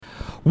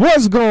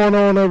What's going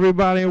on,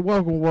 everybody?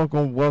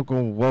 Welcome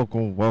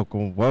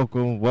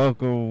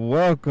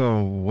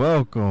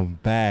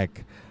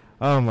back.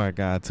 Oh my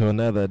God, to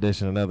another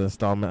edition, another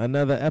installment,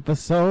 another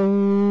episode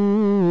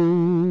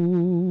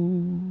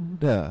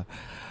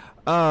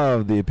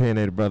of the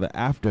Opinionated Brother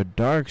After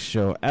Dark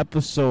Show,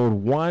 episode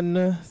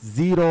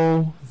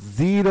 100.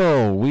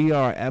 We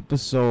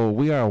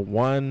are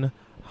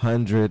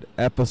 100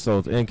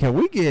 episodes, and can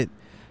we get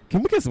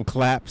some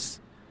claps?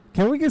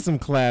 Can we get some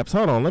claps?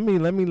 Hold on. Let me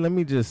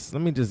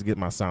just get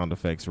my sound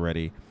effects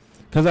ready,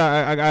 cause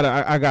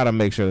I gotta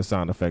make sure the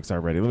sound effects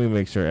are ready. Let me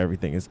make sure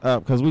everything is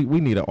up, cause we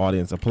need an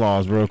audience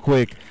applause real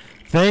quick.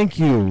 Thank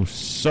you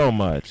so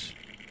much.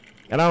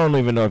 And I don't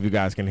even know if you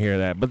guys can hear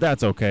that, but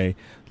that's okay.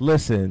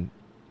 Listen,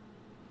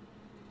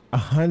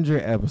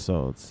 100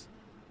 episodes.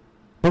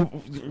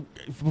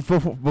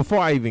 Before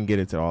I even get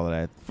into all of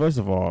that, first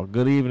of all,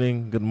 good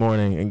evening, good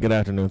morning, and good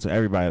afternoon to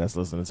everybody that's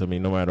listening to me,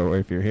 no matter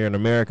if you're here in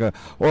America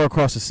or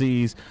across the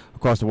seas,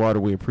 across the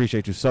water. We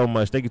appreciate you so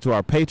much. Thank you to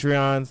our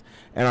Patreons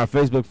and our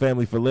Facebook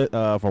family for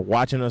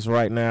watching us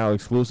right now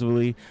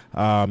exclusively.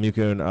 You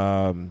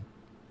can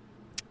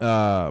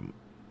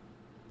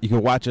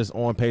watch us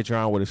on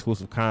Patreon with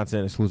exclusive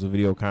content, exclusive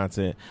video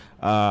content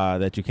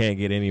that you can't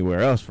get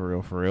anywhere else, for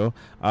real.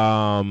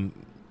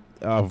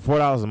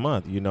 $4 a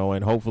month,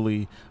 and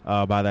hopefully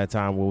by that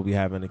time we'll be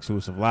having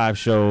exclusive live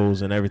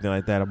shows and everything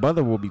like that. Our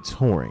brother will be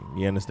touring.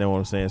 You understand what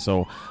I'm saying?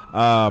 So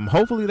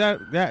hopefully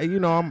that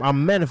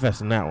I'm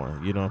manifesting that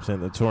one. You know what I'm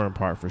saying? The touring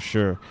part for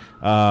sure.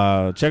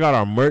 Check out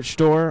our merch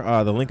store.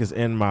 The link is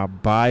in my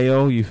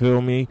bio. You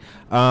feel me?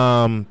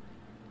 And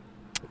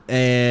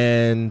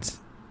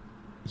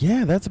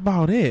yeah, that's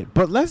about it.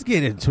 But let's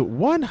get into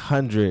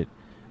 100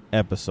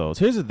 episodes.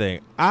 Here's the thing.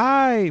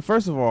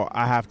 First of all,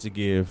 I have to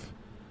give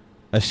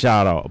a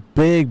shout out,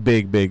 big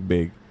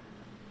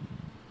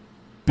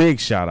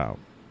shout out.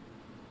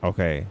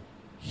 Okay,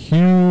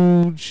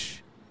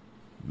 huge,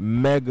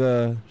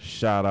 mega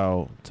shout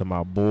out to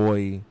my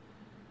boy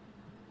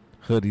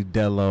Hoodie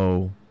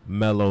Dello,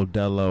 Mellow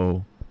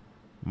Dello,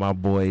 my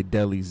boy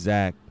Deli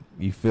Zach.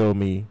 You feel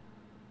me?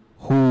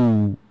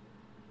 Who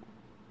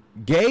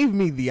gave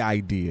me the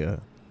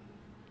idea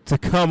to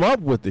come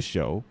up with the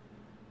show?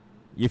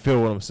 You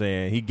feel what I'm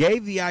saying? He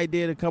gave the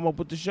idea to come up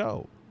with the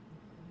show.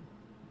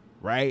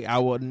 Right? I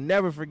will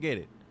never forget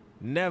it.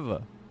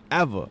 Never,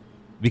 ever.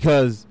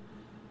 Because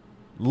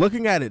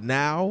looking at it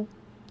now,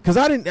 because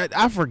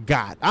I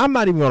forgot. I'm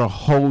not even going to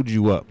hold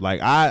you up.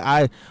 Like,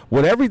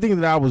 with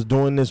everything that I was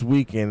doing this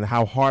week and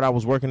how hard I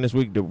was working this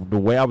week, the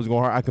way I was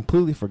going hard, I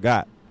completely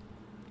forgot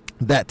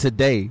that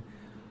today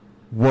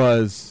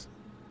was,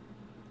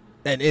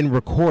 and in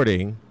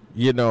recording,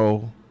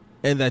 and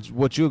that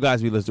what you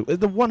guys be listening to is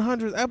the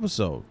 100th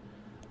episode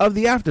of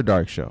the After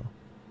Dark Show.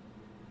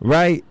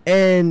 Right?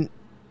 And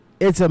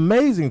it's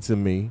amazing to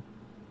me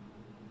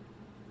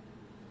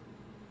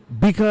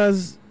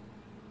because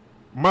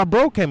my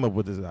bro came up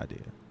with this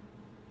idea,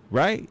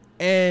 right?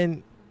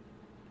 And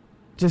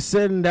just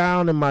sitting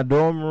down in my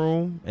dorm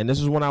room, and this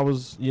is when I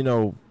was,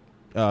 going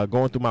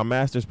through my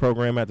master's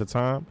program at the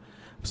time.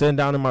 Sitting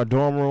down in my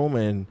dorm room,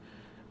 and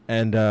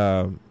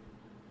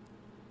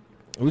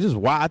we just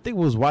I think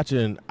we was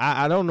watching.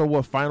 I don't know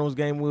what finals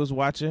game we was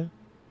watching.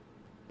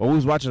 But we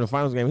was watching the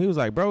finals game. He was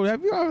like, bro,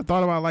 have you ever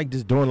thought about like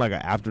just doing like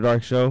an After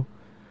Dark show?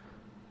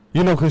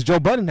 Because Joe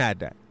Budden had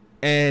that.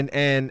 And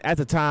at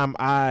the time,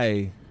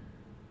 I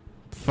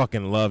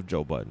fucking loved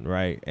Joe Budden,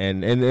 right?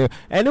 And it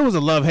was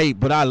a love-hate,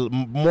 but I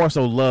more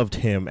so loved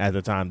him at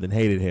the time than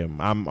hated him.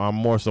 I'm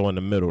more so in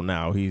the middle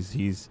now. He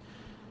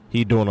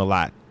doing a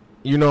lot.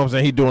 You know what I'm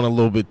saying? He doing a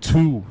little bit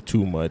too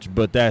much,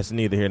 but that's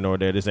neither here nor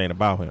there. This ain't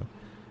about him.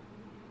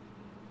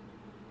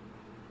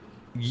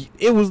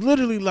 It was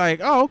literally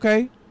like, oh,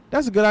 okay.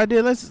 That's a good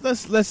idea.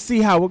 Let's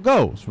see how it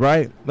goes,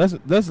 right? Let's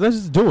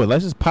just do it.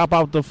 Let's just pop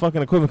out the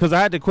fucking equipment, because I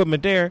had the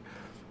equipment there,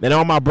 and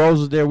all my bros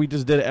was there. We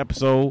just did an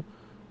episode.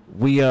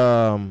 We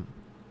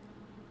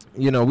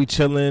we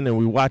chilling and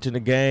we watching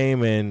the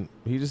game, and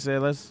he just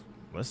said let's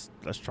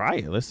try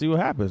it. Let's see what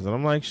happens. And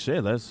I'm like,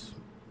 shit, let's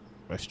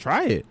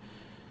try it.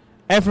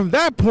 And from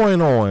that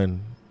point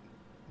on,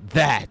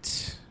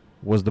 that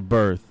was the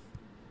birth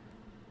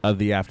of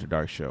the After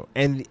Dark Show,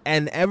 and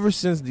ever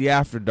since the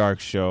After Dark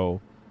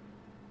Show,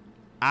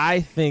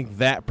 I think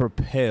that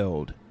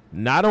propelled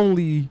not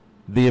only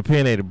the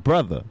Opinionated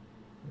Brother,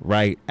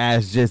 right,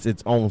 as just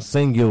its own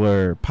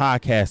singular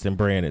podcasting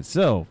brand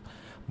itself,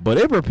 but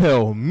it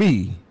propelled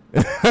me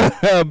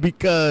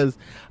because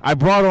I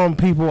brought on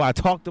people. I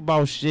talked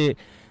about shit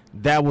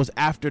that was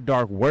After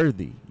Dark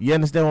worthy. You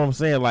understand what I'm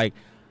saying? Like,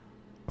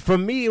 for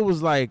me, it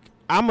was like,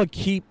 I'm going to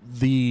keep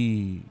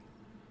the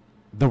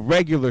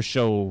regular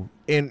show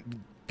in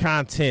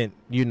content,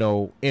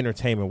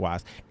 entertainment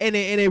wise. And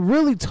it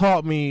really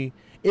taught me.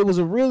 It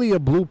was really a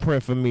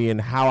blueprint for me in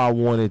how I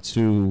wanted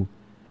to,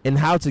 and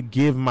how to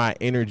give my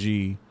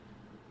energy,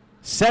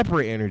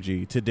 separate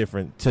energy to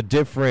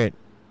different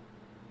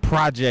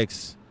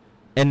projects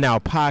and now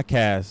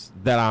podcasts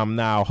that I'm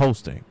now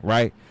hosting,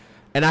 right?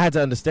 And I had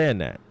to understand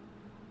that.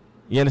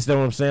 You understand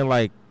what I'm saying?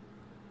 Like,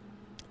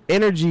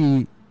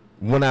 energy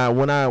when I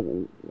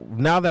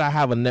now that I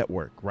have a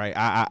network, right?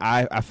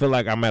 I feel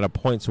like I'm at a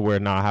point to where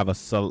now I have a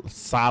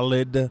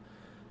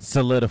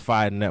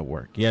solidified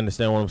network. You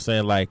understand what I'm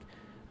saying? Like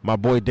my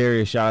boy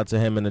Darius, shout out to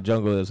him in the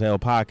Jungle Is Hell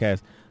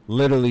podcast.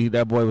 Literally,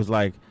 that boy was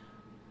like,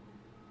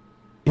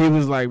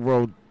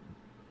 bro,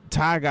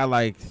 Ty got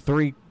like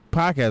 3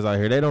 podcasts out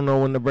here. They don't know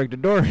when to break the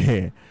door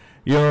in.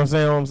 You know what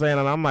I'm saying?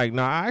 And I'm like,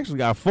 no, I actually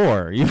got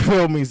 4. You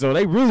feel me? So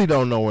they really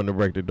don't know when to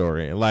break the door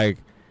in. Like,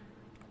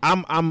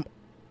 I'm.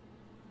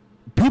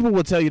 People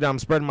will tell you that I'm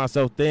spreading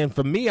myself thin.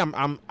 For me,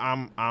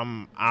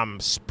 I'm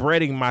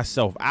spreading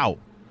myself out,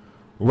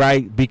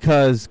 right?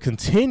 Because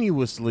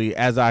continuously,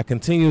 as I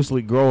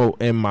continuously grow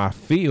in my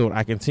field,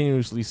 I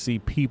continuously see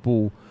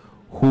people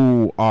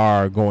who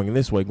are going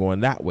this way,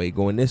 going that way,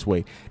 going this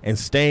way, and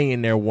staying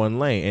in their one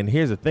lane. And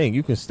here's the thing: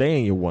 you can stay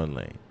in your one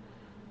lane,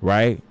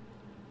 right?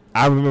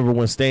 I remember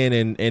when staying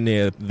in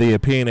the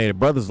Opinionated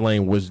Brothers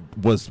lane was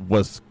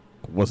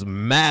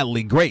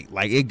madly great.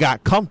 Like, it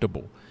got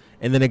comfortable,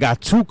 and then it got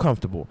too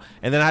comfortable,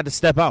 and then I had to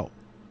step out,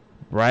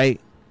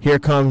 right? Here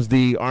comes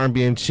the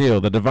R&B and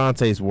Chill, the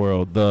Devontae's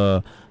World,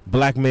 the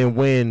Black Men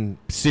Win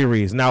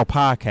series, now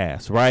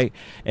podcast, right?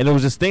 And it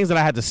was just things that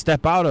I had to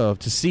step out of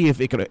to see if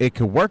it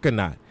could work or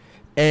not.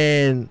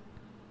 And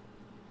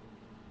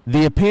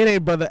the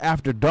Opinionated Brother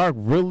After Dark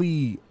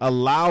really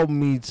allowed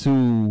me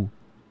to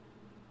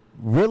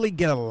really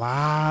get a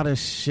lot of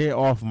shit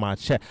off my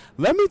chest.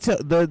 Let me tell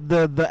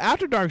the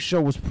After Dark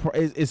show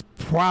is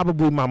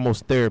probably my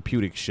most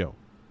therapeutic show,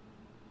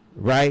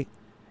 right?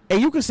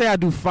 And you can say I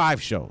do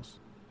 5 shows,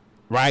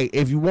 right?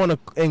 If you want to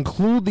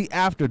include the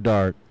After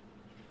Dark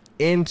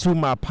into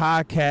my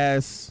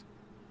podcast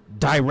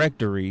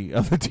directory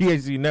of the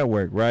THC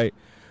network, right?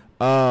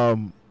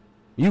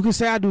 You can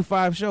say I do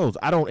 5 shows.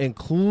 I don't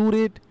include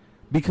it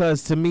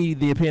because to me,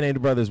 the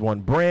Opinionated Brothers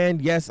one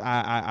brand. Yes,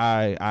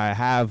 I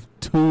have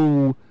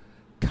 2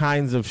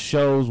 kinds of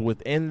shows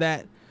within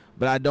that,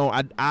 but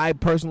I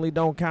personally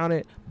don't count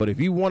it. But if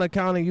you want to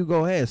count it, you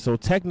go ahead. So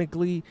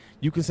technically,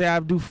 you can say I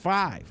do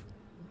 5,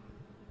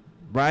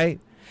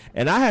 right?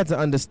 And I had to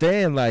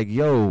understand, like,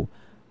 yo,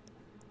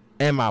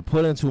 am I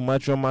putting too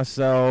much on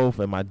myself?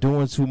 Am I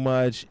doing too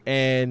much?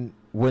 And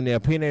when the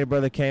Opinionated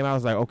Brother came out, I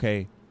was like,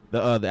 okay.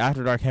 The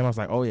After Dark came out, I was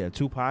like, oh yeah,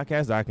 2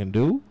 podcasts that I can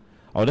do?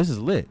 Oh, this is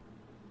lit.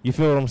 You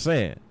feel what I'm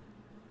saying?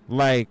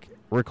 Like,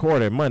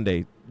 recording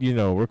Monday,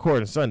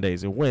 recording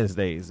Sundays and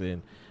Wednesdays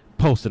and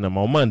posting them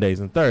on Mondays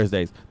and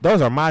Thursdays. Those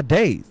are my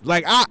days.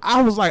 Like,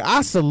 I was like,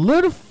 I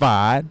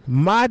solidified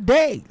my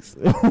days.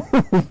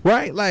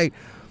 Right? Like,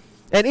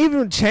 and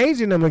even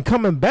changing them and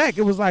coming back,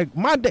 it was like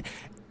my day.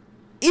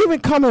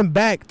 Even coming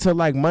back to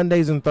like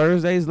Mondays and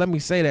Thursdays, let me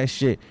say that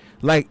shit.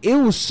 Like, it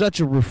was such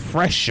a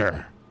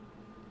refresher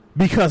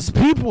because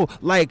people,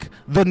 like,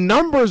 the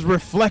numbers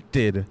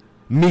reflected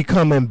me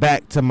coming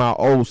back to my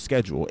old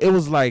schedule. It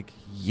was like,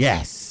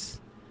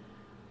 yes.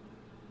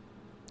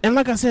 And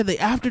like I said, the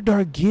After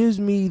Dark gives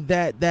me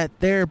that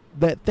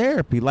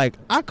therapy. Like,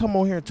 I come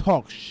on here and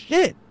talk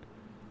shit.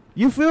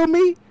 You feel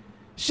me?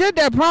 Shit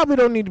that probably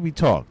don't need to be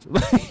talked.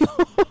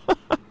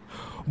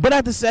 But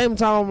at the same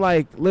time, I'm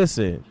like,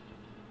 listen,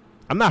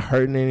 I'm not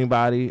hurting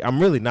anybody. I'm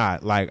really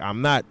not. Like,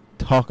 I'm not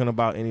talking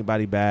about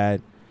anybody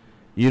bad.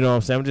 You know what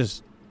I'm saying? I'm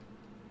just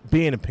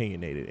being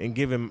opinionated and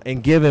giving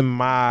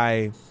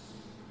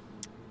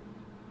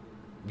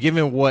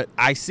what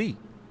I see,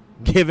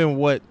 giving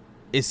what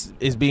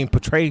is being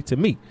portrayed to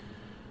me,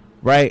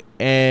 right?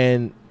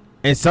 And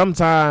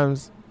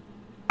sometimes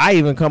I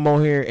even come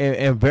on here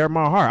and bare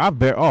my heart.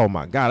 Oh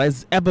my God,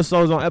 it's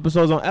episodes on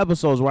episodes on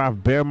episodes where I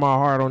bare my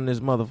heart on this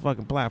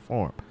motherfucking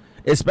platform,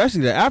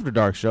 especially the After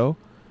Dark show.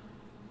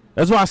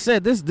 That's why I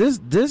said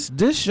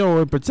this show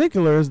in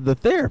particular is the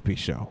therapy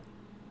show.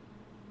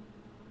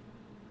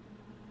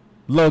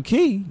 Low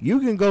key, you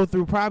can go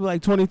through probably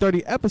like 20,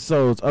 30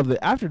 episodes of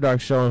the After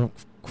Dark show and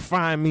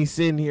find me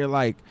sitting here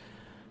like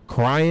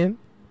crying,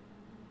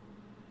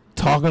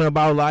 talking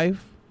about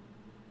life,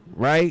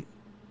 right?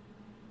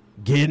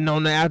 Getting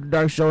on the After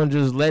Dark show and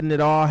just letting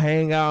it all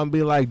hang out and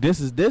be like,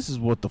 this is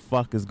what the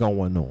fuck is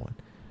going on.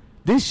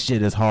 This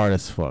shit is hard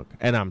as fuck,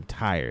 and I'm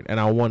tired, and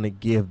I want to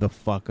give the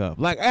fuck up.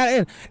 Like,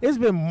 and it's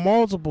been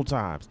multiple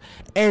times,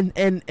 and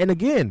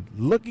again,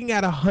 looking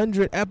at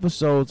 100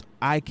 episodes,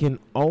 I can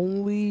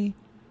only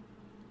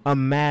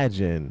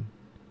imagine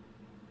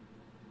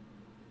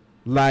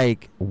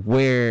like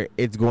where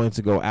it's going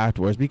to go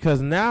afterwards,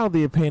 because now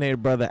the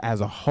Opinionated Brother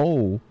as a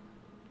whole,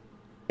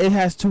 it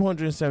has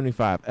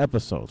 275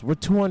 episodes. We're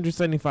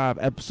 275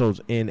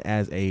 episodes in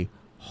as a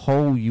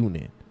whole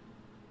unit.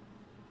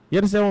 You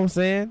understand what I'm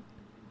saying?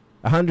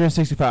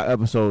 165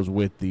 episodes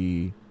with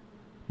the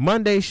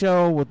Monday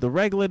show, with the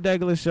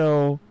regular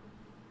show,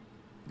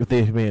 with the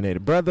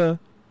Opinionated Brother,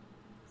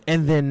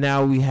 and then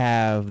now we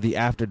have the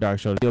After Dark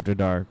show, the After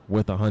Dark,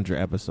 with 100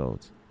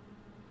 episodes.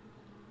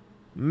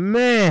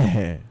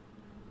 Man,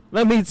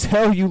 let me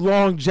tell you,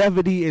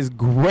 longevity is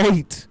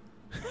great.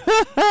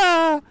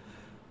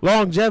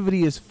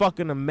 Longevity is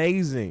fucking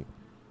amazing.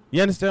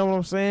 You understand what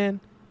I'm saying?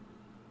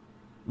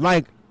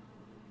 Like,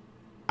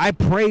 I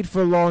prayed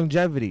for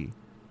longevity.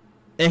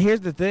 And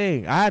here's the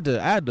thing. I had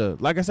to,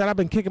 like I said, I've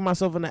been kicking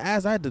myself in the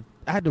ass. I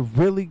had to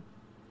really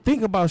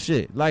think about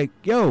shit. Like,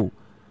 yo,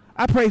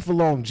 I pray for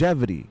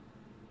longevity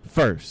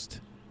first.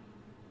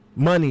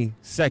 Money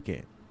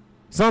second.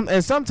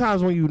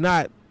 Sometimes when you're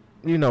not,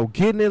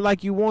 getting it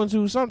like you want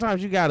to,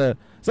 sometimes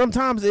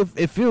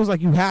it feels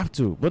like you have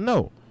to. But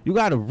no, you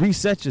gotta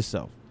reset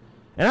yourself.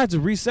 And I had to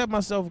reset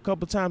myself a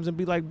couple times and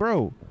be like,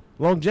 bro,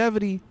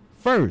 longevity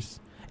first.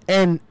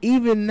 And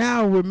even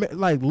now, we're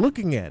like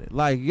looking at it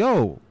like,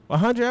 yo,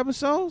 100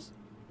 episodes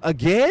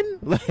again?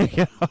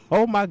 Like,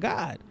 oh my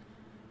God,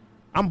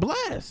 I'm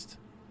blessed.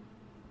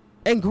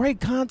 And great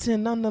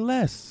content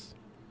nonetheless,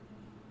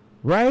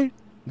 right?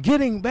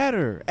 Getting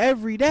better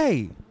every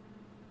day.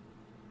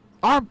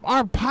 Our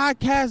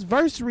podcast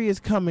versary is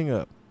coming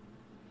up.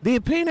 The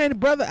Opinionated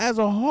Brother as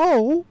a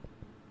whole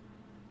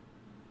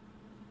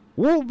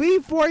will be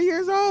 4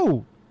 years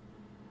old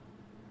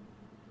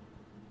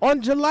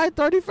on July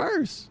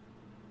 31st.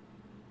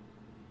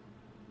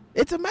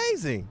 It's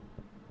amazing.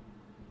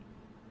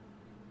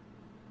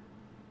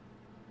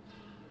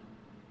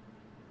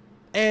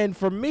 And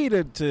for me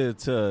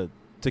to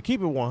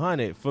keep it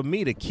 100, for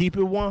me to keep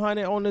it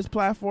 100 on this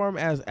platform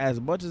as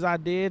much as I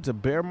did, to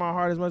bear my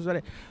heart as much as I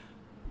did,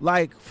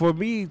 like, for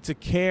me to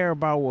care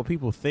about what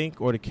people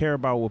think or to care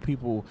about what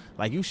people,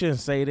 like, you shouldn't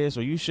say this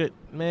or you should,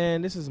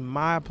 man, this is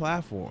my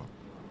platform.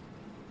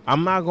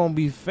 I'm not going to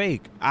be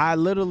fake. I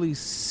literally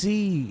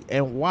see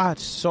and watch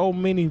so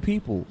many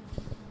people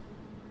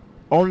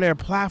on their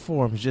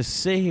platforms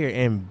just sit here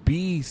and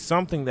be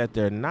something that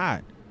they're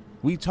not.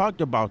 We talked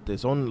about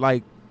this on,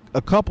 like,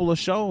 a couple of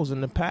shows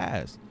in the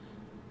past.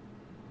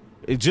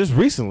 It just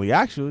recently,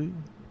 actually.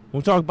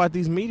 We talk about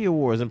these media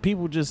wars and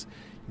people just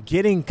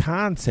getting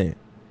content,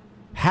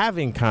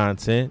 having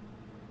content.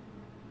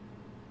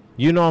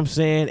 You know what I'm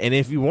saying? And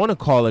if you want to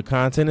call it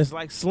content, it's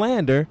like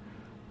slander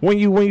when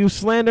you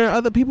slander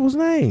other people's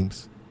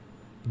names.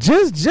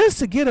 Just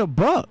to get a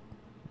buck.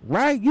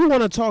 Right? You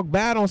want to talk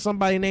bad on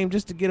somebody's name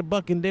just to get a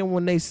buck, and then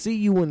when they see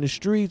you in the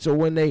streets or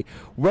when they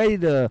ready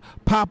to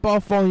pop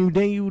off on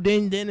you,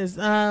 then it's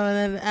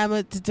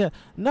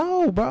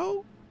no,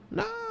 bro.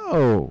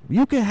 No.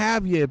 You can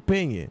have your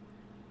opinion.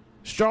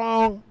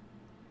 Strong,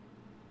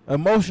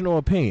 emotional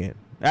opinion.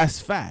 That's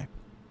fact.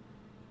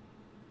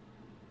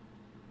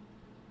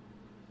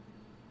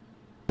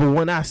 But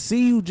when I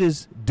see you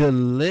just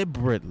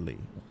deliberately,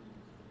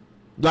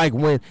 like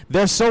when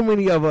there's so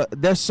many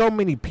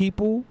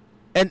people.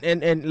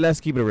 And let's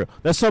keep it real.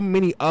 There's so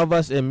many of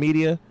us in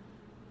media,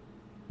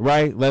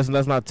 right? Let's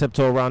not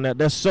tiptoe around that.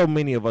 There's so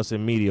many of us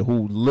in media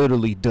who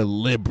literally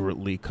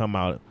deliberately come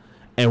out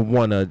and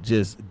want to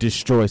just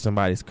destroy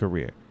somebody's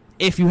career.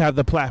 If you have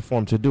the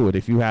platform to do it,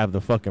 if you have the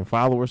fucking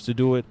followers to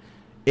do it,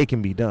 it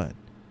can be done,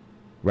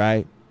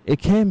 right? It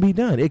can be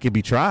done. It can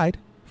be tried,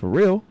 for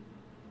real.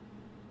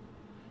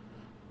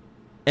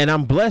 And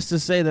I'm blessed to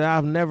say that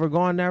I've never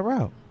gone that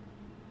route.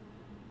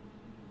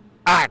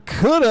 I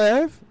could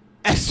have.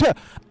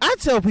 I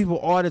tell people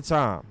all the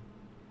time,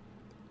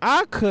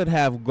 I could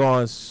have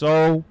gone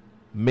so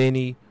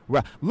many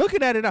routes.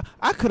 Looking at it now,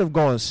 I could have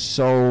gone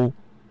so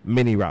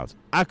many routes.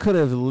 I could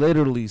have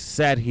literally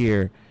sat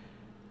here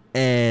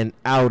and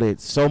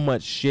outed so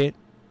much shit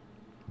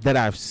that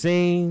I've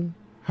seen,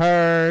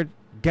 heard,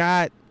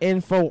 got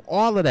info,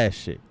 all of that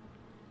shit.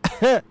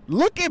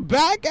 Looking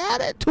back at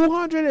it,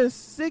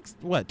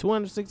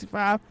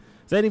 265,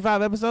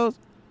 75 episodes.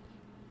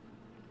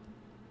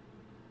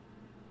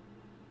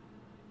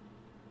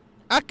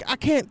 I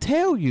can't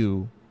tell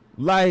you,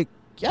 like,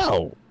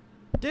 yo,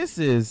 this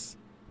is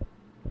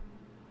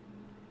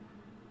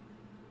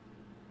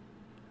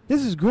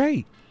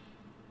great.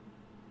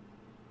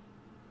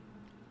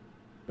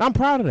 I'm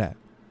proud of that.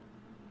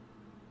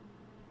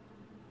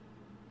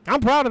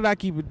 I'm proud that I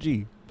keep it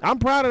G. I'm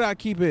proud that I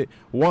keep it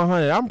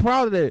 100. I'm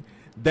proud of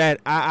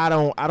that I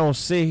don't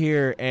sit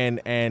here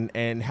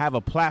and have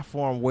a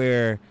platform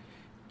where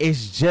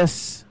it's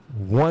just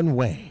one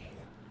way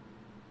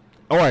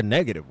or a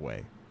negative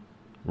way.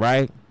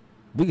 Right?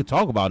 We could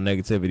talk about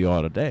negativity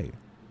all the day.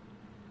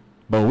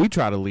 But we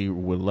try to lead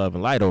with love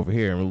and light over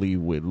here and lead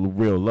with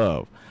real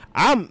love.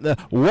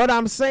 What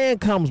I'm saying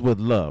comes with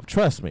love.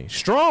 Trust me.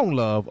 Strong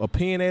love,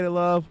 opinionated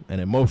love,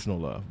 and emotional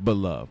love. But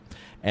love.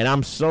 And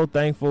I'm so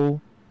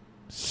thankful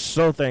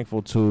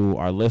to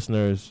our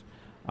listeners.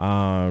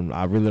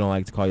 I really don't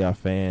like to call y'all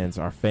fans.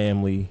 Our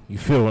family. You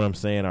feel what I'm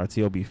saying? Our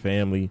T.O.B.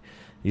 family.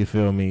 You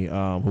feel me?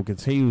 Who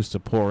continues to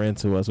pour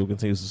into us, who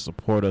continues to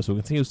support us, who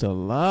continues to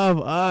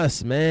love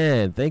us,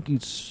 man. Thank you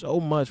so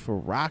much for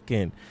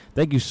rocking.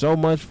 Thank you so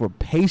much for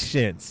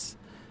patience.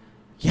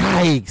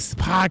 Yikes.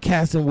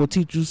 Podcasting will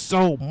teach you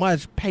so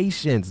much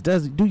patience.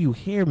 Do you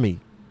hear me?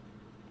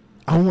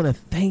 I want to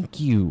thank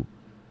you.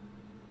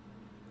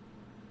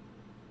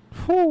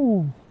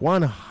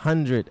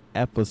 100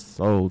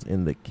 episodes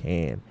in the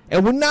can.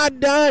 And we're not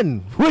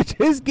done. We're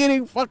just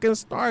getting fucking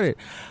started.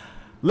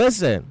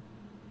 Listen.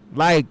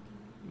 Like,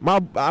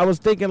 I was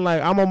thinking,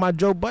 like, I'm on my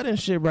Joe Budden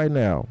shit right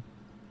now.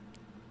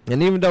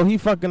 And even though he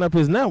fucking up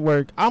his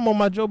network, I'm on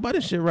my Joe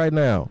Budden shit right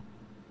now.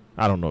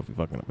 I don't know if he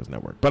fucking up his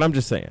network, but I'm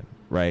just saying,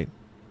 right?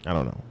 I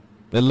don't know.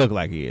 It looked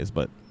like he is,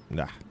 but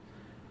nah.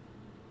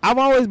 I've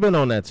always been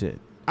on that shit.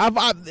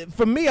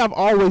 For me, I've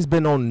always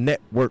been on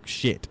network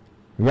shit,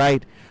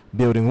 right?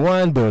 Building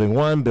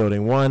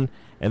one.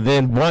 And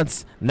then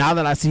now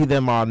that I see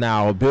them are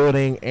now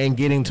building and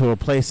getting to a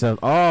place of,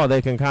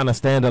 they can kind of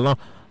stand alone.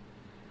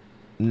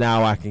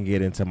 Now I can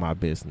get into my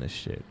business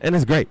shit. And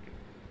it's great.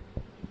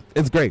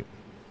 It's great.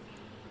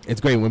 It's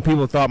great. When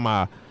people thought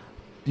my,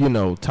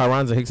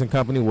 Tyronza Hicks and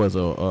Company was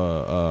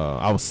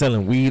I was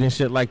selling weed and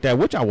shit like that,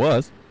 which I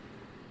was,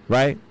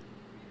 right?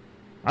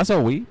 I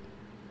sold weed.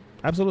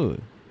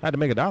 Absolutely. I had to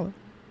make $1.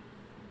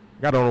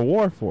 Got an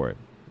award for it.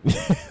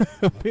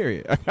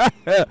 Period.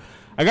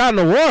 I got an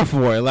award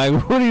for it. Like,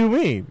 what do you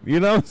mean? You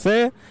know what I'm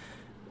saying?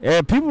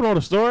 And people know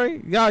the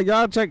story.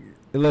 Y'all check.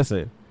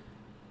 Listen,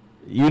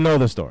 you know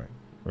the story,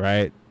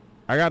 right?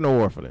 I got an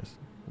award for this,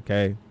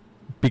 okay?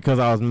 Because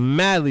I was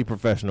madly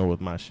professional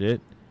with my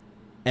shit.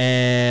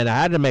 And I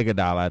had to make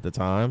 $1 at the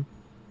time.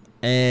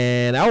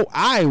 And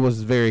I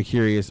was very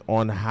curious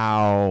on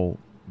how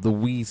the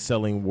weed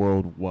selling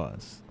world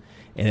was.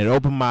 And it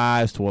opened my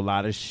eyes to a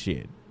lot of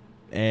shit.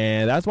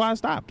 And that's why I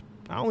stopped.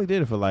 I only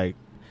did it for I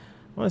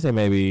want to say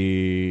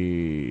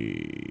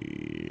maybe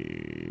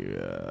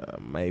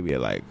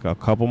a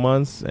couple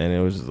months. And it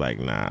was just like,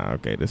 nah,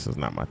 okay, this is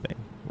not my thing,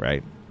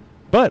 right?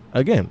 But,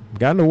 again,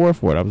 got an award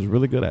for it. I was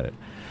really good at it.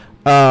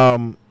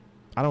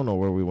 I don't know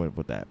where we went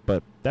with that.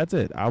 But that's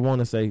it. I want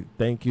to say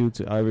thank you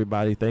to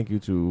everybody. Thank you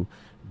to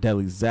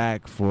Deli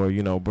Zach for,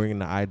 bringing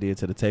the idea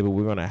to the table.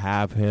 We're going to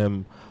have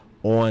him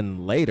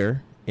on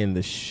later in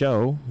the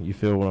show. You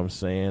feel what I'm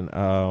saying?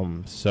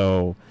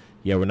 So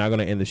yeah, we're not going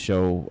to end the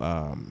show.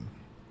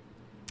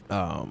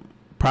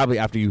 Probably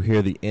after you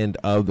hear the end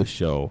of the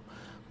show,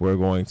 we're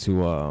going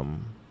to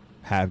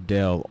have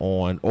Dell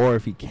on, or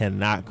if he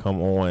cannot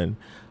come on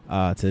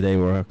today,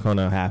 we're going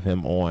to have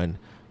him on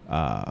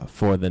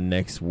for the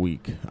next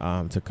week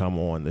to come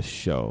on the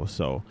show.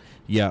 So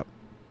yeah,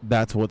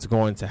 that's what's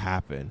going to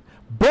happen.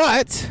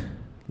 But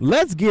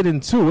let's get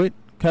into it,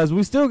 because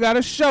we still got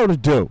a show to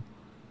do.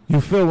 You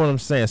feel what I'm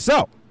saying?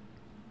 So,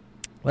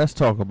 let's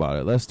talk about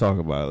it. Let's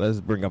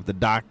bring up the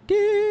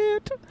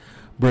docket. Let's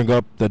bring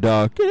up the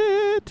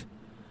docket.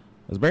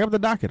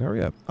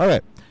 Hurry up. All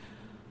right.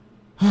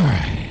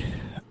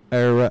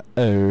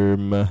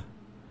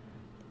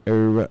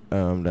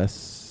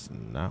 That's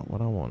not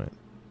what I wanted.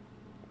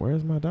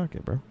 Where's my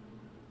docket, bro?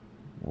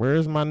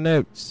 Where's my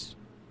notes?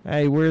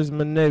 Hey, where's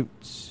my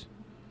notes?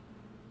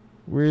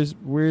 Where's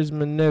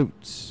my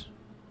notes?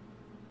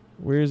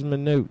 Where's my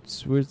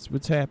notes?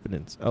 What's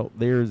happening? Oh,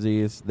 there's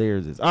this.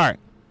 All right.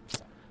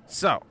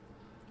 So,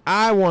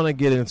 I want to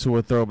get into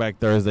a Throwback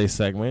Thursday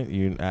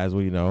segment. As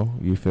we know,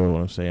 you feel what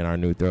I'm saying, our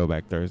new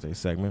Throwback Thursday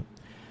segment.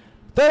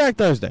 Throwback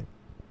Thursday.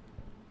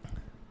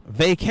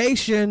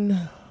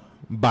 Vacation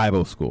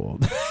Bible School.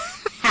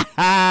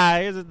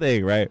 Here's the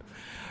thing, right?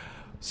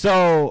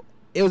 So,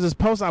 it was this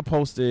post I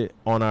posted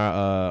on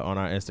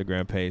our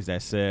Instagram page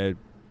that said,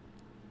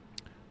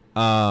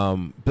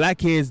 black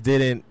kids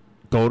didn't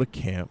go to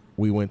camp.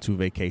 We went to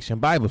Vacation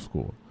Bible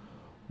School,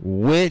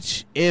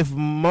 which if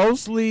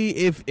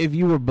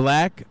you were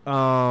black,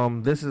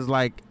 this is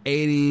like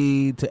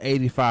 80 to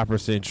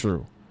 85%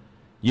 true.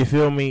 You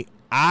feel me?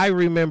 I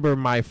remember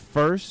my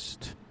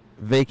first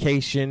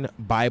Vacation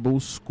Bible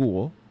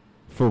School,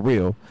 for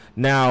real.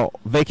 Now,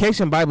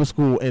 Vacation Bible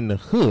School in the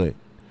hood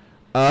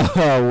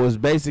was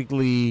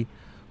basically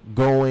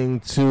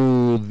going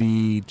to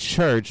the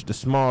church, the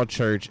small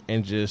church,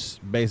 and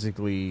just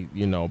basically,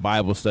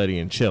 Bible study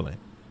and chilling.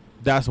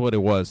 That's what it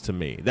was to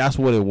me. That's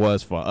what it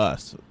was for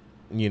us,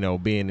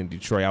 being in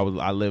Detroit.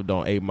 I lived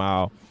on 8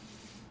 Mile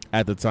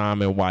at the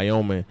time in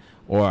Wyoming,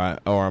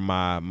 or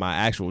my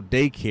actual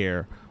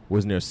daycare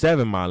was near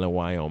 7 Mile in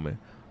Wyoming,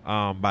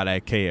 by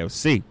that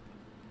KFC.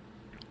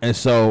 And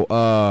so,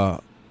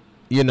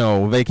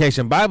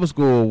 Vacation Bible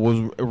School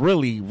was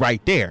really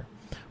right there.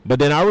 But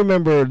then I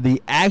remember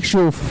the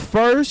actual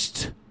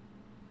first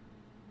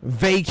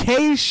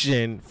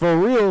vacation for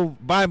real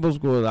Bible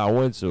school that I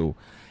went to.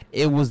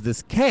 It was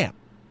this camp,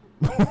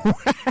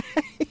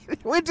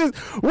 which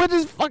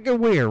is fucking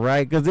weird,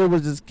 right? Because it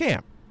was this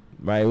camp,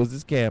 right? It was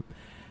this camp,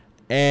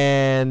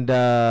 and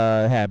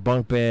it had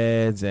bunk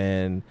beds,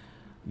 and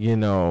it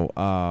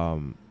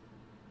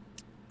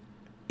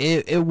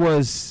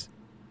was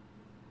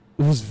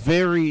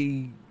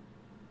very.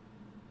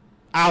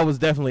 I was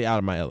definitely out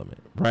of my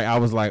element, right? I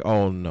was like,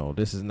 oh no,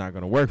 this is not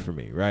going to work for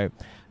me, right?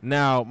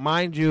 Now,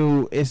 mind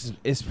you, it's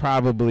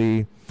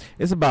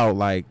about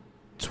like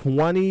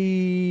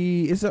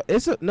 20.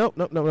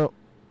 No.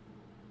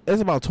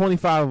 It's about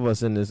 25 of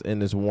us in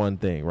this one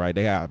thing, right?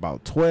 They have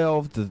about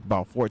 12 to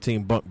about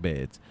 14 bunk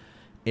beds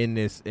in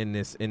this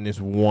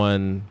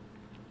one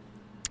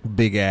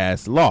big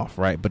ass loft,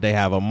 right? But they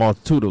have a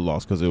multitude of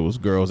lofts because it was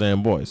girls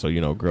and boys.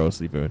 So girls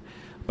sleeping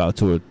about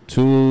two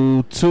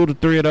to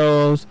three of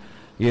those.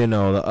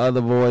 The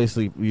other boys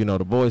sleep.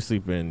 The boys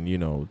sleeping.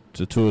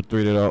 To two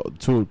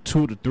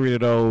to three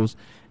of those,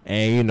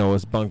 and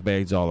it's bunk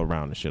beds all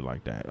around and shit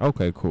like that.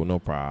 Okay, cool, no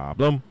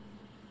problem.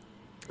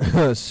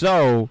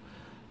 So,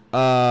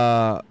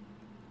 I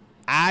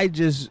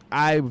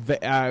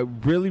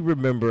really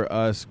remember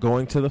us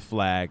going to the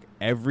flag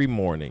every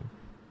morning.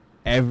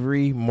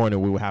 Every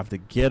morning we would have to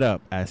get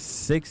up at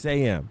 6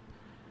 a.m.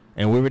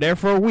 And we were there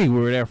for a week. We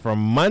were there from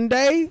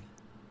Monday.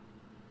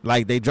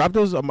 Like they dropped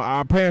us,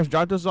 our parents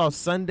dropped us off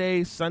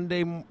Sunday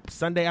afternoon.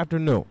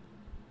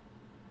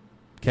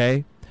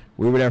 Okay?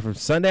 We were there from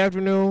Sunday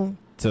afternoon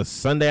to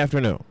Sunday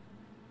afternoon.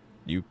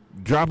 You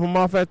drop them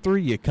off at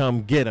 3, you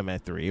come get them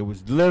at 3. It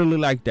was literally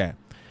like that.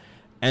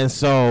 And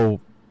so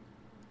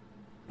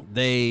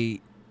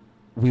we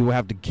would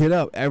have to get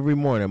up every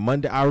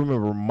morning. I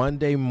remember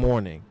Monday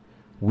morning,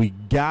 we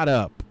got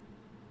up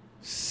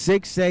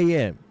 6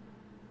 a.m.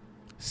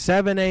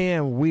 7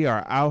 a.m. we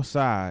are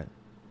outside.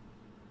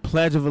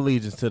 Pledge of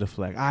allegiance to the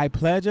flag. I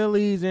pledge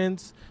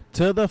allegiance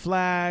to the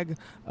flag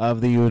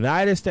of the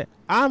United States.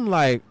 I'm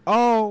like,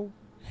 oh,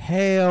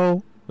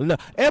 hell no.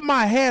 In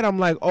my head, I'm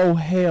like, oh,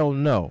 hell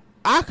no.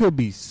 I could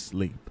be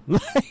asleep.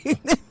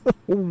 Like,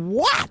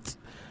 what?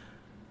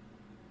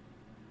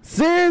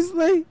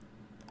 Seriously?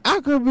 I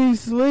could be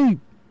asleep.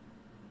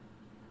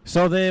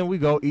 So then we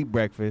go eat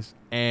breakfast,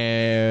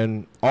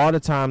 and all the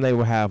time they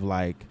would have,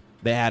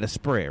 they had a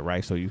spread,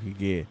 right? So you could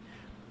get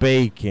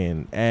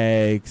bacon,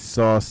 eggs,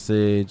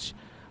 sausage,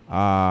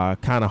 kind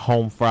of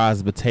home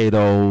fries,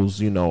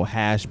 potatoes,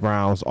 hash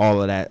browns,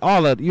 all of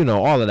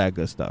that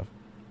good stuff,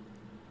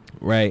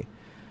 right?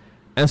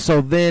 And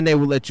so then they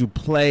would let you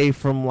play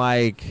from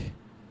 8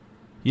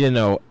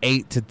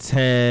 to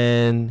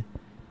 10,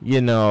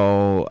 in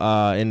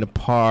the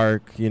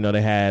park.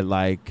 They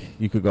had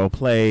you could go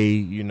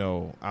play,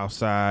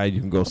 outside. You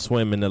can go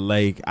swim in the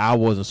lake. I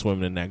wasn't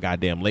swimming in that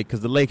goddamn lake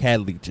because the lake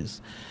had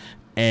leeches.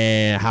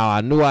 And how I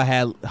knew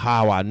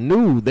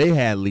they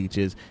had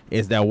leeches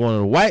is that one of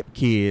the white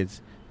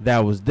kids that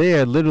was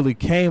there literally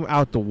came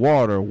out the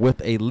water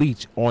with a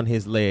leech on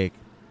his leg,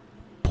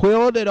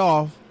 pulled it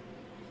off,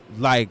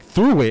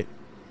 threw it,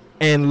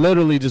 and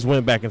literally just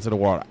went back into the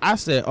water. I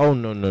said, "Oh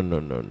no.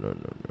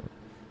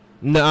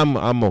 No,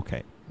 I'm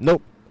okay.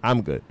 Nope,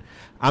 I'm good.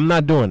 I'm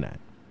not doing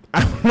that.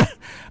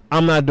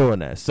 I'm not doing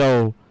that."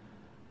 So,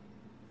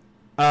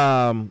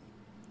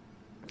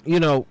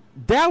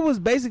 that was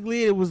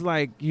basically, it was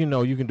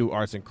you can do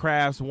arts and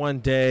crafts. One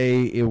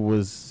day it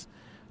was,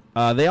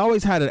 they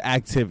always had an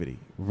activity,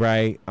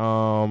 right?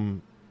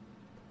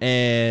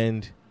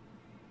 And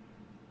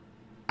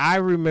I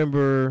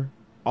remember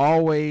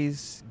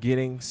always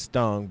getting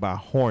stung by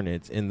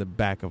hornets in the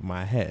back of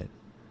my head,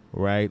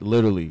 right?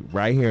 Literally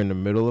right here in the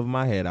middle of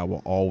my head, I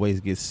will always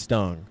get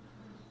stung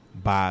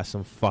by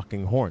some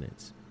fucking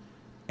hornets,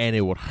 and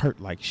it would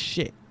hurt like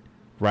shit,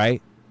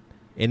 right?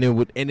 And it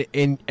would,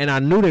 and I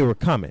knew they were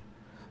coming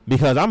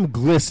because I'm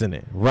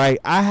glistening, right?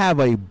 I have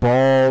a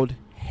bald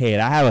head.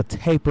 I have a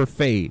taper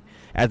fade.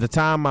 At the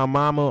time, my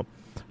mama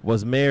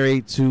was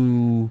married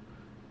to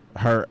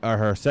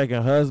her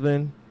second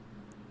husband,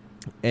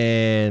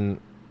 and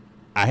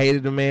I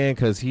hated the man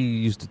because he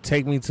used to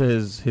take me to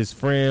his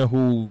friend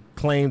who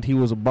claimed he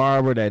was a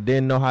barber that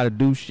didn't know how to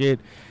do shit,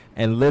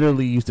 and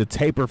literally used to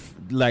taper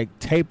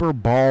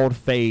bald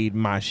fade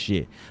my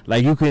shit.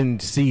 Like you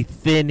can see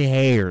thin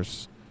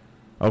hairs.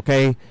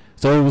 Okay,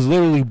 so it was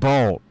literally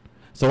bald.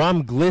 So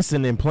I'm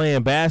glistening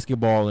playing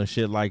basketball and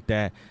shit like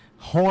that.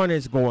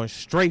 Hornets going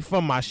straight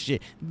from my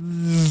shit.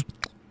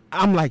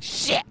 I'm like,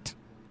 shit.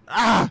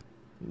 And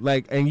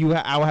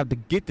I would have to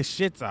get the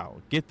shits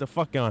out, get the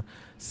fucking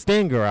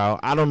stinger out.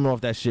 I don't know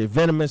if that shit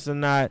venomous or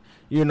not.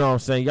 You know what I'm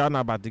saying? Y'all not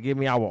about to get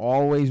me. I will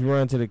always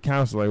run to the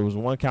counselor. It was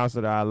one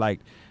counselor that I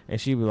liked,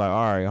 and she'd be like,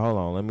 all right, hold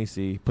on, let me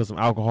see. Put some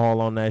alcohol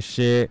on that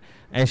shit.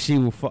 And she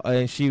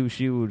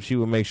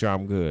would make sure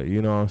I'm good.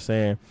 You know what I'm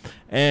saying?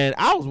 And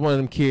I was one of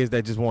them kids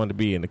that just wanted to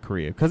be in the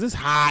crib because it's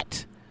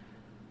hot.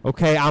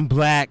 Okay, I'm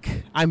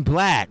black.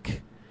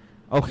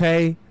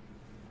 Okay?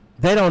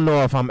 They don't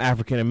know if I'm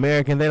African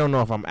American. They don't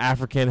know if I'm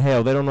African.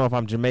 Hell, they don't know if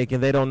I'm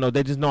Jamaican. They don't know.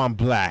 They just know I'm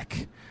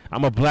black.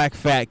 I'm a black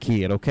fat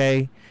kid,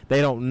 okay?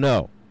 They don't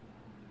know.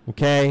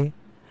 Okay?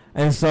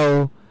 And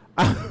so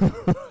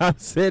I'm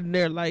sitting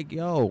there like,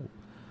 yo,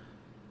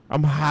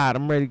 I'm hot.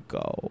 I'm ready to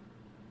go.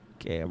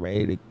 Okay, I'm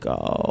ready to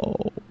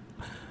go.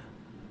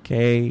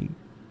 Okay,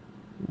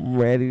 I'm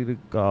ready to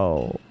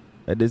go.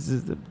 And this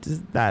is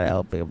not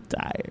helping. I'm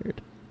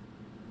tired.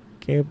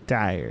 Okay, I'm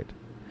tired.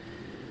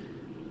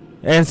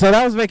 And so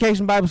that was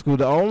Vacation Bible School.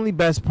 The only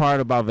best part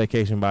about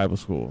Vacation Bible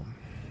School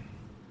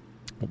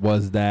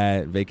was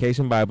that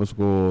Vacation Bible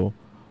School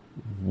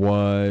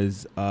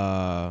was we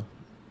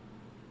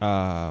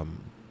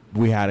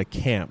had a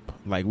camp.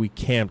 Like we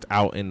camped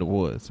out in the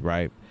woods,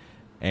 right?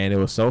 And it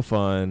was so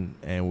fun,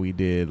 and we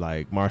did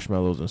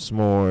marshmallows and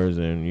s'mores,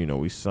 and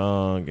we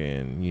sung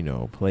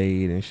and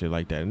played and shit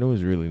like that, and it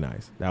was really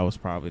nice. That was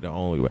probably the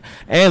only way.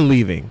 And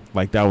leaving,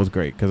 that was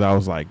great, because I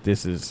was like,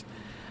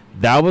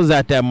 that was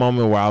at that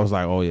moment where I was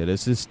like, oh yeah,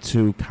 this is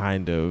too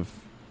kind of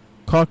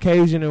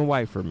Caucasian and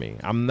white for me.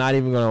 I'm not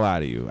even gonna lie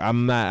to you.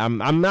 I'm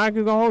not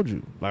gonna hold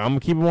you. Like, I'm gonna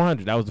keep it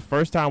 100. That was the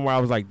first time where I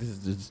was like, this is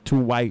just too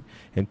white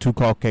and too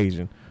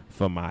Caucasian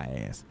for my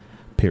ass.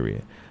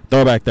 Period.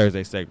 Throwback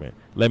Thursday segment.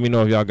 Let me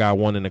know if y'all got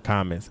one in the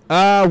comments. We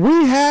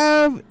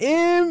have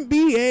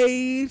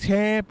NBA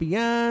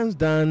champions.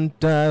 Dun,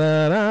 dun,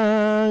 dun,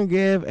 dun.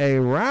 Give a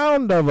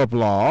round of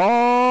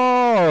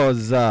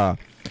applause.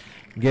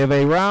 Give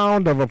a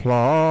round of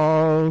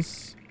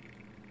applause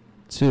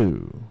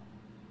to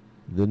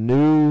the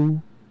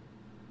new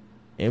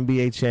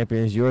NBA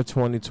champions, your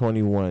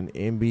 2021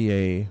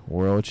 NBA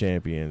World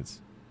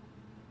Champions,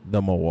 the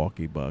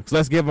Milwaukee Bucks.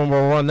 Let's give them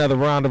another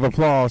round of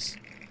applause.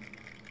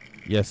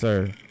 Yes,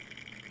 sir.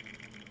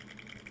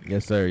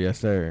 Yes, sir. Yes,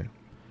 sir.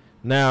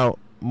 Now,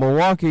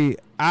 Milwaukee,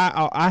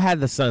 I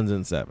had the Suns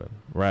in 7,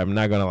 right? I'm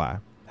not going to lie.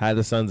 Had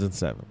the Suns in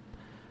 7.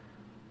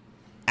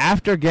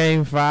 After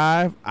Game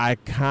 5, I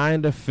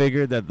kind of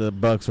figured that the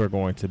Bucks were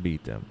going to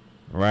beat them,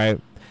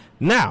 right?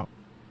 Now,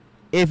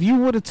 if you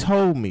would have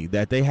told me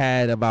that they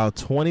had about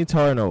 20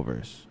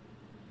 turnovers,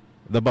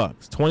 the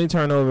Bucks, 20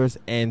 turnovers,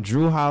 and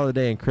Drew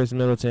Holiday and Chris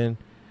Middleton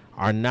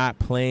are not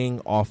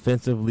playing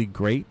offensively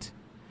great,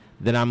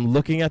 then I'm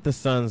looking at the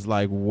Suns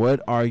like,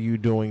 what are you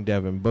doing,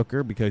 Devin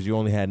Booker? Because you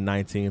only had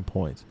 19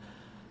 points.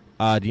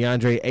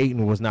 DeAndre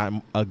Ayton was not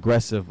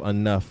aggressive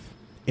enough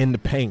in the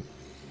paint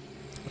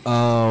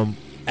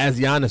as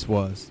Giannis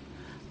was.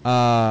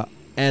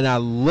 And I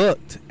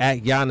looked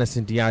at Giannis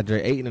and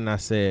DeAndre Ayton and I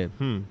said,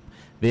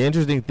 the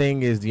interesting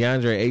thing is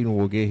DeAndre Ayton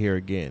will get here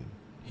again.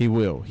 He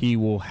will. He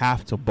will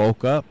have to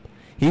bulk up.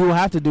 He will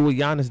have to do what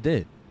Giannis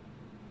did.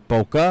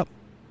 Bulk up.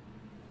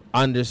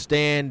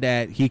 Understand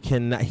that he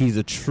cannot. He's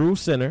a true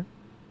center.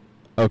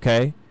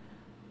 Okay.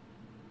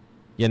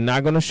 You're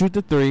not gonna shoot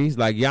the threes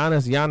like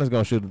Giannis. Giannis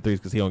gonna shoot the threes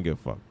because he don't give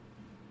a fuck.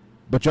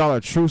 But y'all are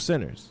true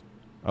centers.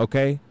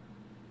 Okay.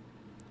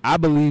 I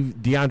believe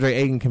DeAndre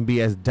Ayton can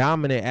be as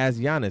dominant as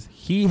Giannis.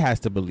 He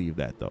has to believe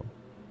that though,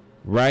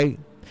 right?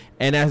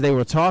 And as they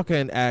were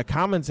talking at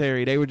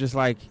commentary, they were just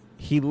like,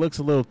 he looks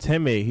a little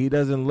timid. He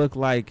doesn't look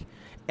like,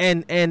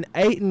 and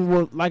Ayton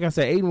will, like I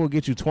said, Ayton will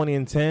get you 20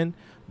 and 10,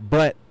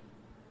 but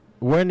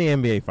we're in the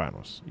NBA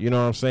Finals. You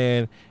know what I'm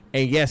saying?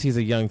 And yes, he's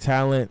a young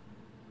talent.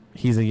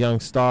 He's a young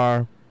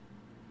star.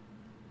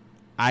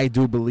 I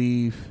do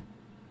believe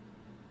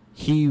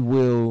he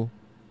will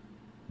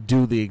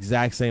do the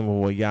exact same of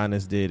what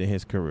Giannis did in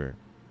his career.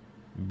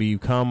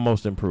 Become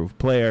most improved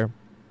player.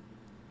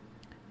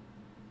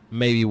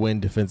 Maybe win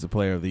Defensive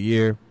Player of the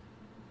Year.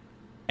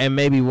 And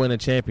maybe win a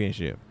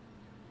championship,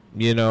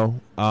 you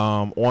know,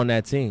 on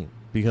that team.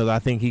 Because I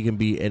think he can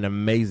be an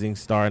amazing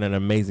star and an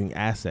amazing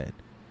asset.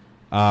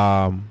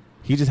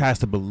 He just has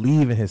to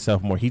believe in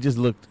himself more. He just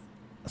looked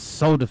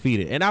so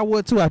defeated. And I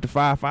would, too, after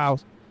 5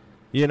 fouls.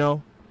 You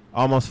know,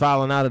 almost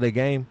fouling out of the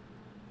game.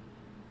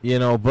 You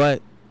know,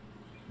 but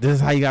this is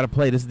how you got to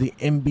play. This is the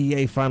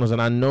NBA Finals. And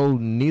I know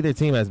neither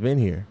team has been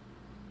here.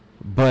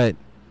 But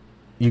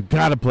you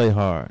got to play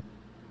hard.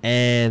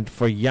 And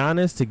for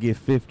Giannis to get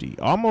 50,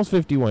 almost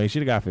 51, he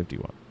should have got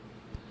 51.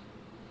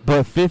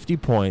 But 50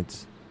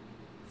 points,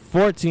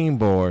 14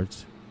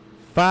 boards,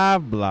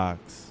 5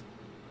 blocks.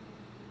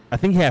 I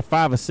think he had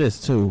 5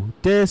 assists, too.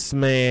 This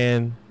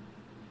man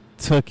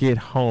took it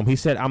home. He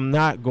said, I'm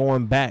not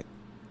going back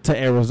to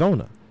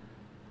Arizona.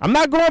 I'm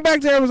not going back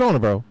to Arizona,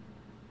 bro.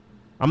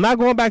 I'm not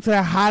going back to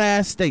that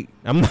hot-ass state.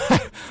 I'm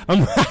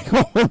not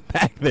going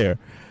back there.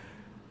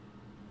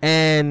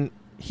 And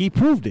he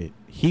proved it.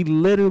 He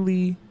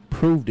literally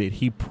proved it.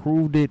 He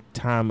proved it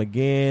time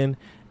again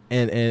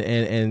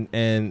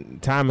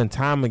and time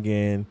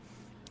again.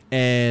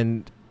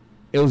 And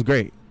it was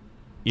great.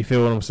 You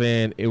feel what I'm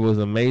saying? It was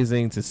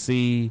amazing to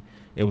see.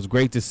 It was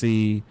great to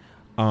see.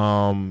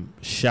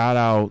 Shout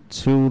out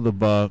to the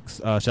Bucks.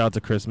 Shout out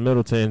to Chris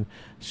Middleton.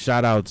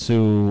 Shout out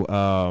to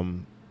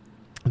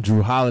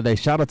Drew Holiday.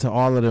 Shout out to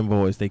all of them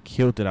boys. They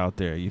killed it out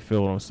there. You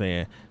feel what I'm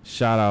saying?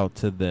 Shout out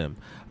to them.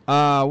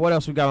 What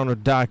else we got on the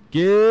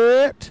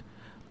docket?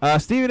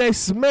 Stephen A.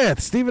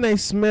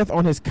 Smith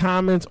on his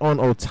comments on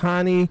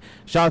Ohtani.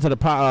 Shout out to the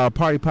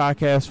Party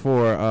Podcast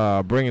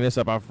for bringing this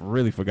up. I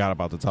really forgot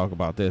about to talk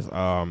about this.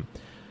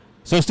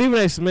 So Stephen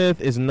A.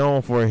 Smith is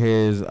known for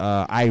his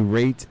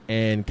irate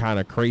and kind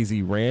of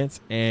crazy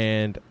rants,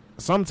 and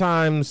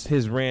sometimes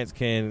his rants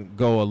can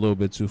go a little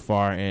bit too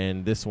far,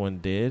 and this one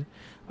did.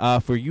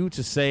 For you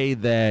to say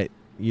that,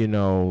 you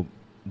know,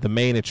 the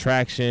main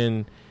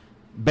attraction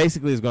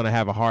basically is going to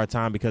have a hard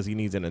time because he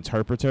needs an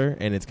interpreter,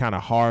 and it's kind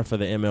of hard for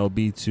the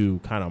MLB to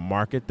kind of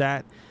market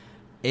that,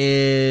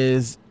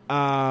 is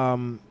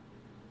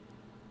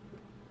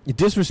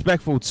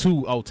disrespectful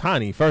to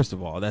Ohtani. First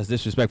of all, that's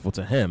disrespectful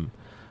to him.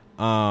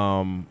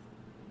 And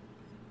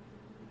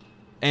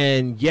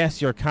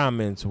yes, your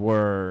comments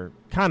were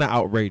kind of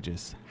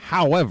outrageous.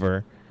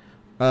 However,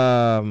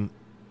 I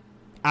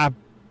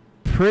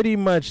pretty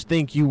much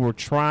think you were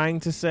trying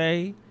to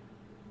say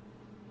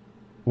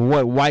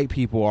what white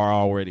people are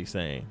already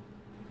saying.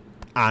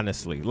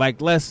 Honestly, like,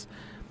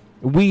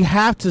 we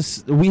have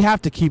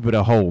to keep it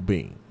a whole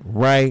being,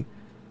 right?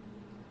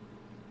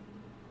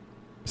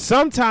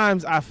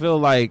 sometimes I feel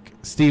like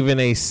Stephen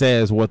A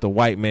says what the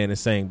white man is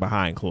saying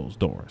behind closed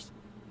doors,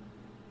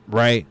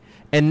 right?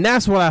 And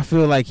that's what I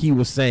feel like he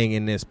was saying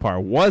in this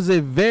part. Was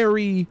it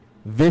very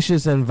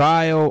vicious and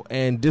vile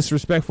and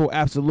disrespectful?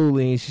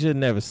 Absolutely. And she should have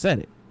never said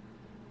it,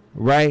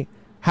 right?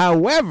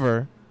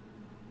 However,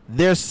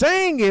 they're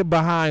saying it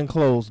behind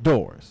closed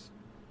doors,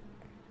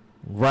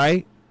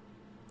 right?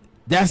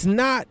 That's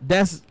not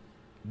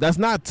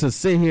to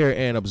sit here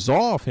and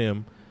absolve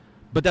him,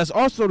 but that's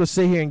also to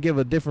sit here and give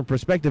a different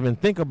perspective and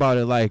think about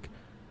it. Like,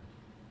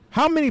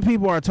 how many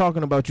people are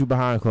talking about you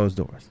behind closed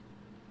doors?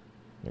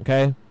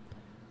 Okay,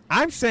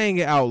 I'm saying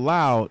it out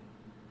loud,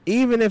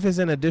 even if it's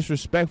in a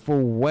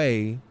disrespectful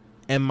way,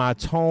 and my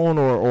tone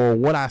or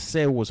what I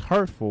said was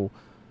hurtful.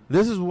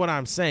 This is what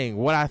I'm saying.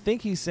 What I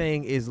think he's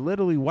saying is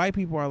literally white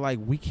people are like,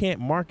 we can't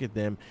market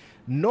them,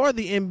 nor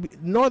the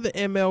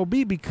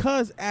MLB,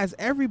 because as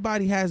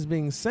everybody has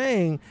been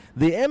saying,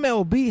 the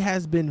MLB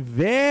has been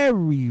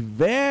very,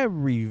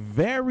 very,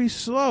 very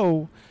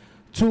slow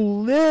to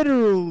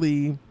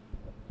literally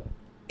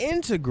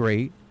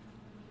integrate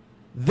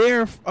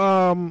their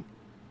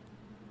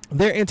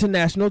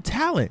international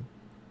talent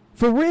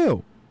for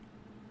real,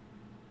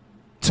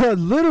 to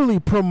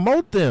literally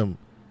promote them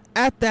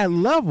at that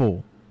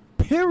level.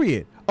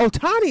 Period.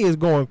 Ohtani is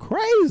going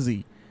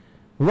crazy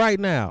right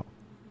now.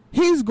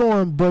 He's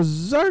going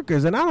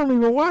berserkers, and I don't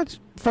even watch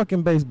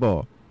fucking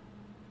baseball.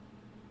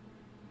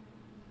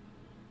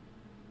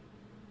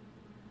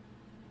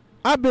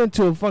 I've been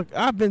to a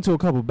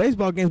couple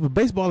baseball games, but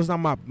baseball is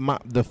not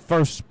the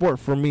first sport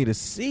for me to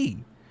see.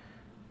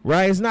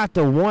 Right? It's not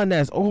the one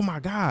that's, oh my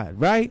God,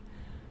 right?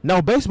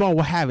 No, baseball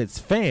will have its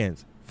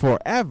fans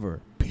forever.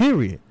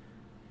 Period.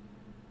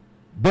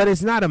 But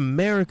it's not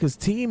America's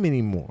team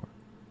anymore.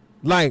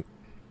 Like,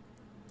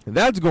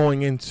 that's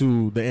going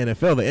into the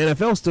NFL. The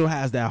NFL still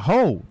has that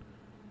hold.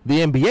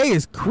 The NBA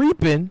is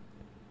creeping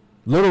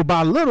little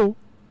by little,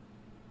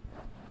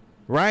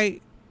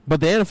 right?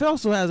 But the NFL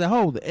still has that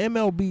hold. The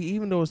MLB,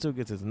 even though it still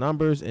gets its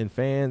numbers and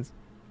fans,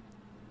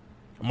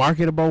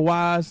 marketable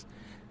wise,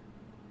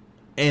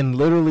 and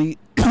literally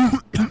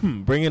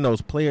bringing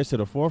those players to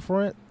the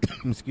forefront,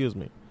 excuse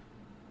me,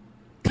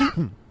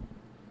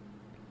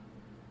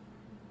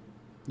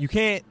 you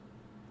can't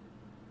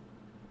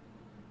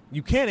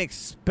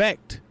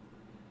expect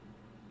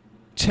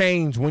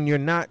change when you're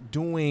not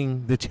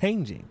doing the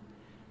changing.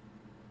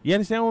 You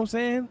understand what I'm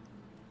saying?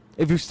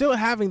 If you're still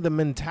having the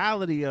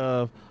mentality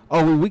of,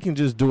 oh, well, we can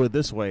just do it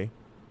this way.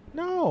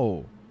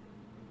 No.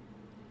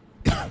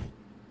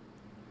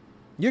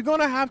 You're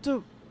going to have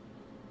to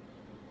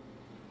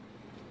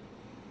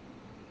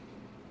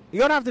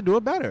do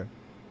it better.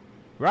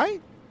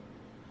 Right?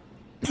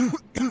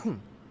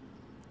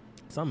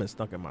 Something is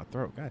stuck in my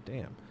throat. God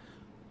damn.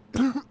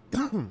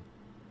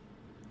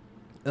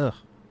 Ugh.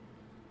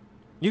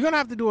 You're going to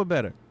have to do it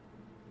better.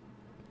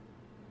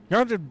 You're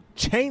going to have to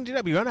change it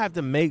up. You're going to have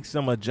to make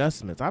some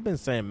adjustments. I've been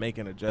saying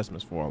making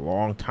adjustments for a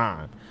long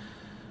time.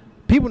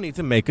 People need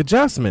to make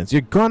adjustments.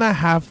 You're going to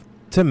have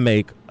to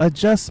make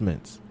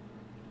adjustments.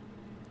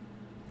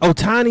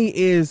 Ohtani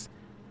is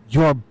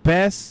your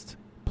best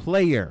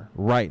player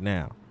right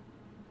now.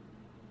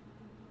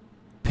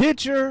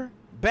 Pitcher,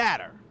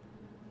 batter.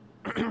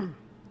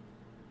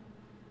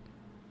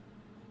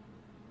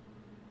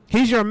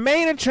 He's your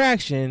main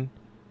attraction,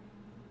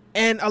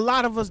 and a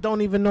lot of us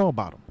don't even know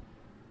about him.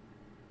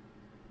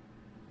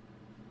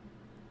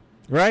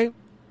 Right?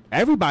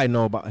 Everybody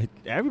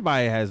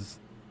has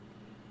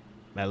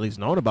at least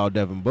known about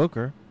Devin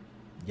Booker,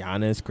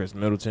 Giannis, Chris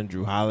Middleton,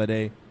 Drew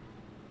Holiday.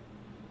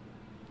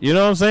 You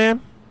know what I'm saying?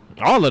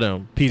 All of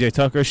them. PJ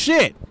Tucker.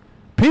 Shit.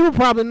 People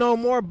probably know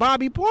more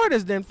Bobby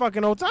Portis than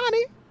fucking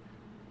Ohtani.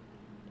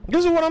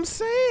 This is what I'm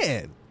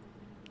saying.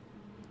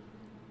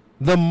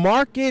 The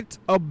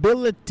marketable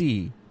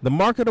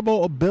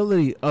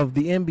ability of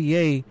the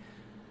NBA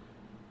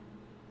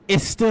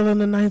is still in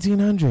the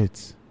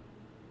 1900s.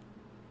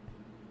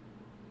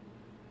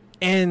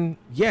 And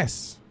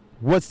yes,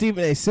 what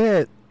Stephen A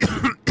said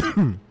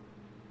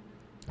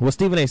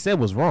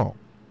was wrong.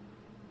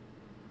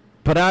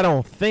 But I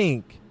don't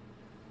think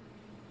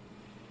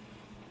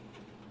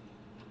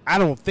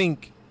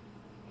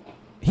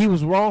he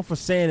was wrong for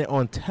saying it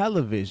on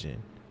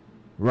television,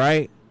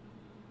 right?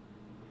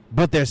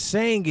 But they're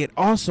saying it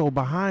also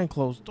behind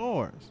closed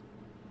doors.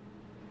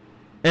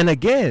 And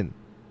again,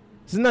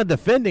 this is not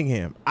defending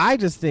him. I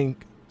just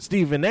think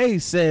Stephen A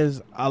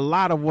says a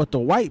lot of what the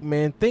white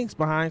man thinks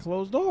behind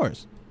closed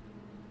doors.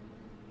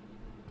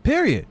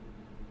 Period.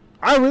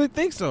 I really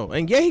think so.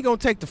 And yeah, he gonna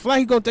take the flight.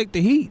 He gonna take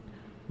the heat.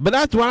 But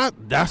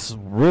that's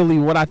really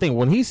what I think.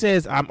 When he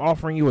says I'm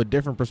offering you a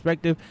different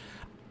perspective,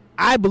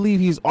 I believe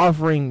he's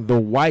offering the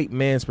white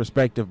man's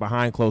perspective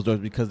behind closed doors,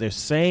 because they're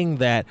saying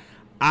that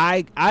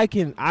I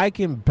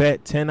can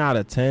bet 10 out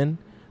of 10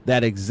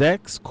 that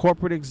execs,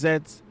 corporate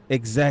execs,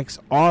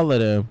 all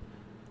of them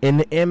in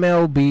the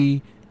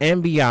MLB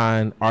and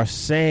beyond are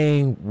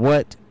saying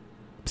what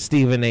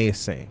Stephen A is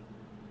saying.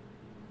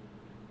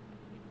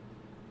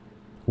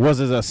 Was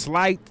it a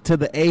slight to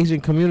the Asian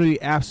community?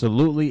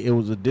 Absolutely. It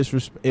was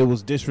it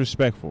was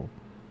disrespectful.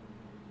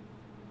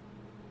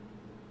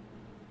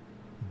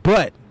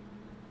 But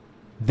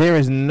there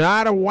is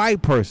not a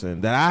white person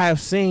that I have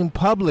seen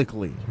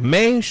publicly,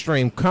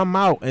 mainstream, come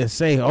out and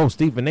say, oh,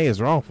 Stephen A is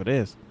wrong for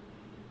this.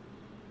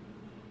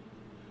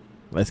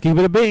 Let's keep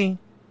it a bean.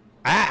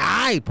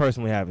 I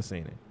personally haven't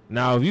seen it.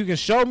 Now, if you can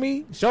show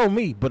me,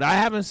 but I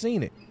haven't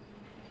seen it.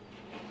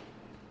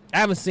 I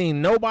haven't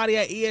seen nobody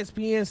at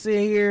ESPN sit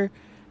here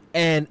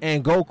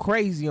and go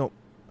crazy on.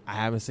 I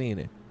haven't seen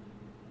it.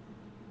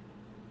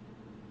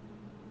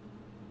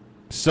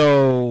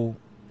 So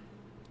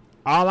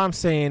all I'm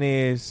saying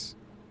is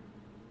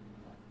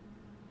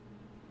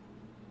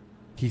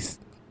he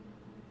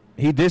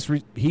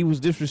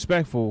was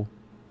disrespectful,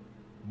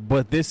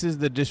 but this is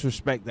the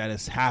disrespect that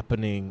is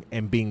happening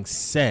and being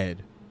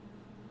said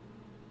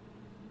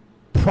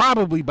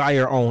probably by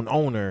your own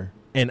owner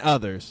and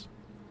others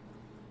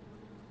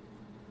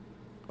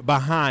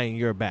behind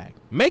your back.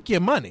 Make your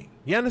money.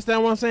 You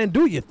understand what I'm saying?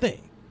 Do your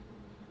thing.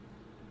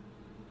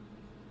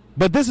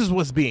 But this is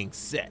what's being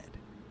said.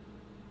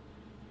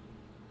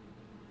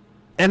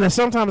 And then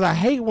sometimes I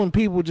hate when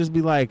people just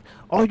be like,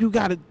 oh, you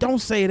got to, don't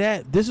say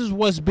that. This is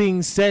what's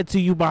being said to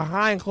you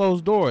behind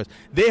closed doors.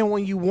 Then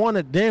when you want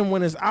it, then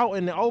when it's out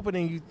in the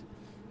opening,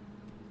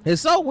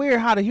 it's so weird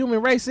how the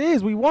human race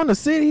is. We want to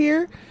sit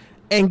here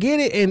and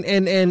get it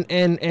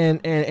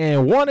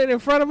and want it in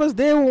front of us.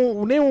 Then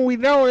when we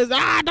know it's,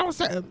 don't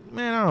say it.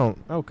 Man, I don't.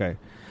 Okay.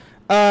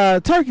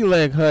 Turkey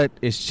Leg Hut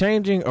is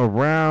changing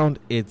around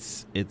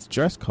its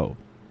dress code.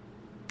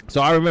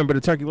 So I remember the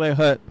Turkey Leg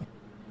Hut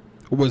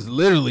was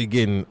literally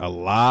getting a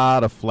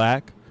lot of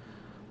flack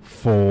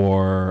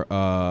for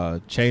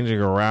changing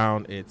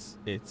around its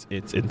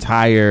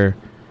entire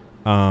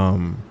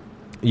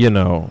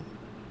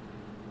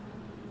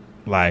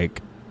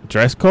like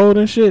dress code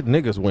and shit.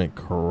 Niggas went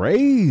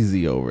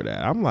crazy over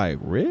that. I'm like,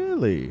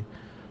 really?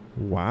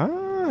 Why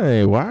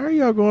are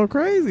y'all going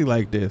crazy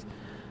like this?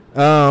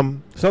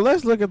 So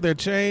let's look at their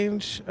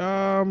change.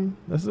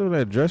 Let's look at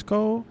their dress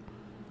code.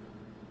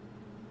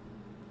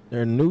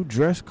 Their new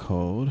dress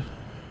code.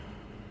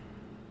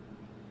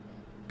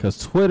 Because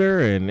Twitter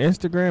and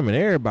Instagram and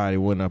everybody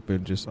went up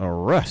in just a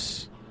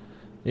rush.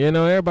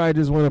 Everybody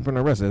just went up in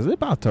a rush. Is it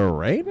about to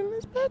rain in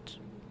this bitch?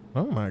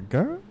 Oh, my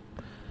God.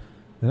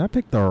 Did I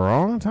pick the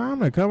wrong time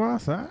to come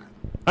outside?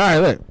 All right,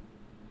 look.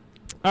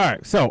 All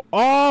right, so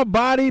all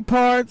body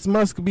parts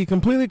must be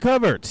completely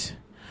covered.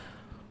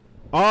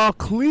 All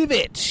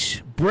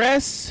cleavage,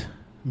 breasts,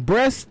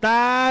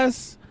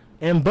 thighs,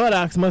 and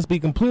buttocks must be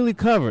completely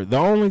covered. The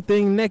only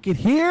thing naked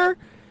here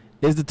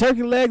is the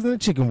turkey legs and the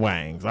chicken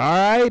wings. All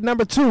right.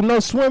 Number 2, no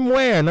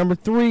swimwear. Number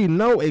 3,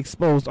 no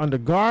exposed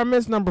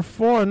undergarments. Number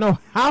 4, no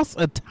house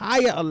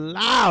attire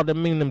allowed. I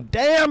mean, them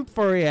damn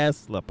furry ass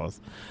slippers.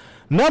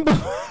 Number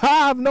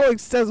 5, no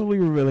excessively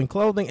revealing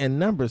clothing. And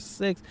number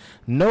 6,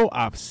 no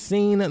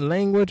obscene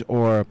language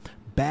or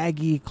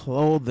baggy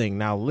clothing.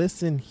 Now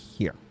listen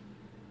here.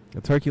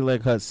 The Turkey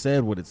Leg Hut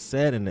said what it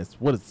said, and it's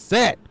what it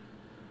said.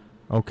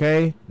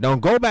 Okay, don't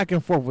go back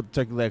and forth with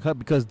the Turkey Leg Hut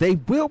because they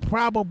will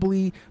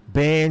probably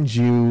ban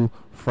you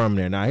from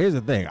there. Now, here's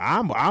the thing: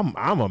 I'm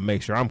gonna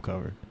make sure I'm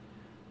covered.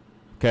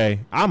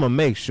 Okay, I'm gonna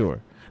make sure.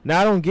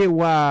 Now, I don't get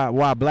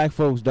why black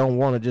folks don't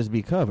want to just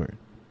be covered.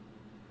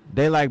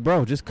 They like,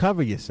 bro, just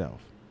cover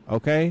yourself.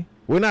 Okay,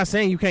 we're not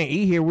saying you can't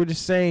eat here. We're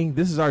just saying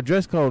this is our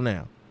dress code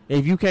now.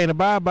 If you can't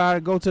abide by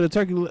it, go to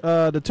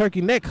the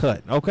turkey neck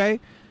hut. Okay,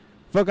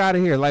 fuck out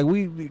of here. Like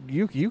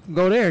you can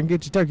go there and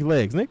get your turkey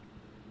legs, Nick.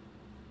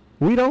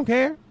 We don't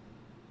care.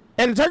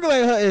 And the Turkey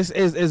Leg Hut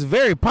is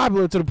very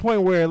popular to the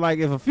point where, like,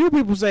 if a few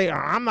people say,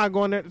 I'm not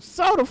going there,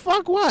 so the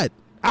fuck what?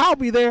 I'll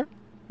be there.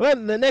 The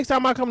next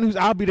time I come to news,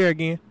 I'll be there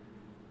again.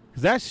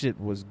 Because that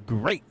shit was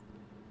great.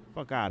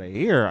 Fuck out of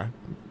here.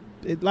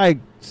 It, like,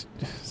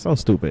 so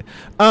stupid.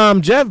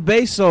 Jeff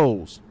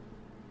Bezos.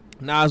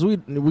 Now, as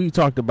we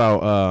talked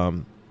about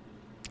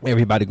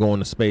everybody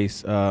going to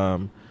space,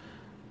 the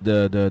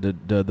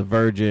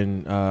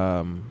Virgin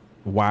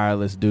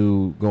wireless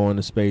dude going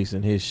to space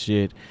and his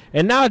shit,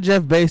 and now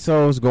Jeff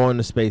Bezos going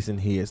to space and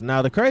his.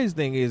 Now the crazy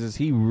thing is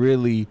he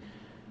really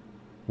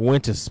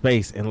went to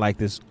space in like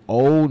this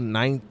old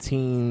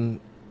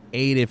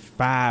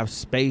 1985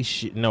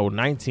 spaceship,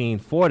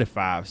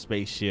 1945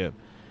 spaceship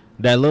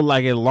that looked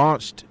like it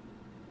launched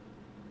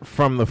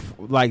from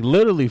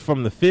literally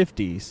from the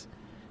 50s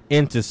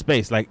into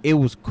space. Like, it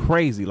was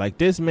crazy. Like,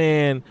 this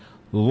man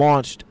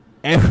launched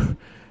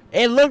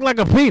it looked like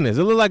a penis.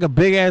 It looked like a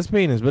big ass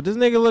penis. But this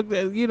nigga looked,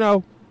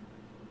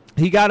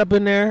 he got up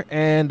in there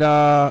and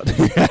no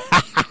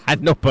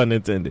pun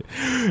intended.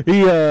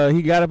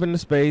 He got up into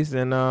space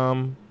and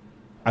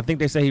I think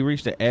they say he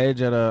reached the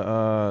edge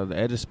of the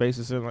edge of space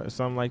or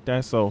something like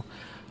that. So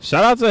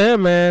shout out to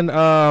him,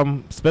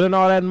 man. Spending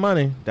all that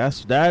money.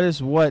 That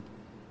is what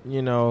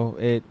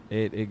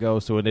it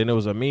goes to. And then there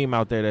was a meme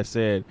out there that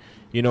said,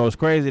 it's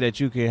crazy that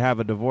you can have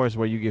a divorce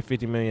where you get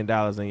 $50 million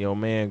and your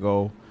man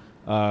go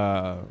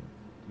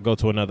go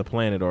to another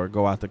planet or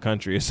go out the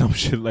country or some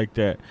shit like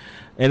that.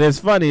 And it's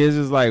funny. It's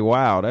just like,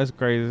 wow, that's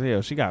crazy as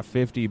hell. She got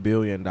 $50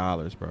 billion,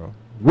 bro,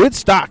 with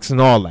stocks and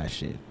all that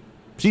shit.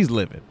 She's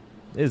living.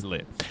 It's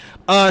lit.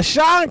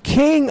 Sean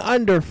King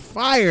under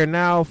fire.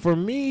 Now, for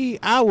me,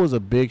 I was a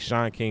big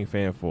Sean King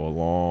fan for a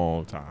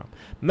long time.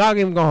 I'm not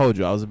even gonna hold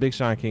you. I was a big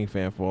Sean King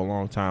fan for a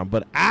long time.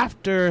 But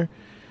after,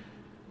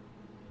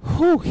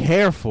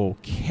 careful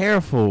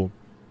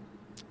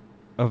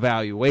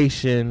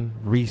evaluation,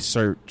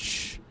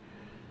 research,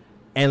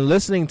 and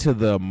listening to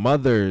the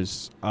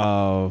mothers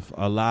of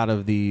a lot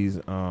of these,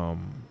 a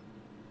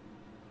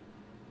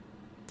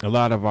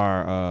lot of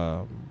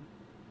our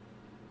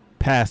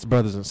past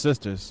brothers and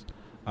sisters,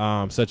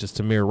 such as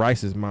Tamir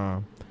Rice's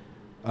mom,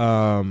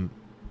 I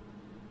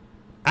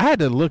had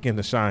to look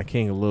into Sean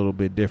King a little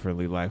bit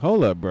differently. Like,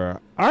 hold up, bro.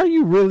 Are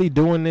you really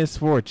doing this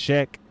for a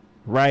check?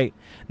 Right?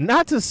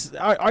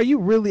 Are you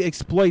really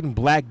exploiting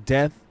Black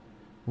death?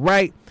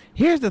 Right?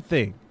 Here's the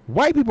thing.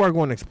 White people are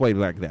going to exploit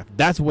Black death.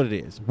 That's what it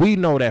is. We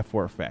know that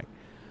for a fact.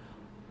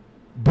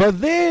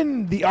 But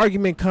then the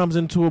argument comes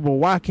into it, but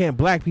why can't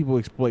Black people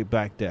exploit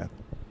Black death?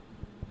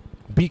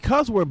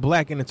 Because we're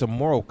Black and it's a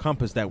moral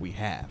compass that we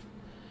have.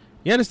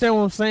 You understand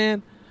what I'm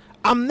saying?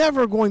 I'm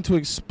never going to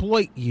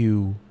exploit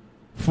you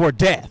for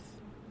death.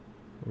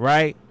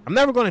 Right? I'm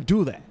never going to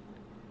do that.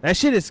 That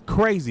shit is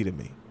crazy to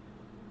me.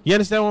 You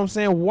understand what I'm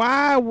saying?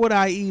 Why would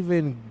I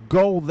even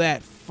go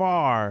that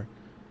far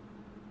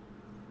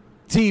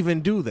to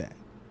even do that?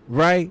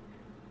 Right?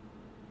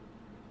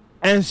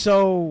 And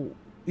so,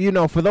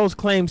 for those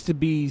claims to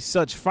be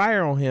such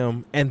fire on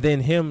him, and then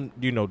him,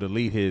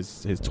 delete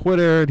his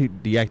Twitter,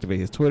 deactivate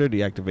his Twitter,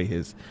 deactivate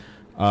his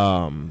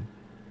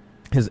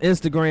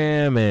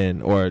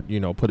Instagram, or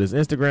put his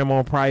Instagram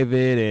on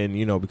private,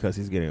 and because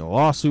he's getting a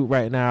lawsuit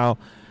right now.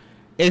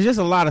 It's just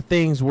a lot of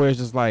things where it's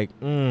just like,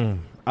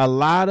 a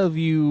lot of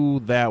you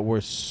that were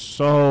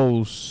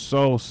so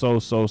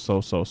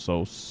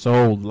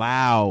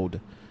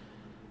loud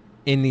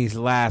in these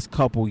last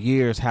couple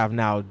years have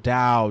now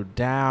dialed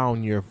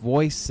down your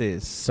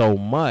voices so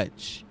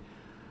much.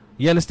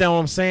 You understand what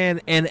I'm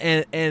saying? And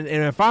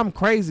if I'm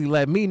crazy,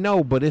 let me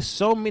know. But it's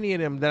so many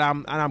of them that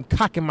I'm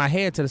cocking my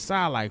head to the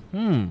side like,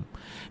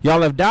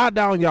 y'all have dialed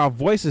down y'all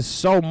voices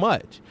so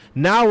much.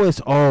 Now it's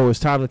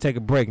time to take a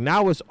break.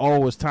 Now it's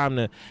time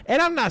to,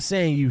 and I'm not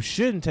saying you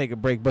shouldn't take a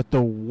break, but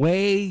the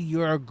way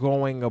you're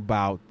going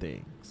about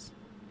things,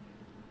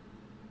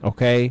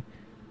 okay?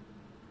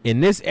 In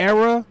this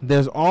era,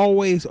 there's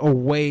always a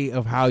way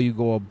of how you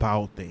go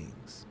about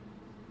things.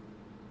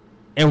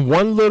 And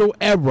one little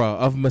error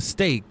of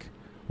mistake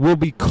will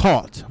be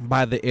caught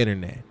by the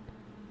internet.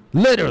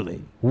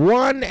 Literally,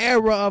 one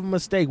error of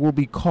mistake will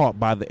be caught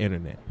by the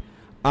internet.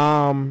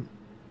 I'm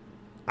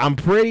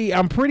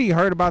pretty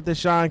hurt about the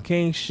Sean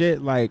King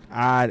shit. Like,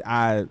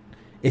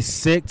 it's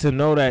sick to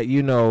know that,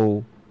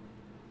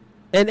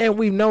 and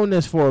we've known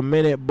this for a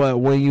minute, but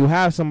when you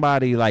have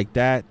somebody like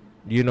that,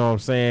 you know what I'm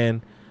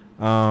saying?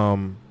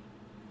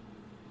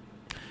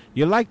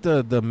 You're like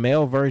the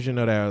male version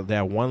of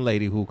that one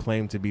lady who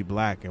claimed to be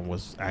Black and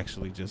was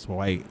actually just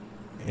white.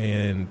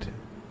 And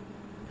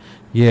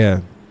yeah,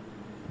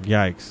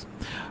 yikes.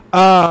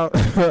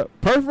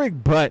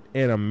 Perfect butt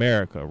in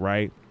America,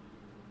 right?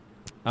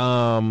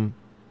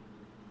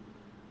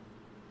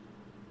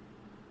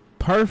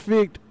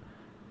 Perfect.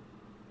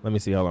 Let me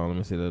see. Hold on. Let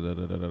me see.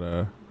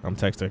 I'm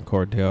texting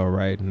Cordell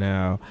right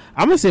now.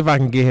 I'm gonna see if I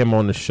can get him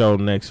on the show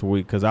next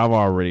week because I've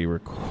already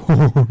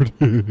recorded.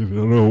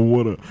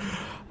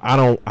 I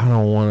don't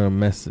want to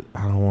mess it.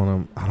 I don't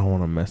want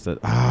to mess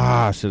it.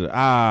 My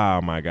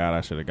God,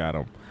 I should have got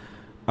him.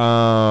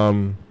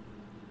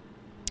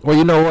 Well,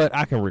 you know what?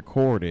 I can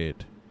record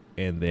it,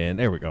 and then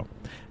there we go.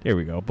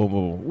 Boom,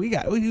 boom,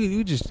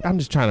 boom. I'm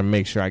just trying to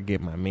make sure I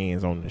get my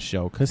mans on the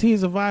show because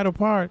he's a vital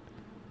part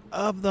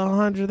of the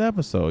 100th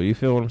episode. You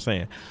feel what I'm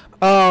saying?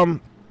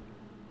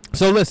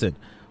 So listen,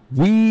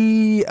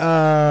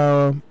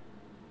 where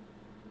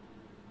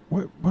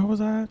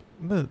was I?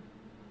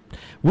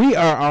 We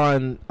are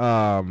on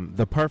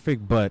the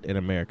perfect butt in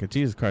America.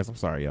 Jesus Christ, I'm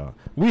sorry, y'all.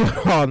 We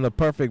are on the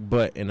perfect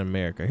butt in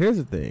America. Here's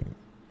the thing.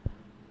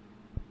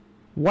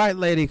 White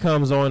lady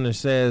comes on and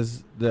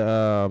says,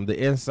 the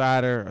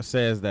insider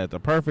says that the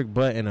perfect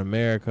butt in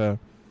America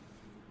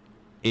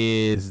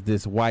is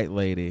this white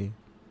lady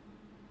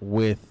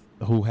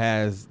who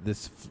has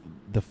this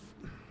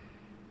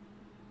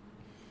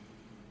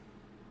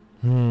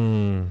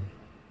Man,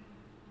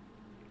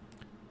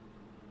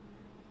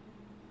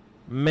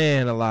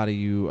 a lot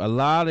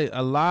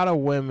of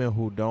women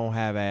who don't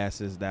have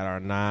asses that are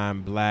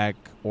non-Black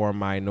or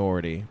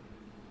minority.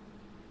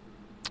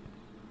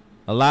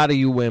 A lot of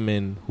you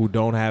women who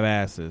don't have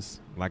asses,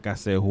 like I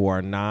said, who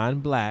are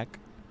non-Black,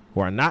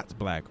 who are not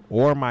Black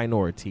or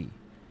minority,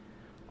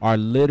 are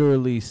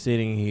literally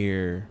sitting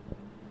here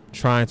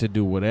trying to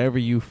do whatever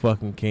you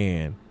fucking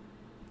can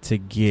to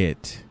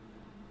get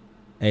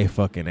a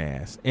fucking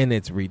ass. And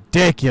it's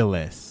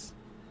ridiculous.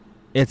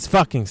 It's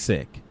fucking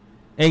sick.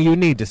 And you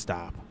need to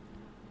stop.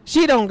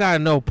 She don't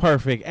got no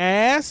perfect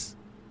ass.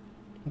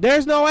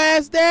 There's no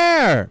ass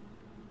there.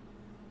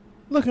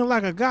 Looking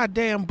like a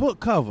goddamn book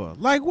cover.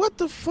 Like, what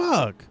the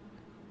fuck?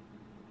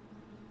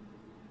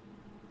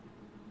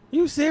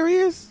 You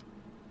serious?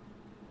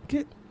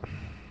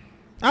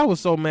 I was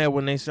so mad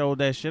when they showed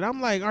that shit.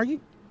 I'm like,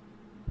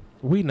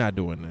 we not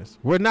doing this.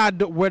 We're not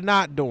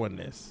doing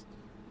this.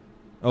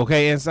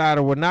 Okay,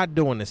 Insider, we're not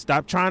doing this.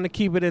 Stop trying to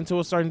keep it into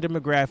a certain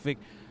demographic.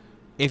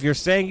 If you're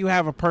saying you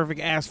have a perfect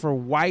ass for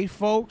white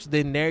folks,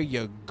 then there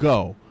you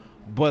go.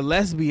 But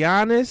let's be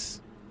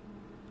honest.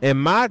 In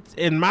my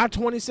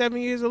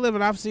 27 years of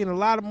living, I've seen a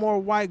lot of more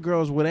white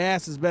girls with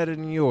asses better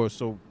than yours.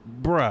 So,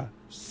 bruh,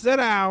 sit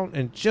down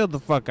and chill the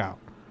fuck out.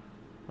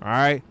 All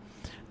right.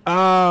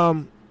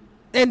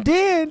 And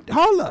then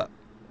hold up.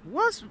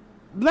 What's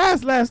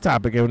last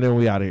topic, and then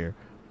we out of here.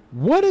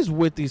 What is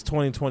with these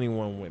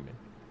 2021 women?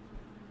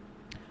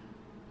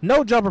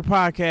 No Jumper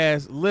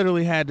Podcast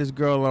literally had this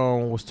girl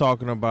on, was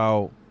talking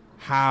about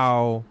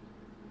how,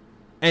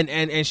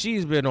 and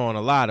she's been on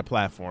a lot of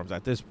platforms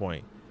at this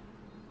point,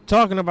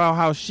 talking about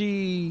how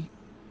she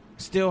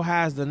still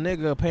has the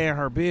nigga paying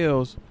her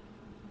bills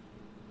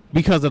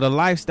because of the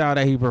lifestyle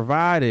that he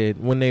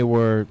provided when they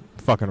were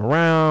fucking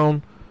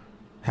around,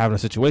 having a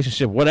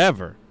situationship,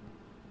 whatever.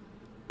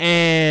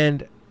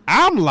 And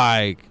I'm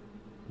like,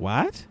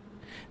 what?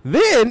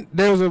 Then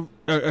there was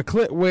a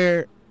clip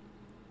where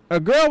a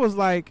girl was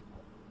like,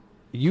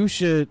 you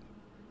should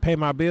pay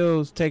my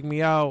bills, take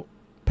me out,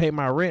 pay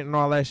my rent and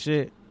all that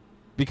shit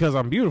because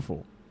I'm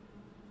beautiful.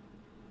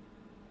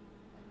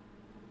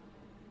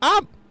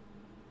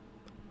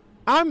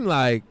 I'm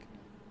like,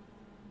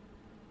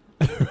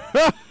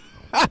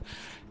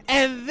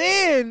 and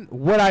then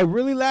what I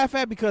really laugh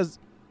at, because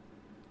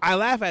I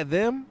laugh at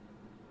them,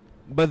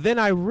 but then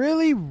I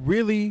really,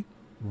 really,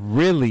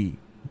 really,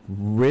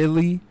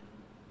 really,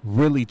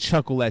 really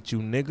chuckle at you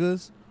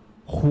niggas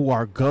who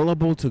are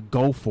gullible to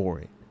go for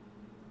it.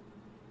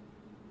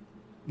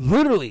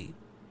 Literally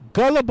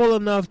gullible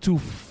enough to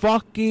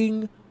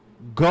fucking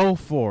go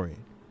for it.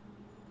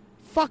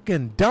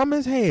 Fucking dumb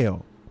as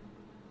hell.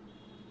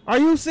 Are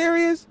you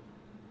serious?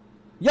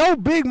 Your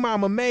big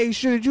mama made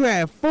sure that you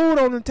had food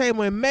on the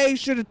table and made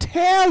sure to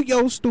tell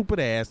your stupid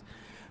ass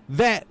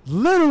that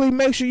literally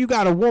make sure you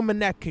got a woman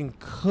that can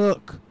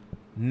cook,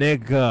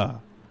 nigga.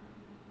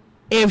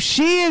 If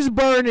she is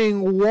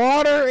burning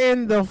water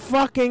in the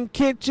fucking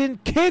kitchen,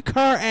 kick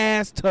her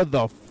ass to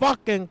the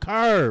fucking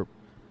curb.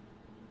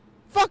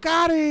 Fuck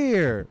out of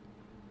here.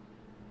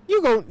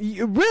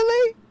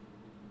 Really?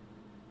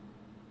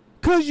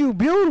 Cause you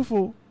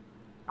beautiful.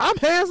 I'm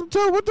handsome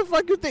too. What the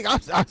fuck you think?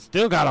 I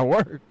still gotta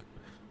work.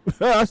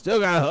 I still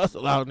gotta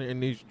hustle out in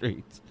these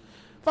streets.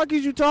 Fuck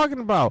is you talking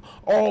about?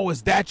 Oh,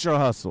 is that your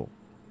hustle?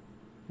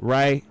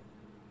 Right?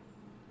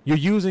 You're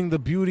using the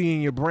beauty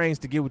in your brains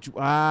to get what you...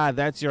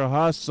 that's your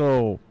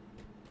hustle.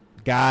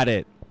 Got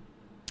it.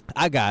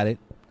 I got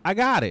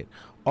it.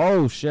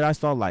 Oh, shit, I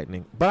saw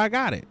lightning. But I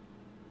got it.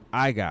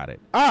 All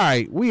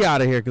right, we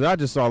out of here because I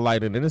just saw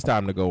lightning and it's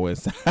time to go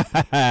inside.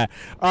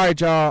 All right,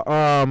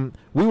 y'all.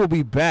 We will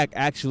be back,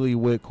 actually,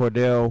 with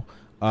Cordell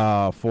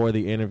for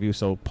the interview.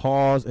 So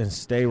pause and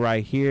stay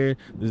right here.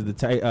 This is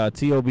the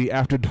T.O.B.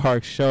 After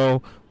Dark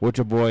show with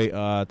your boy,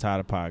 Ty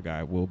the Pod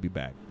Guy. We'll be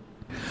back.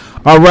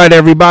 All right,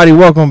 everybody,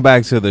 welcome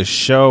back to the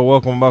show.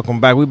 Welcome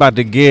back. We about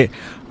to get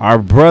our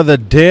brother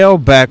Dale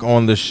back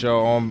on the show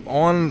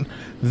on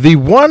the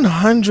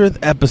 100th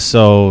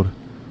episode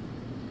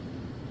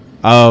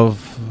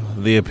of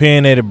the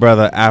Opinionated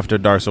Brother After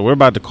Dark. So we're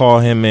about to call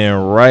him in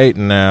right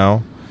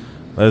now.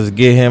 Let's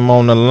get him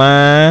on the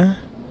line.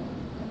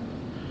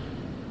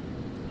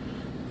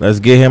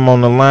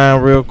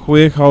 Real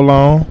quick. Hold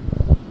on.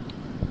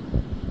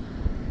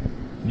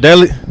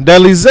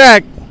 Deli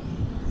Zach.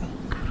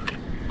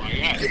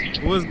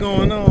 What's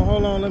going on?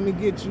 Hold on, let me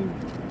get you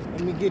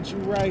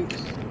right.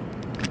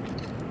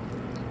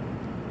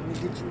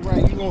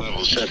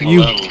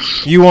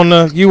 You on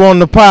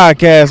the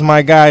podcast,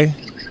 my guy.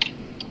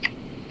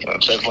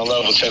 Check my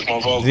levels, check my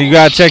vocals. You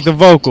gotta check the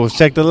vocals,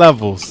 check the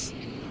levels.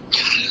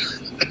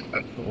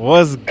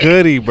 What's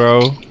goody,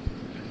 bro?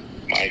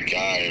 My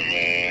guy,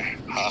 man.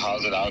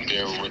 How's it out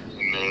there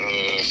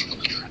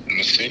in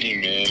the city,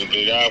 man? The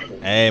Big Apple.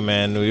 Hey,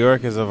 man, New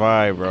York is a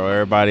vibe, bro.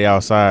 Everybody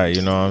outside,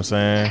 you know what I'm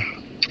saying?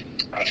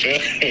 I feel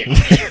it.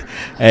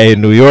 Hey,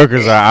 New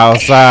Yorkers are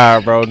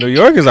outside, bro. New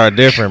Yorkers are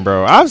different,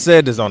 bro. I've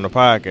said this on the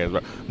podcast,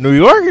 bro. New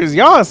Yorkers,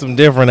 y'all are some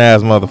different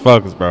ass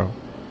motherfuckers, bro.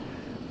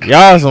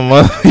 Y'all are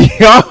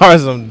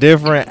some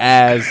different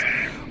ass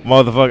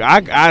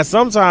motherfuckers. I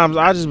sometimes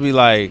I just be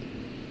like,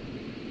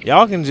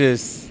 y'all can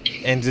just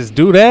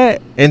do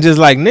that and just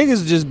like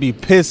niggas just be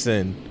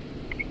pissing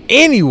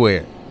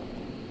anywhere.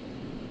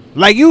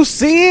 Like you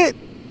see it,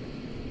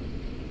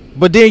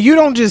 but then you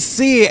don't just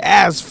see it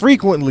as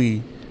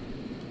frequently.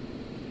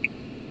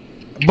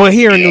 But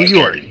here in New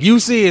York, you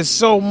see it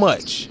so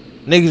much.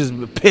 Niggas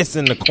just piss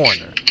in the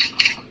corner.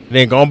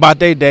 Then going about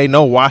their day,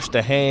 no wash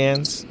the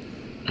hands,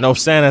 no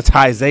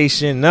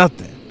sanitization,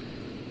 nothing.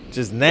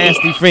 Just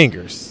nasty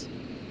fingers.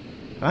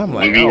 I'm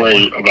like, we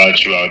worry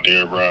about you out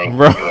there, bro.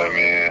 Bro. Like,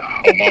 man,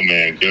 Oh, my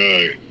man,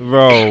 good.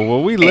 Bro,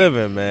 well, we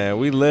living, man.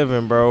 We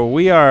living, bro.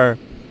 We are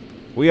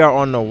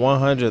on the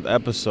 100th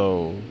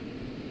episode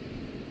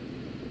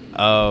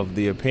of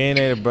the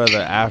Opinionated Brother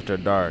After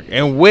Dark,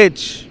 in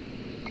which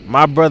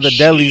my brother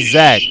Deli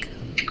Zach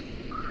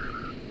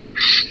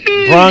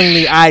brung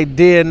the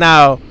idea.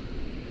 Now,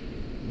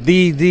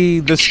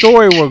 the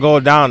story will go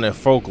down in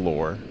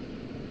folklore,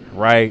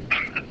 right?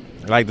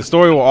 Like the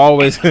story will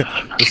always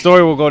the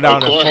story will go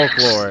down in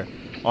folklore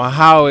on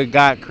how it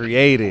got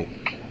created.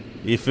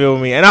 You feel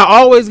me? And I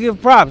always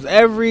give props.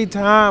 Every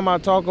time I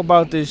talk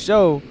about this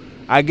show,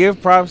 I give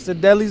props to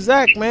Deli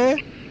Zach, man.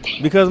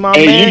 Because my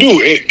man... you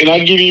do. And I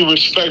give you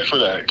respect for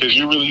that. Because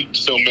you really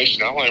still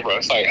mention it. I'm like, bro,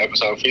 it's like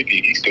episode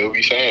 50. He still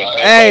be saying,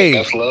 hey,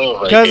 that's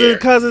love right there.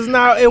 Because it's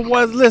now... It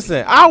was...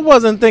 Listen, I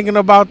wasn't thinking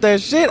about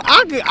that shit.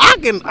 I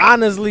can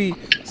honestly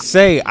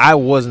say I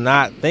was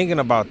not thinking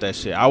about that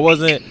shit. I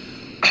wasn't...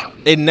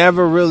 It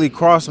never really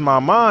crossed my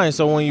mind.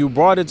 So when you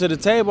brought it to the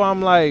table,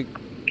 I'm like...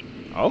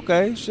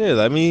 Okay, shit,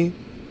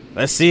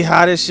 let's see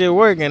how this shit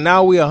work. And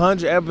now we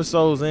 100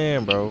 episodes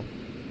in, bro.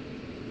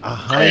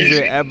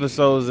 100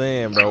 episodes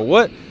in, bro.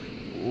 What?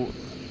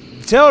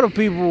 Tell the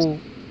people,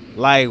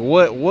 like,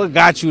 what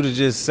got you to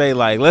just say,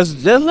 like, let's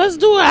do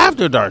an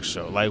After Dark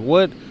show. Like,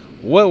 what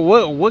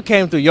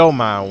came through your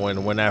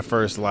mind when that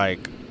first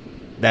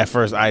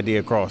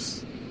idea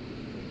crossed?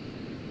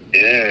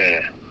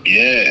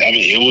 Yeah, I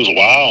mean, it was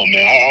wild,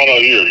 man. I don't know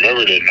if you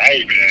remember the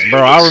night, man.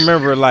 Bro, I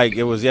remember like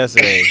it was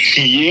yesterday.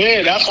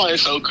 Yeah, that's why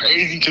it's so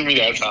crazy to me.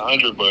 That's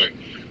 100, but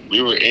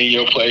we were in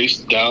your place,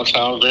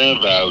 downtown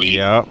Grand Valley.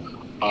 Yep.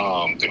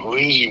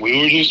 We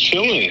were just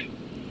chilling.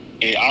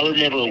 And I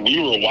remember we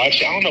were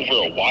watching, I don't know if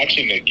we were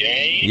watching the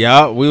game.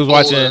 Yeah, we was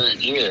watching.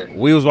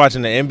 We was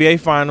watching the NBA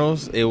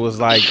Finals. It was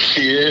like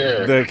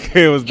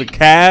it was the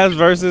Cavs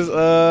versus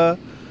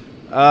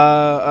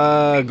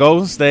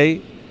Golden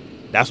State.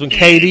 That's when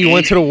KD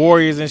went to the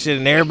Warriors and shit,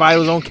 and everybody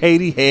was on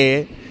KD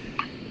head.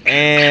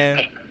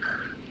 And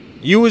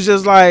you was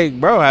just like,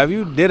 bro, have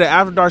you did an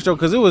After Dark show?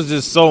 Because it was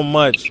just so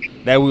much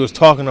that we was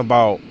talking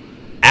about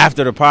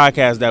after the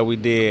podcast that we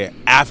did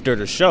after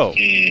the show.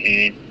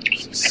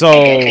 Mm-hmm. So at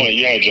that point,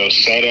 you had your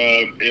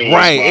setup.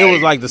 It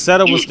was like the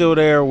setup was still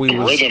there. We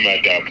was rhythm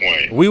at that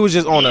point. We was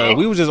just on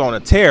a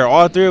tear.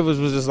 All three of us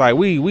was just like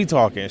we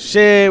talking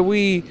shit.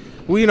 We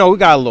we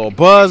got a little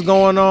buzz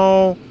going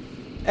on.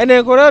 And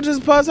then Cordell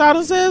just puts out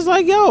and says,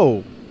 like,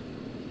 yo,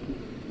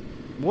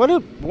 what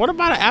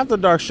about an After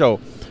Dark show?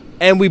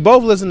 And we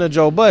both listen to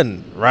Joe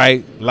Budden,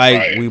 right?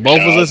 Like, we both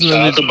was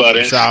listening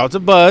to shout out to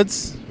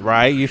Buds,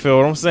 right? You feel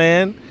what I'm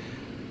saying?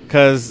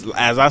 Because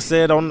as I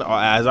said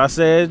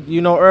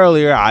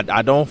earlier,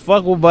 I don't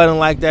fuck with Budden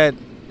like that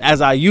as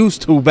I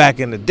used to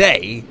back in the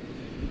day.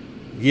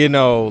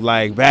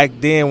 Like back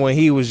then when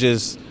he was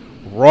just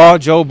raw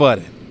Joe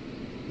Budden.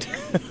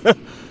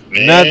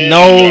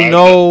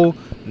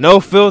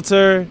 No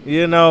filter,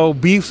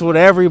 beefs with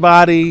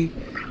everybody.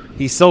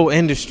 He's so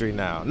industry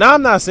now. Now,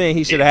 I'm not saying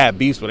he should have had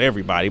beefs with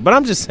everybody, but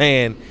I'm just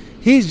saying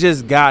he's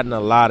just gotten a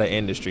lot of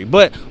industry.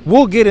 But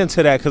we'll get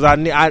into that because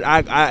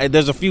I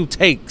there's a few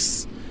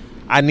takes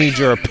I need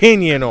your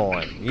opinion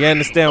on. You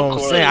understand what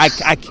I'm saying?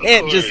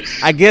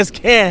 I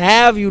can't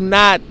have you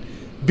not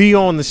be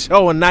on the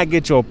show and not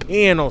get your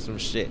opinion on some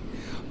shit.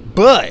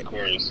 But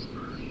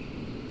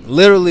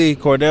literally,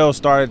 Cordell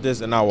started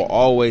this, and I will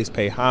always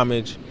pay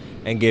homage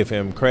and give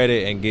him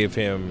credit and give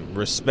him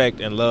respect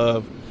and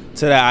love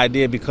to that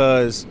idea,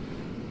 because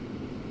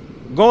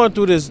going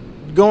through this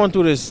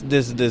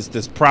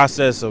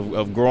process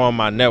of growing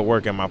my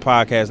network and my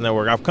podcast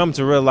network, I've come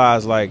to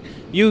realize, like,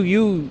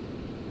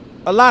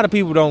 a lot of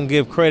people don't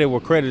give credit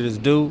where credit is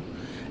due,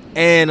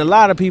 and a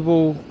lot of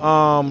people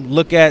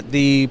look at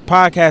the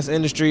podcast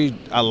industry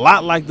a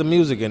lot like the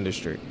music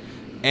industry.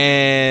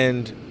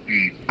 And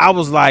I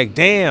was like,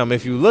 damn,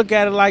 if you look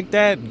at it like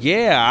that,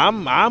 yeah,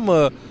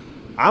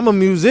 I'm a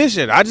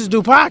musician. I just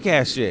do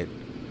podcast shit.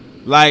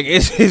 Like,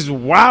 it's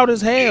wild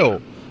as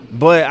hell.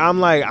 But I'm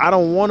like, I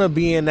don't want to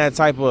be in have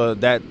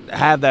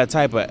that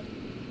type of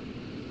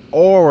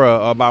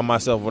aura about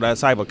myself, or that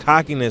type of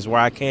cockiness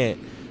where I can't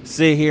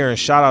sit here and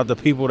shout out the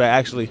people that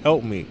actually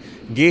helped me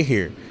get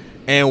here.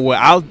 And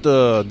without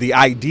the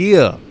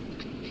idea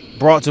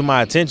brought to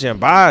my attention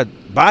by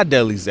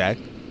Deli Zach,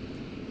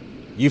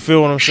 you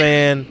feel what I'm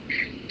saying,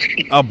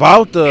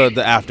 about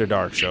the After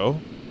Dark show,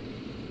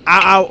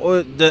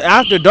 the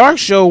After Dark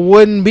show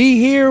wouldn't be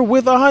here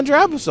with 100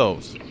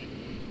 episodes.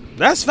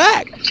 That's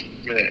fact.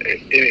 Man,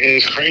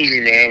 it's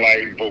crazy, man.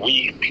 Like, but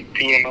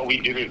people don't know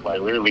we did it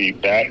like literally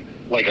that,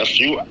 like a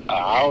few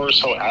hours or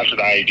so after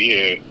the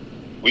idea.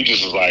 We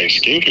just was like,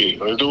 skip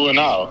it. Let's do it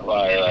now.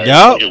 Like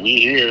yep.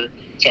 We here.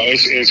 So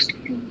it's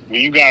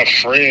when you got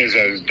friends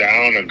that's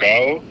down to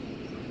go,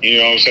 you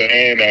know what I'm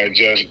saying, that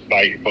just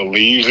like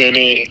believes in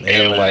it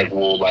and man. like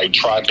will like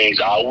try things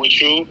out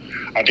with you.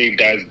 I think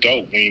that's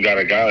dope when you got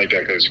a guy like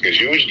that because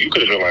you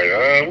could have been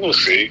like, we'll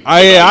see. Oh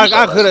yeah,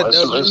 I could have.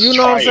 Let's You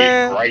know what I'm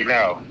saying? right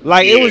now.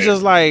 Like it was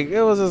just like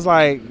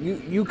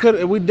you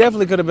could. We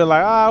definitely could have been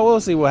like,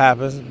 we'll see what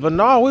happens. But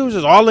no, we was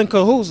just all in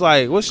cahoots.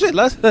 Like, well, shit,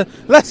 let's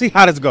see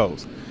how this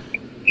goes.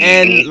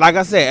 And like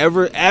I said,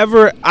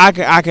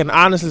 I can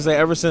honestly say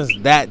ever since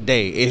that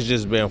day, it's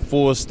just been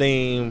full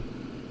steam.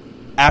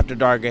 After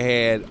dark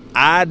ahead.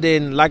 I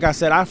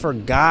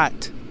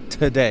forgot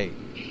today.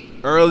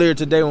 Earlier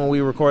today when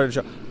we recorded the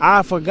show,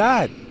 I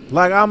forgot.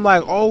 Like I'm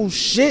like, oh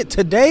shit,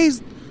 today's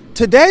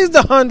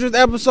the 100th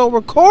episode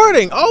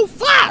recording. Oh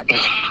fuck.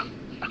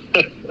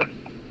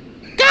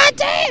 God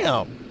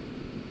damn.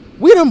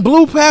 We done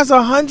blew past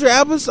 100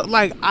 episodes.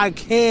 Like I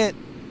can't.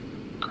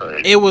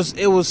 It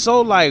was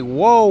so like,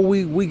 whoa,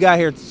 we got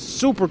here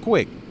super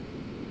quick.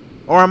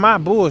 Or am I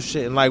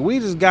bullshitting? Like we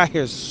just got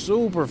here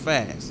super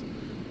fast.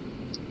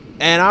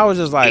 And I was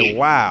just like,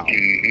 wow,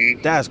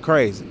 that's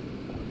crazy.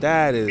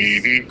 That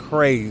is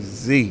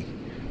crazy.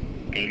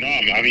 No,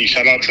 I mean,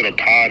 shout out to the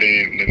pod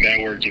and the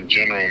network in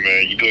general,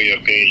 man. You doing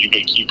your thing. You've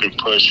been keeping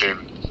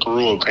pushing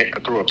through a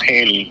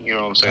panty. You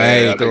know what I'm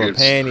saying? Hey, through a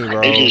panty,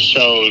 bro.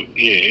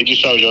 It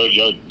just shows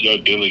your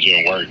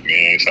diligent work,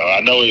 man. So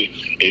I know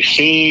it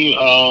seemed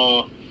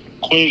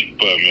quick,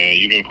 but man,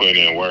 you've been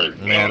putting in work.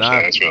 Man, you know what I'm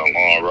saying? It's been a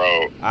long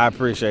road. I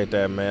appreciate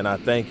that, man. I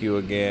thank you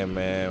again,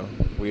 man.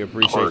 We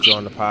appreciate you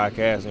on the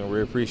podcast, and we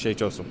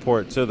appreciate your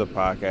support to the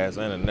podcast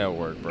and the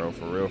network, bro.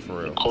 For real, for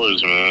real. Of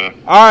course, man.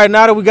 All right,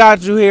 now that we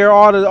got you here,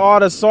 all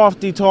the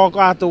softy talk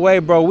out the way,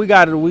 bro.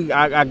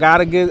 I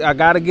gotta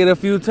get a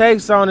few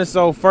takes on it.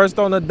 So first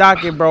on the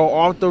docket, bro,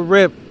 off the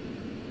rip,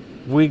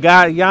 we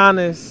got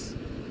Giannis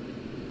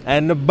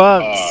and the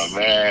Bucks. Oh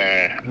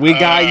man, we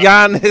got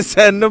Giannis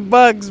and the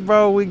Bucks,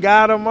 bro. We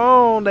got them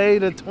on. They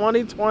the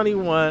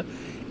 2021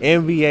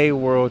 NBA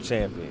World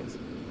Champions.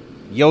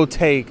 Your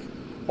take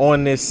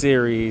on this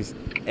series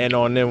and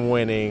on them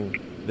winning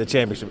the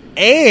championship,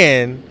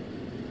 and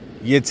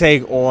your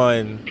take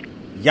on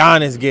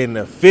Giannis getting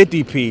a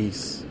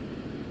 50-piece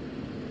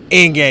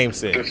in Game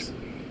 6.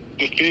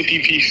 The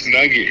 50-piece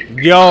nugget.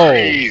 Yo,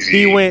 crazy,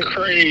 he went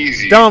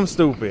crazy, dumb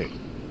stupid.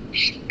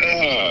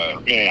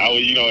 Man,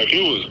 if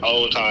it was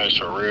old times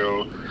for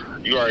real,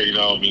 you already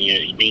know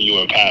me, you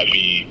and Pat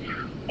be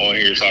on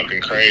here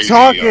talking crazy,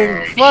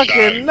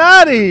 fucking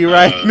nutty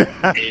right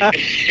now.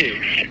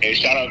 And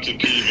shout out to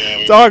P,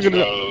 man.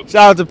 Shout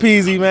out to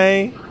Peasy,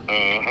 man.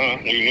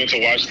 We went to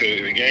watch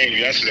the game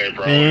yesterday,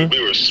 bro. We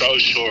were so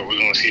short we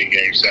were going to see a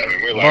Game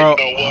 7. We're like, bro,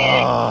 you know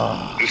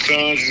what? The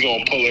Suns is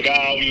going to pull it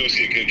out. We're going to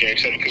see a good Game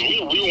 7 because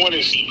we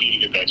wanted CP to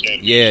get that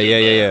championship.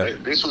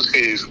 Yeah. This was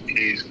his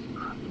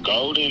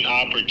golden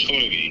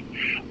opportunity.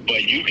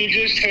 But you can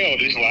just tell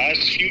this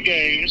last 4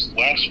 games,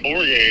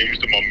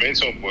 the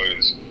momentum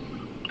was...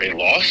 They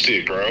lost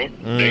it, bro.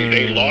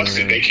 They lost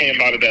it. They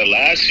came out of that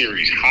last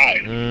series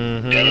hot.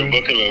 Devin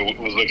Booker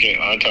was looking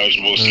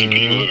untouchable.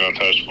 CP was looking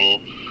untouchable.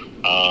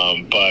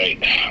 But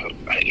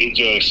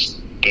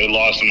they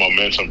lost the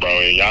momentum, bro.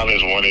 And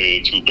Giannis wanted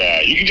it too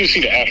bad. You can just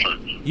see the effort.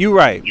 You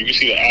right. You can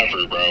see the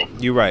effort, bro.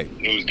 You right.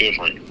 It was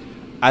different.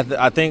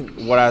 I think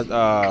what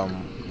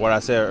I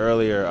said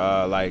earlier,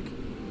 like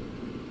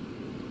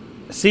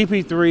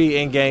CP3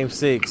 in Game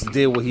 6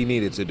 did what he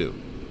needed to do.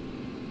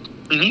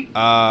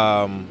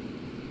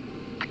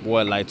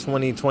 Like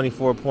 20,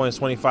 24 points,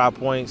 25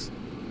 points,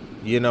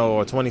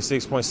 or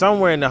 26 points,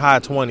 somewhere in the high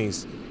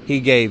 20s he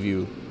gave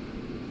you.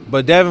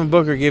 But Devin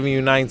Booker giving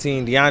you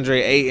 19,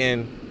 DeAndre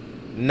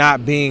Ayton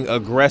not being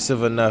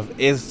aggressive enough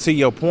is, to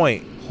your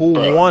point, who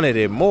wanted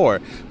it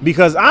more?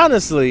 Because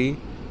honestly,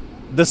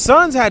 the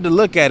Suns had to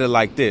look at it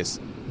like this.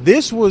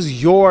 This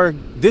was your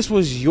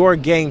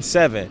Game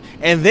 7.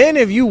 And then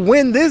if you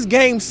win this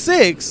Game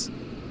 6,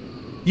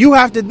 you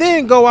have to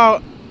then go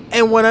out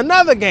and win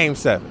another Game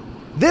 7.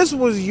 This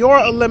was your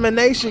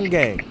elimination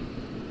game.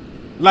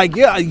 Like,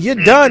 you're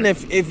done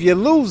if you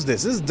lose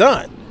this. It's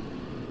done.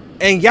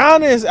 And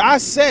Giannis, I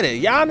said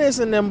it. Giannis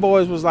and them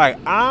boys was like,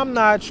 I'm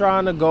not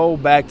trying to go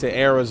back to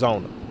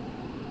Arizona.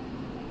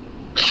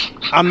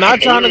 I'm not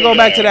trying to go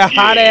back to that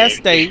hot-ass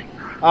state,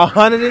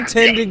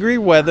 110-degree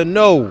weather.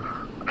 No.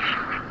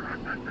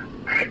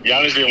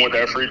 Giannis didn't want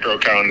that free throw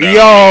countdown.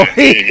 Yo.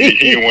 He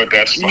didn't want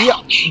that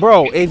spot.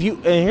 Bro, and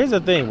here's the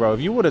thing, bro. If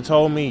you would have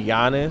told me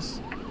Giannis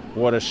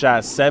would have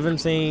shot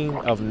 17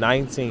 of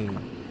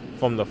 19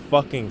 from the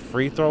fucking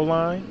free throw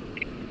line,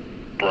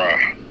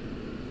 bruh,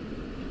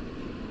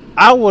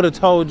 I would have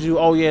told you,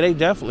 oh yeah, they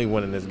definitely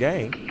winning this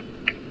game.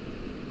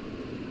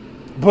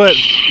 But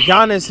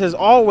Giannis has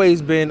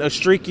always been a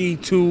streaky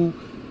to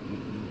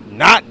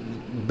not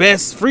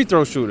best free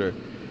throw shooter.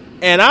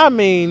 And I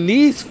mean,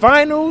 these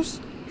finals,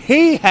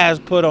 he has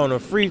put on a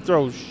free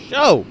throw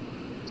show.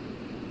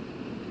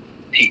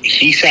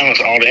 He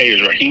silenced all the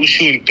haters, right? He was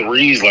shooting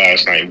threes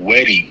last night,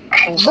 wetty.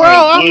 Bro,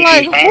 I'm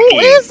like, who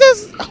is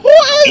this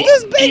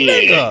big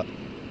nigga?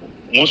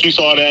 Once we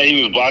saw that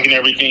he was blocking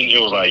everything,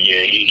 it was like,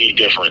 yeah, he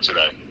different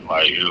today.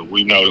 Like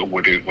we know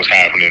what's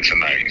happening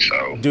tonight.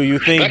 So do you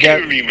think that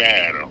can't be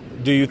mad?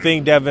 Do you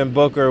think Devin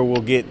Booker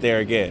will get there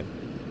again?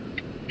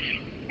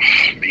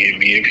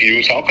 Me and P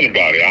were talking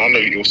about it. I don't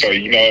know. So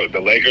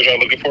the Lakers are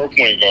looking for a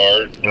point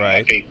guard. Right.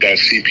 I think that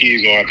CP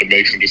is going to have to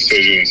make some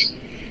decisions.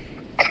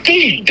 I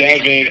think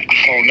Devin.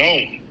 I don't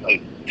know.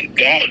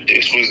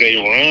 This was a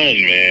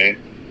run, man.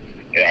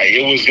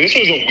 This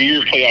was a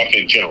weird playoff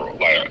in general.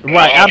 Like,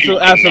 right,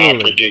 absolutely.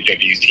 Not predict that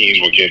these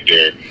teams will get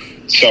there.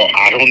 So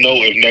I don't know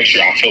if next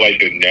year. I feel like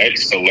the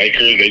Nets, the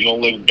Lakers, they're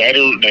gonna look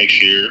better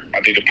next year. I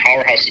think the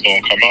powerhouse is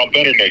gonna come out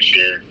better next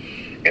year.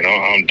 And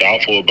I'm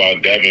doubtful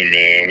about Devin,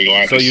 man. We're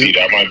gonna have to see.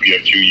 That might be a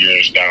few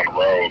years down the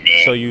road,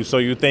 man. So you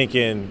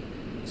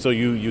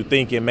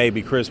thinking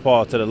maybe Chris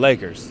Paul to the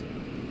Lakers?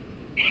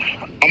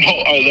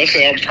 Let's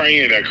say I'm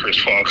praying that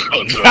Chris Paul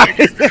goes to the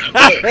Lakers.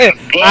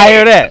 But I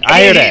hear that.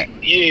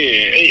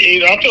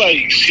 Yeah, I feel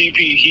like CP,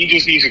 he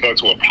just needs to go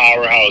to a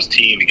powerhouse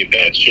team to get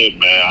that chip,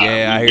 man.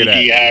 Yeah, I hear that.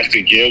 He has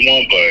to get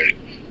one, but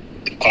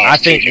I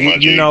think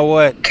you know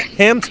what?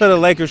 Him to the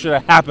Lakers should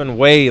have happened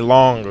way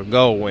long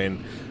ago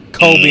when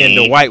Kobe and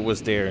Dwight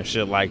was there and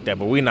shit like that.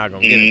 But we're not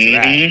gonna get into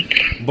that.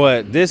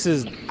 But this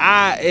is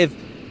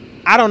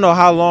I don't know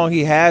how long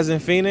he has in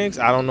Phoenix.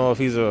 I don't know if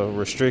he's a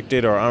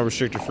restricted or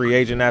unrestricted free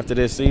agent after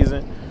this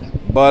season.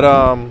 But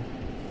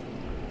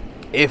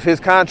if his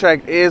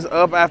contract is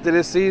up after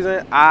this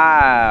season,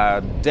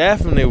 I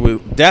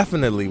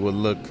definitely would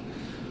look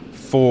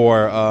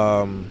for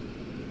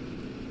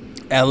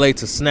LA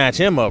to snatch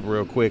him up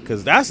real quick,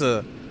 because that's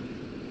a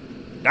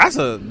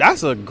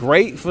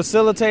great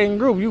facilitating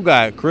group. You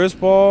got Chris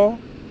Paul,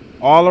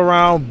 all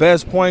around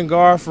best point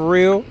guard for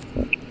real,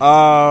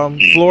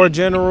 floor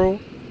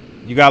general.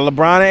 You got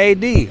LeBron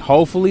and AD.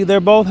 Hopefully they're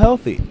both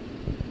healthy.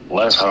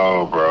 Let's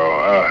hope,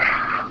 bro.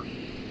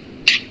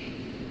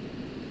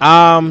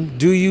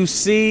 Do you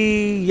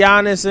see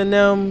Giannis and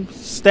them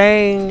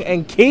staying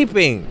and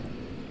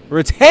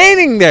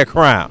retaining their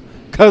crown?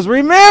 Because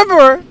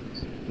remember,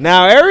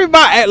 now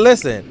everybody,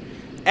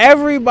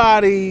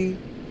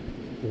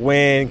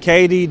 when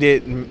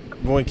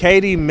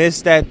KD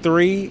missed that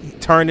 3,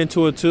 turned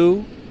into a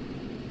 2,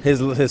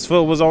 his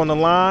foot was on the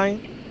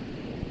line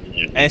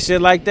and shit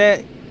like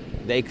that.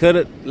 They could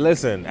have,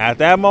 at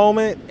that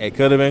moment, it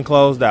could have been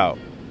closed out.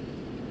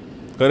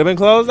 But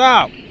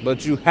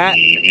you had,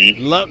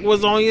 luck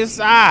was on your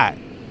side.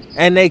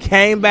 And they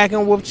came back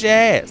and whooped your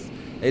ass.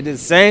 They did the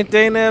same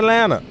thing in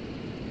Atlanta.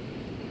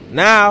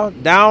 Now,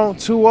 down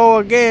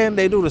 2-0 again,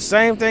 they do the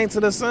same thing to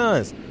the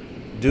Suns.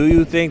 Do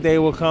you think they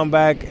will come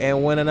back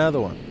and win another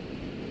one?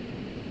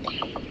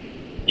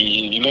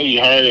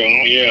 You heard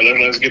him. Yeah,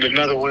 let's get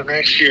another one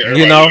next year.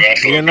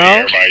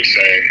 Everybody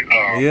say.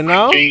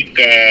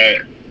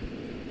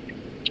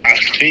 I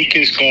think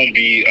it's going to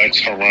be a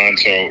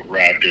Toronto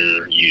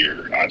Raptor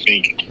year. I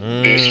think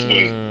this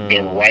was the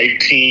right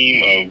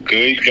team of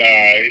good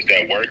guys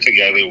that worked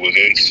together, was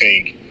in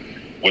sync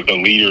with a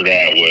leader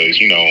that was,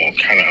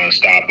 kind of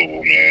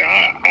unstoppable,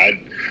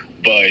 man.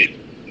 But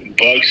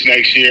Bucks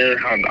next year,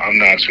 I'm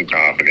not too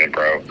confident,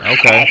 bro.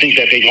 Okay. I think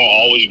that they're going to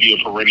always be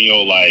a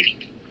perennial,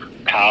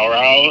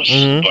 powerhouse,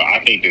 but I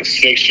think the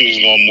Sixers is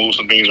going to move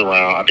some things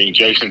around. I think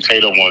Jason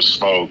Tatum wants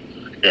smoke.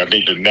 Yeah, I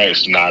think the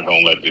Nets not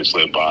gonna let this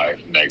slip by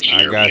next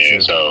year, man. You.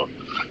 So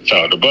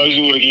if the Bucks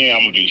do it again,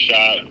 I'm gonna be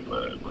shocked.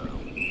 But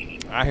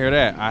I hear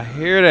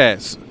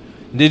that.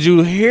 Did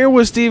you hear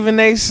what Stephen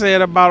A.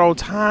 said about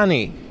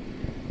Ohtani?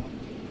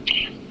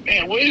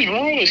 Man, what is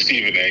wrong with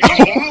Stephen A?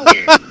 He's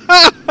wilding.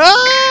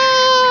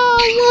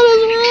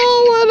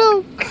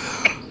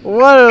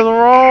 What is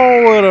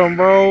wrong with him,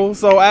 bro?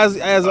 So as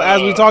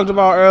we talked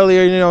about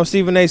earlier,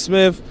 Stephen A.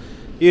 Smith,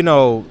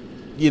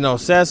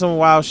 said some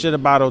wild shit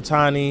about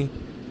Ohtani.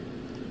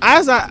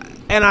 I said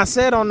and I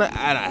said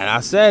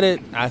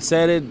it,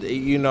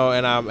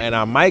 and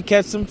I might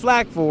catch some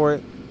flack for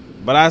it,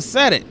 but I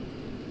said it.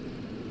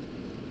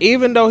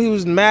 Even though he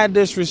was mad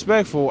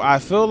disrespectful, I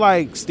feel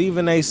like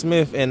Stephen A.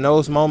 Smith in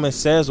those moments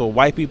says what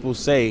white people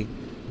say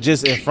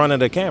just in front of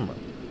the camera.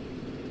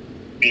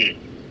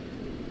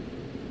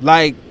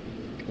 Like,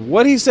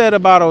 what he said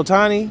about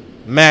Ohtani,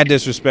 mad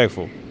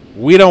disrespectful.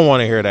 We don't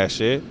want to hear that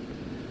shit.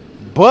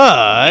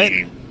 But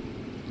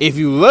if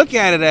you look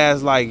at it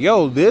as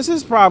this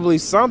is probably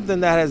something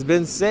that has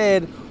been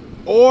said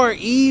or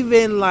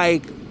even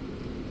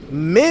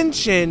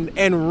mentioned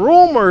and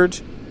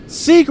rumored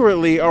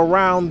secretly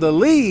around the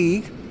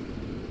league,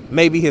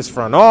 maybe his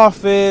front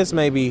office,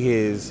 maybe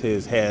his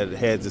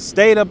heads of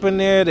state up in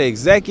there, the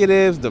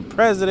executives, the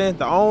president,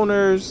 the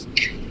owners.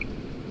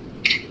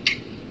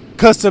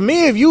 Because to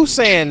me, if you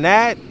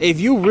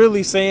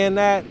really saying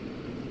that,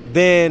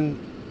 then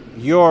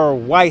your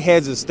white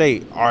heads of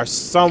state are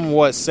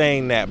somewhat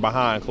saying that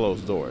behind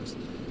closed doors.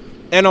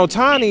 And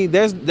Ohtani,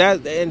 there's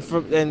that,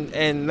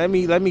 and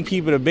let me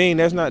keep it a bean.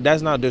 That's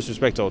not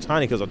disrespect to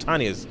Ohtani, because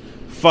Ohtani is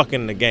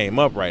fucking the game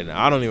up right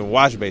now. I don't even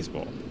watch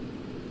baseball,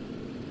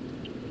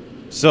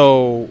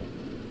 so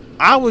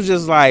I was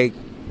just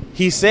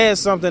he said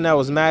something that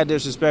was mad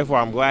disrespectful.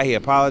 I'm glad he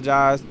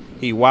apologized.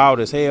 He wild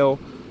as hell,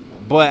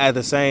 But at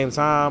the same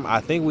time, I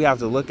think we have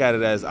to look at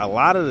it as a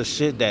lot of the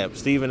shit that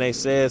Stephen A.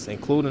 says,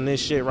 including this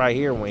shit right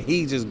here, when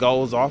he just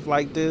goes off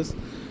like this,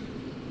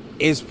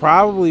 is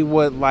probably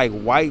what like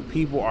white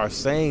people are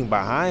saying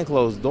behind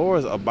closed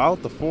doors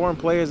about the foreign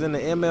players in the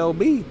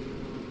MLB.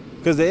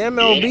 Because the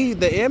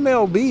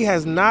MLB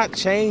has not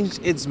changed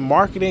its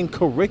marketing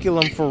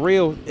curriculum for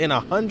real in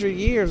 100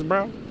 years,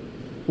 bro.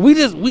 We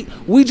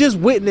just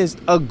witnessed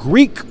a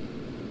Greek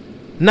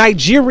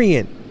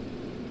Nigerian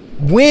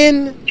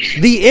win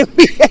the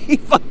NBA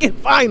fucking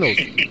finals.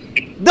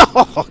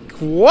 Dog,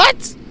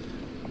 what?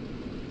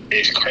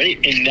 It's crazy,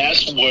 and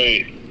that's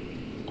what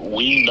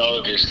we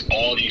know. This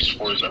all these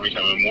sports are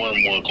becoming more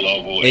and more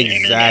global.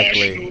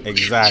 Exactly. And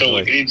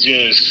international.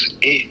 So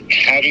it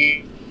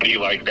having be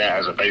like that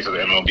as a face of the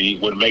MLB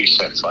would make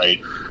sense. Like,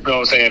 you know what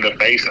I'm saying? The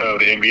face of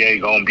the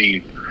NBA gonna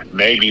be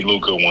maybe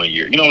Luka 1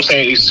 year. You know what I'm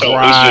saying? It's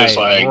just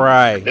like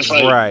it's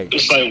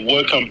like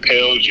what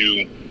compelled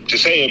you to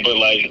say it? But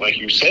like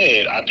you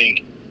said, I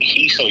think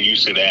he's so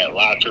used to that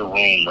locker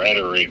room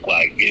rhetoric,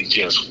 like it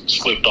just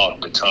slipped off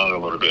the tongue a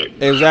little bit.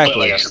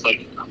 Exactly. But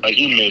like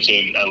you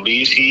mentioned, at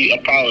least he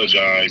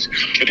apologized.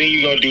 But then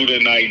you go do the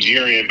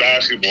Nigerian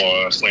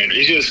basketball slander.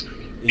 It's just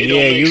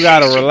you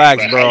gotta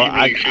relax, bro.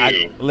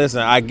 Really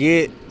listen. I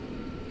get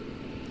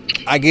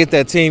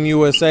that Team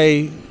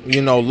USA,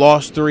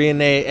 lost 3 in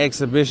their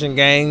exhibition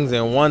games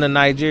and 1 in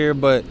Nigeria,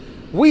 but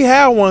we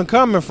had one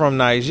coming from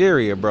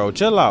Nigeria, bro.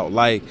 Chill out.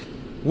 Like,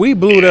 we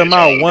blew them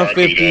out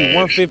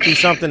 150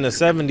 something to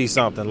 70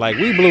 something. Like,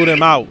 we blew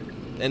them out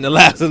in the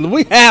last.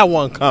 We had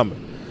one coming.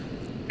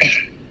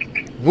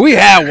 We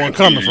had one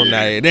coming from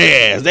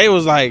Nigeria. They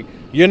was like,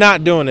 you're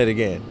not doing it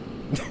again.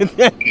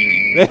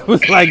 They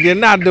was like, you're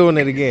not doing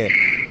it again.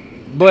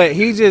 But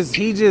he just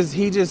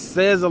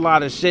says a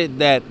lot of shit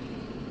that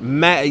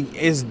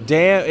is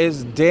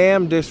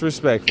damn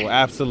disrespectful.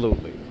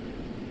 Absolutely.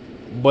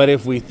 But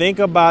if we think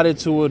about it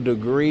to a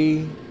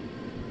degree,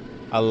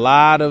 a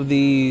lot of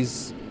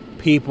these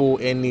people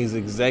in these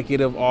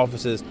executive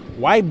offices,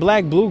 white,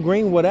 black, blue,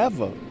 green,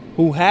 whatever,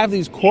 who have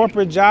these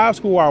corporate jobs,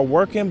 who are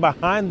working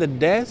behind the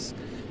desk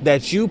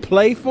that you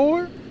play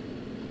for,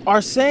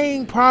 are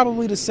saying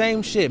probably the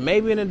same shit,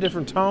 maybe in a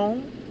different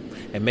tone,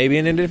 and maybe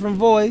in a different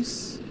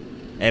voice,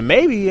 and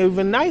maybe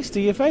even nice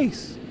to your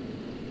face,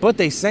 but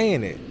they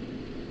saying it.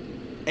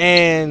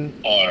 And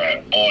all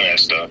that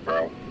stuff,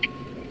 bro.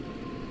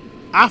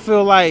 I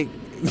feel like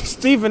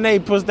Stephen A.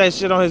 puts that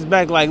shit on his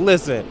back. Like,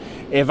 listen,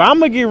 if I'm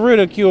gonna get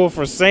ridiculed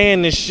for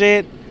saying this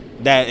shit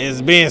that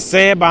is being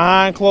said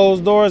behind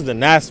closed doors, then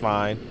that's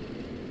fine.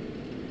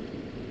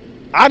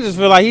 I just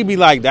feel like he'd be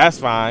like, that's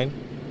fine.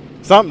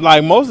 Something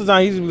like most of the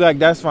time he'd be like,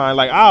 that's fine.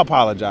 Like, I'll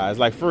apologize,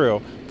 like for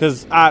real,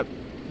 because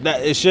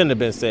it shouldn't have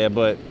been said,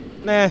 but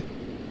nah,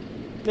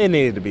 it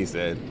needed to be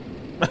said.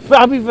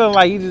 I be feeling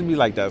like he just be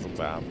like that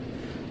sometimes.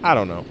 I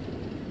don't know.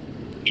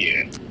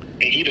 Yeah.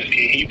 He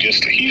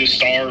the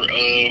star of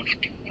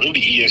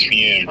really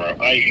ESPN, bro.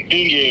 Like, the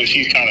thing is,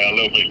 he's kind of a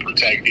little bit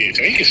protected,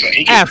 so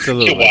he can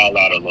wild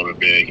out a little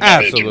bit.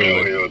 Absolutely.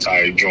 Jamel Hill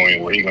type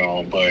joint where he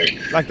going, but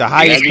like the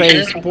highest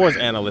paid sports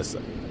analyst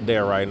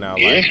there right now.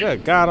 Yeah. Like,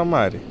 good God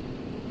Almighty.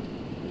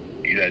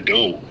 He that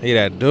dude. He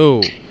that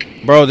dude,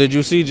 bro. Did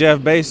you see Jeff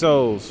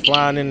Bezos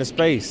flying into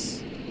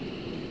space?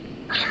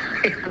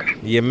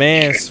 Your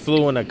man's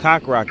flew in a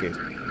cock rocket.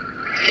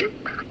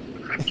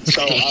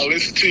 So I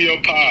listened to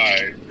your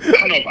pod. I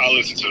don't know if I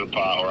listened to the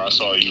pod or I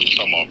saw you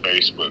something on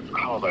Facebook.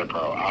 I was like,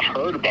 bro, I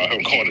heard about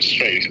him going to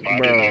space, but I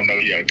did not know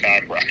he had a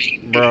cock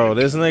rocket. Bro,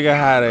 this nigga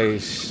had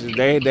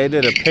they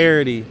did a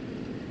parody,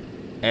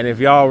 and if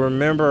y'all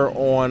remember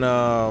on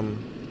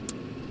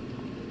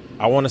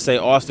I want to say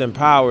Austin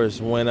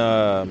Powers when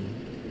that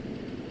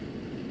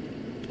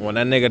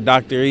nigga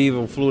Dr.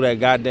 Evil flew that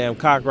goddamn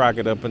cock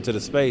rocket up into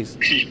the space.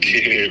 He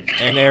did, bro.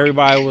 And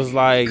everybody was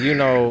like,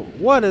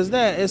 what is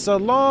that? It's a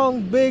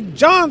long, big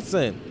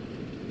Johnson.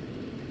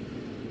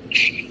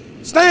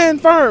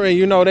 Stand firm.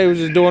 And, they was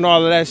just doing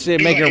all of that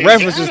shit, making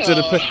references to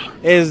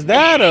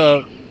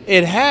the...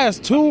 It has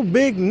 2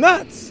 big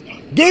nuts.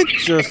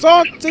 Get your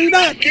salty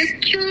nuts.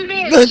 Get your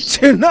nuts.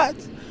 Get your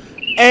nuts.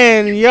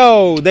 And,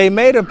 they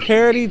made a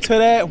parody to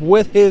that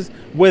with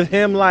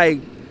him, like,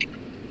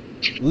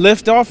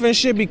 lift off and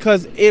shit,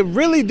 because it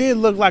really did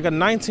look like a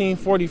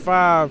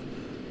 1945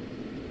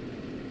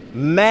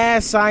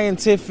 mad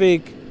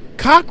scientific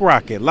cock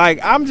rocket. Like,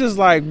 I'm just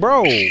like,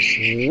 bro,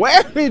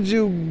 where did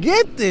you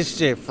get this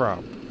shit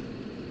from?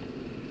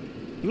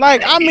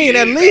 Like, I mean,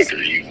 at least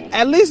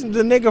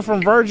the nigga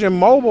from Virgin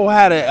Mobile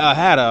had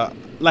a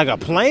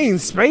plane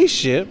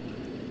spaceship.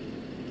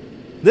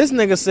 This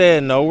nigga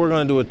said, no, we're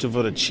gonna do it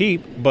for the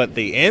cheap, but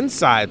the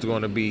inside's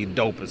gonna be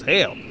dope as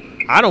hell.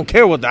 I don't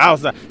care what the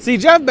outside. See,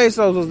 Jeff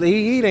Bezos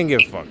he didn't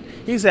give a fuck.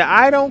 He said,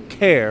 I don't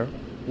care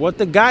what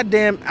the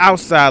goddamn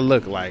outside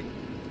look like.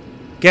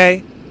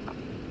 Okay?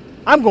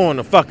 I'm going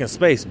to fucking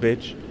space,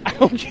 bitch. I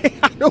don't care.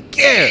 I don't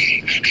care.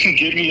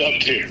 Get me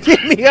up there.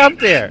 Get me up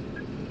there.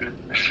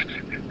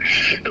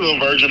 Little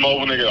Virgin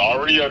Mobile nigga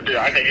already up there.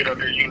 I can't get up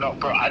there.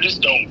 Bro, I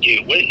just don't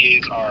get what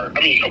is our...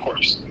 I mean, of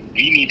course,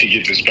 we need to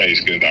get to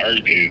space because the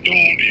Earth is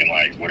doomed in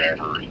like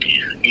whatever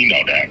year. We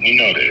know that. We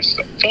know this.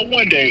 So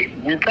one day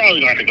we're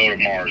probably going to go to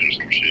Mars or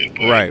some shit.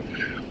 But right.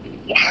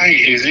 Why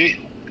is it?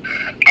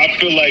 I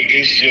feel like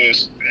it's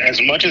just as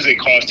much as it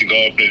costs to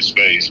go up in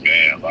space,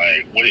 man.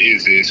 Like, what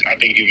is this? I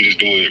think you can just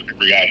do it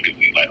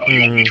reactively. Like, oh,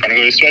 you trying to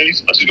go to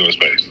space? Let's just go to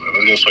space. Let's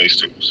go to space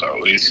too.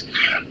 So it's,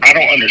 I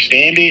don't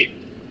understand it.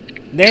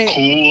 It's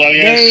cool, I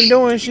guess. They ain't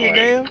doing shit,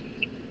 Dale.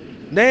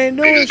 They ain't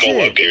doing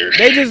shit.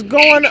 They just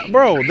going,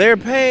 bro. They're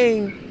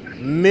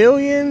paying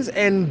millions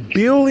and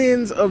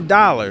billions of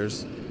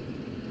dollars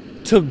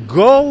to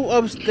go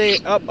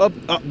upstairs, up,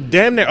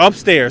 damn near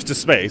upstairs to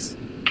space.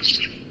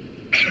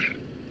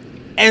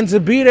 And to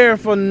be there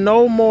for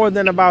no more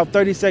than about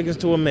 30 seconds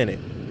to a minute.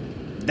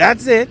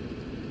 That's it.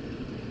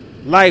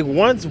 Like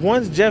once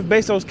Jeff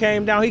Bezos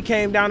came down, he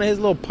came down in his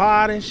little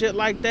pod and shit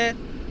like that.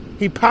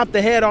 He popped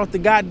the head off the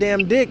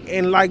goddamn dick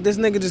and like this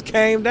nigga just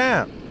came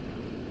down.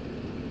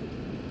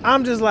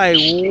 I'm just like,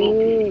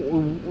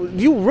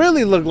 you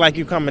really look like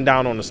you coming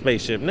down on a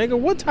spaceship, nigga.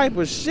 What type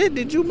of shit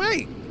did you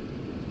make?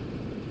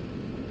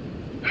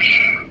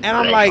 And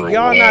I'm like,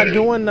 y'all not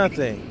doing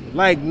nothing.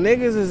 Like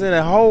niggas is in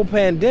a whole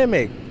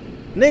pandemic.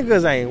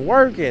 Niggas ain't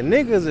working.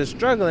 Niggas is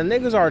struggling.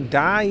 Niggas are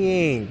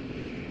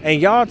dying.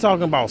 And y'all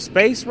talking about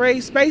space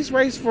race? Space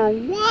race for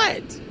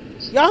what?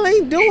 Y'all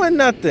ain't doing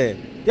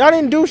nothing. Y'all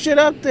didn't do shit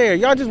up there.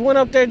 Y'all just went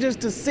up there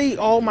just to see,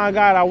 oh my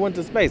God, I went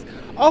to space.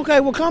 Okay,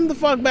 well come the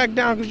fuck back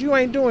down because you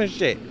ain't doing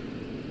shit.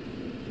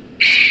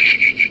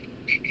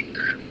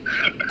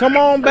 Come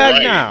on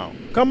back down.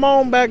 Come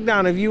on back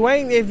down. If you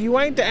ain't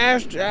the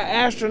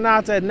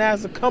astronauts at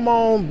NASA, come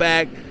on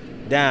back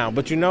down.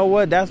 But you know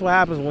what? That's what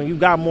happens when you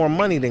got more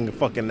money than the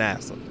fucking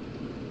NASA.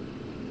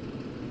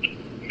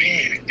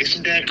 Man,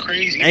 isn't that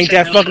crazy? Ain't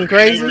that fucking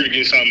crazy? To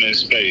get something in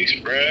space,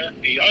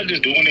 bruh. Y'all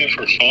just doing it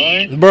for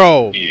fun,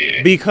 bro.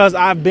 Yeah. Because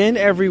I've been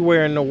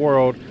everywhere in the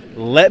world.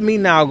 Let me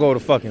now go to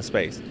fucking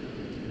space.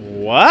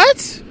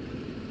 What?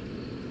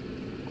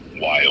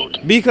 Wild.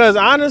 Because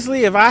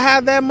honestly, if I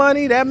had that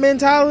money, that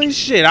mentality,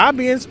 shit, I'd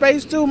be in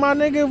space too, my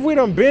nigga. If we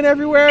done been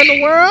everywhere in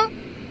the world.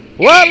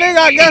 Well, nigga,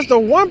 I guess the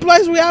one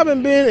place we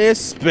haven't been is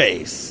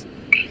space.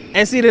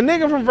 And see, the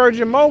nigga from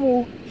Virgin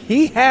Mobile,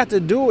 he had to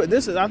do it.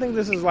 I think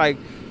this is like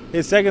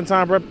his second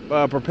time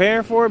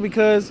preparing for it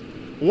because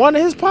one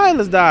of his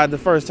pilots died the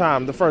first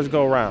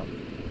go round.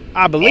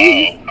 I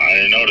believe. Oh, I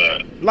didn't know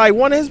that. Like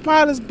one of his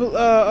pilots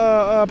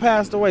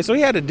passed away, so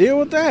he had to deal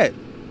with that.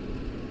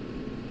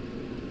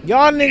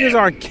 Y'all niggas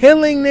are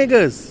killing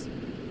niggas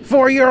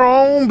for your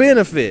own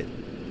benefit.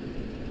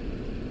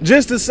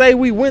 Just to say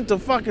we went to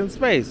fucking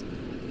space.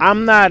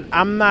 I'm not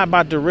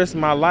about to risk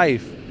my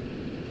life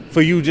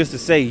for you just to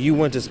say you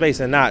went to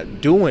space and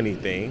not do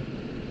anything.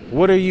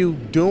 What are you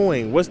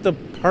doing? What's the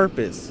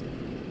purpose?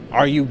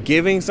 Are you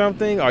giving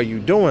something? Are you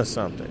doing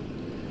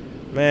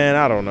something? Man,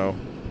 I don't know.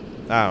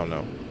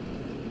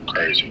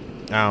 Crazy.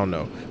 I don't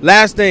know.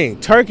 Last thing,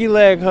 Turkey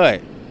Leg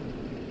Hut.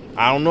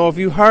 I don't know if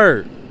you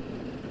heard.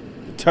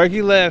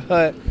 Turkey Leg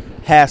Hut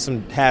has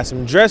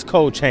some dress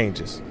code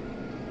changes.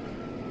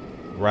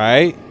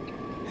 Right?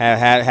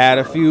 Had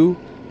a few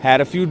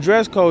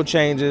dress code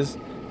changes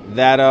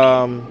that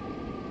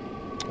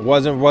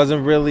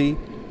wasn't really,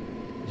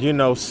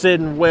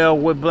 sitting well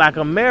with Black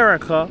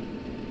America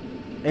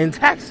in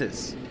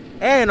Texas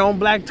and on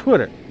Black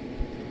Twitter.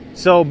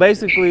 So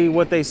basically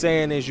what they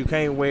saying is you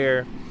can't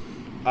wear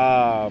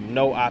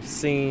no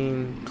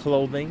obscene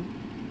clothing,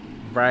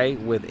 right,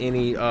 with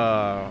any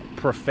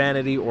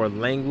profanity or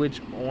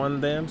language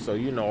on them. So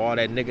all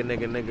that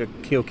nigga,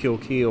 kill,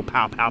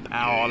 pow,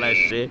 all that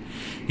shit.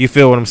 You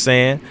feel what I'm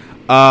saying?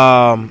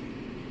 No,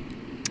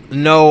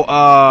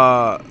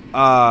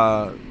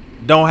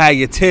 don't have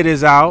your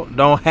titties out.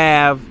 Don't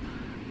have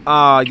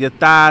your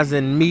thighs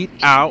and meat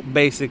out,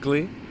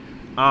 basically.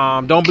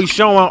 Don't be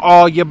showing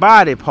all your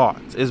body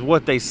parts, is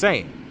what they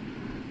saying.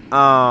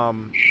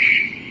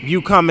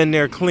 You come in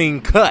there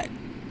clean cut,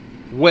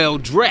 well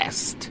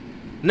dressed.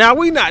 Now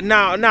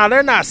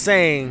they're not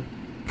saying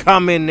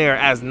come in there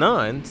as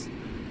nuns.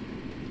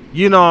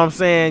 You know what I'm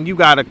saying? You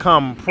gotta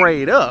come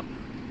prayed up,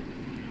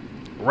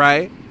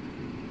 right?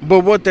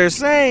 But what they're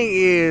saying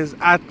is,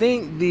 I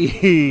think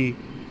the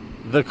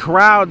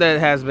crowd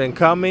that has been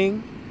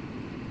coming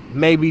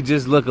maybe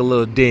just look a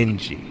little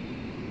dingy.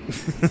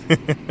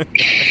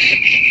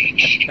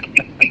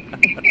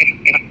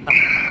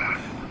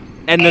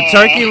 And the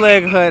Turkey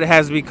Leg Hut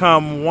has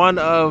become one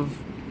of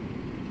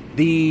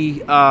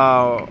the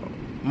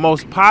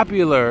most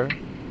popular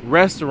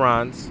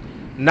restaurants,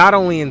 not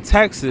only in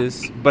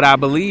Texas, but I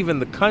believe in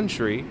the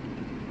country.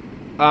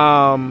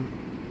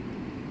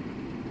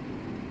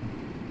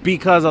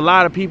 Because a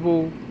lot of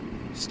people,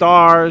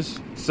 stars,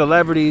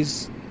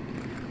 celebrities,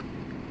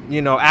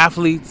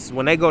 athletes,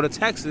 when they go to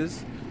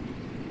Texas,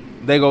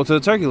 they go to the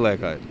Turkey Leg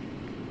Hut.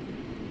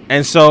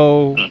 And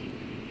so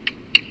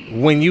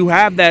when you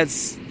have that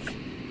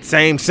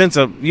same sense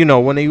of,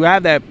 when you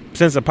have that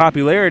sense of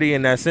popularity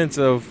and that sense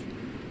of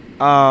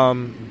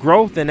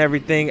growth and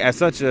everything at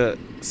such a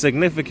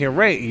significant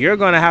rate, you're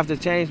going to have to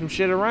change some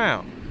shit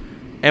around.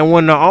 And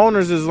when the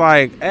owners is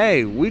like,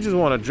 hey, we just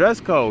want a dress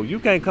code. You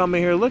can't come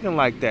in here looking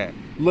like that.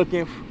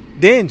 Looking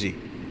dingy.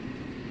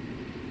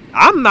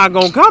 I'm not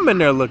going to come in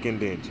there looking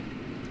dingy.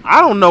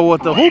 I don't know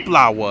what the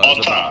hoopla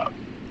was about.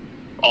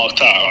 Off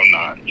top, I'm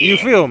not. Yeah. You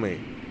feel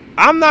me?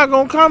 I'm not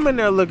going to come in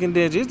there looking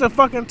dingy. It's a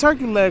fucking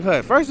turkey leg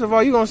hut. First of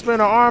all, you're going to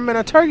spend an arm and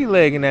a turkey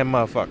leg in that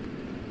motherfucker.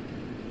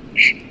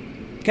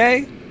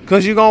 Okay?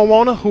 Because you're going to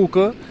want a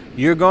hookah.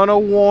 You're going to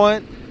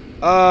want...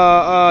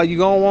 you're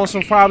gonna want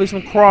probably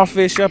some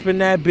crawfish up in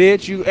that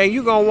bitch.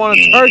 You gonna want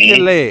a turkey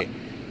leg.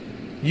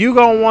 You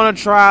gonna want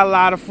to try a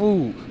lot of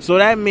food. So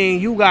that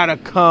means you gotta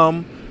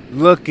come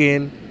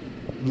looking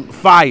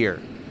fire.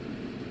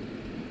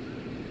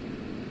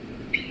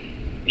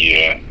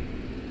 Yeah.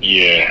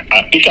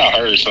 I think I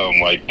heard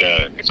something like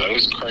that. So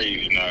it's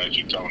crazy now that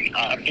you told me.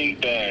 I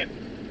think that,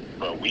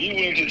 bro, we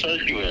went to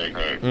Turkey Leg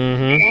Hut.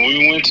 When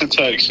we went to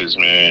Texas,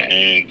 man,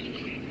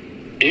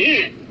 and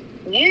it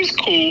was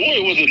cool.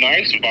 It was a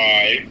nice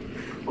vibe.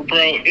 But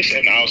bro, it's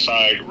an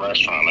outside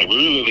restaurant. Like, we're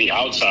literally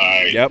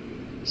outside. Yep.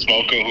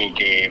 Smoking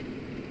hookah,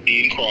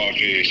 eating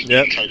crawfish,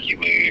 eating turkey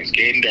legs,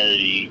 getting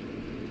dirty.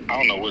 I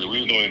don't know what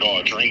we were doing it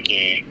all,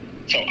 drinking.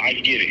 So I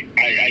get it.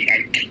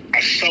 I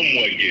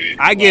somewhat get it.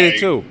 I get it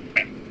too.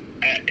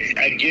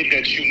 I get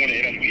that you want to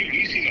end up.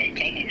 We've seen a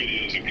couple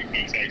videos of people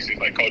in Texas,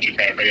 like Culture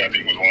Cafe, I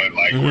think was one,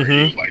 like where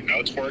he was like,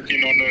 no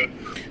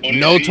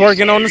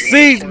twerking on the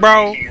seats,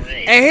 bro.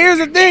 And here's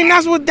the thing,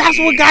 that's what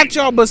got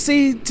y'all. But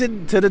see, to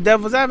the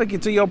devil's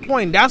advocate, to your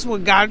point, that's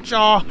what got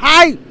y'all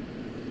hype.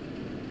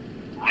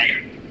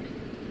 Right.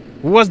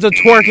 Was the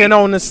twerking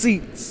on the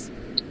seats,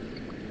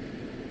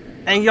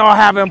 and y'all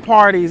having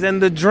parties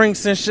and the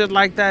drinks and shit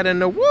like that,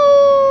 and the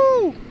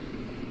woo.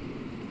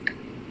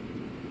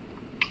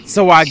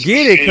 So I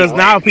get it, because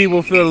now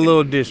people feel a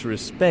little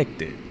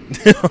disrespected.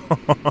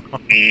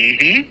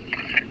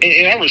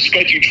 And I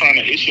respect you trying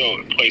to hit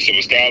your place of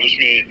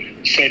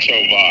establishment, set your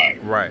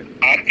vibe. Right.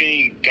 I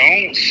think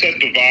don't set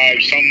the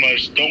vibe so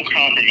much. Don't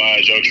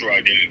compromise your true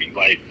identity.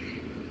 Like,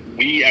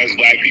 we as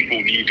black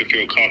people need to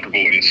feel comfortable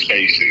in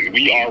spaces.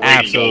 We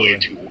already go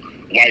into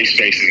white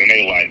spaces and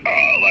they like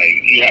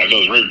you have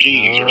those ripped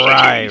jeans or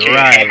something.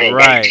 Right.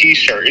 White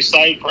t-shirt. It's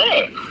like,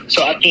 bruh.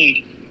 So I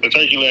think the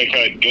Turkey Leg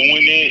Hut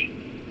doing it.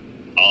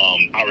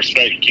 I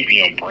respect keeping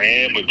your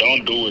brand, but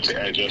don't do it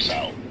to edge us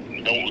out.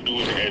 Don't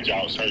do it to edge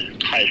out certain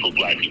type of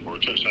black people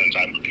or certain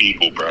type of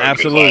people, bro.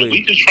 Absolutely. Like,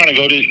 we just trying to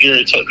go there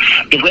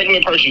the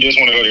regular person just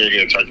want to go there and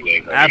get a turkey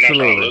leg. Absolutely. They're not trying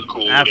to look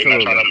cool. They're not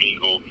trying to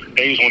mingle.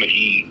 They just want to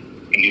eat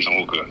and get some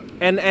hookah.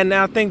 And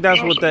I think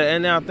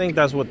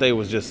that's what they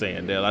was just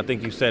saying, Dale. I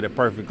think you said it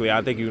perfectly.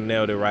 I think you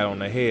nailed it right on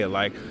the head.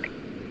 Like,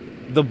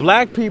 the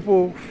black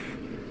people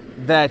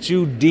that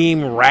you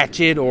deem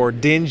ratchet or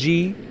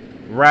dingy,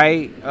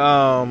 right?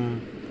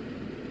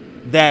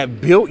 That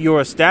built your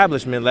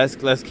establishment.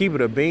 Let's keep it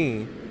a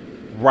bean,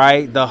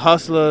 right? The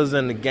hustlers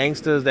and the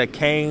gangsters that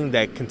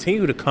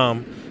continue to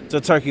come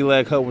to Turkey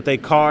Leg Hut with their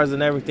cars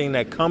and everything,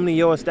 that come to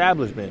your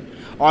establishment,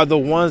 are the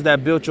ones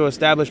that built your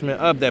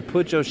establishment up, that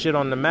put your shit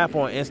on the map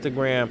on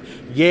Instagram.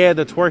 Yeah,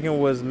 the twerking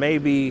was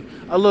maybe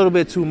a little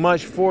bit too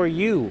much for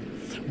you,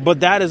 but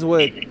that is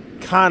what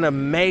kind of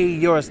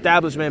made your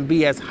establishment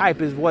be as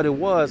hype as what it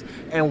was,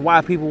 and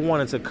why people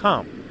wanted to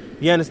come.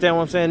 You understand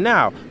what I'm saying?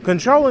 Now,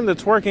 controlling the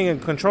twerking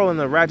and controlling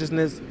the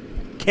righteousness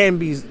can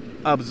be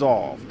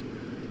absolved.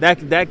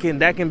 That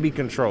can be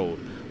controlled.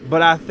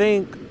 But I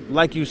think,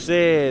 like you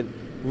said,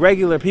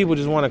 regular people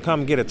just want to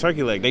come get a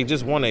turkey leg. They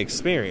just want to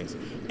experience.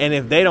 And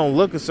if they don't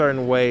look a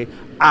certain way,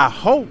 I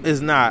hope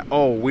it's not,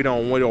 oh, we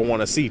don't want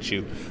to seat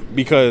you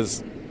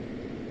because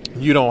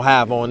you don't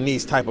have on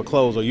these type of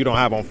clothes, or you don't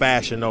have on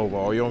Fashion Nova,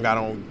 or you don't got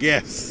on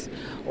Guess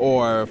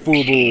or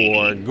Fubu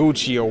or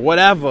Gucci or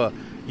whatever.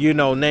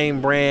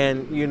 Name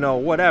brand,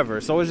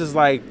 whatever. So it's just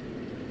like,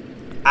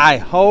 I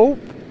hope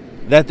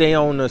that they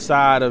on the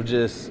side of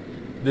just,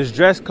 this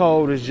dress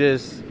code is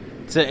just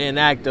to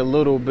enact a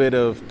little bit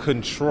of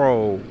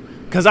control.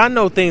 Because I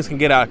know things can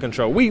get out of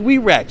control. We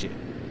ratchet.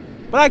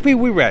 Black people,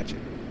 we ratchet.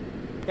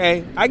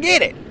 Okay? I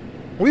get it.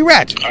 We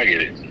ratchet. I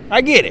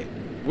get it.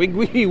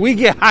 We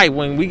get hype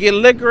when we get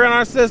liquor in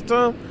our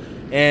system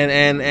and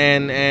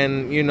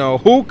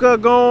hookah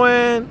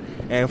going.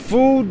 And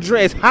food,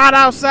 it's hot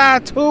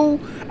outside too.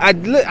 I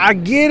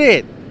get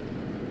it.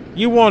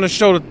 You want to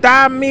show the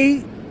thigh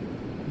meat,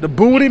 the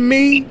booty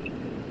meat,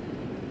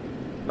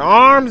 the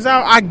arms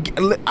out.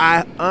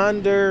 I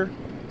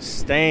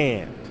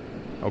understand.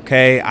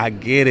 Okay, I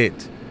get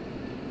it.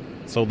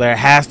 So there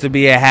has to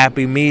be a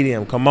happy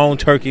medium. Come on,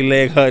 Turkey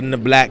Leg Hut in the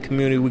black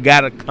community. We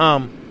got to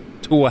come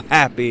to a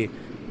happy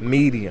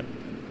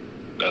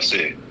medium. That's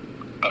it.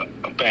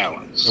 A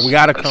balance. And we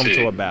got to come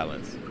to a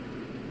balance.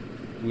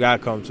 We got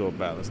to come to a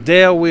balance.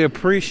 Dale, we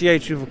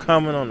appreciate you for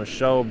coming on the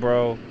show,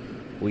 bro.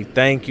 We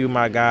thank you,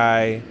 my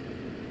guy.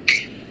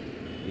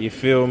 You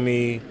feel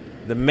me?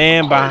 The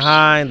man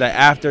behind the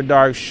After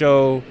Dark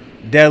show,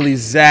 Deli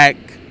Zach.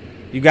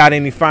 You got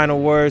any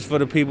final words for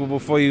the people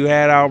before you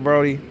head out,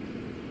 Brody?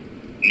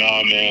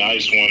 No, man, I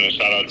just want to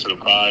shout out to the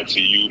pod,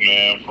 to you,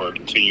 man, for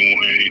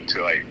continuing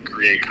to, like,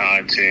 create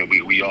content.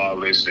 We all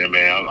listen,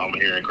 man. I'm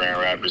here in Grand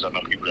Rapids. I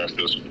know people that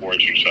still support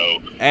you, so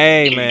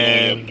hey, keep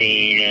man. doing your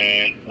thing,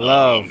 man.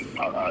 Love.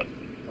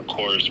 Of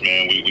course,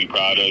 man, we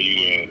proud of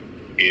you, and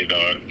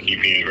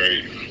keep being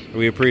great.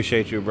 We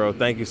appreciate you, bro.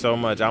 Thank you so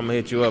much. I'm going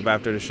to hit you up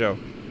after the show.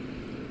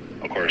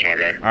 Of course, my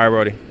guy. All right,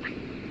 Brody.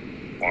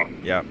 Well.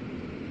 Yep.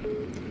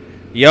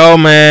 Yo,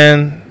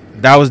 man,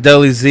 that was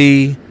Deli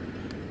Z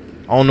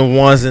on the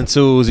ones and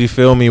twos, you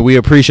feel me? We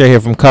appreciate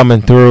him from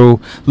coming through.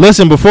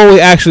 Listen, before we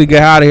actually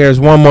get out of here, there's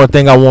one more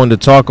thing I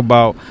wanted to talk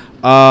about.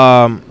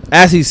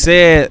 As he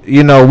said,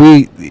 you know,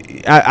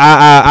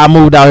 I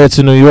moved out here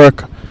to New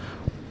York.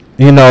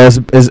 You know,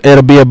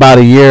 it'll be about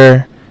a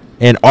year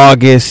in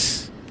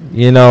August.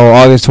 You know,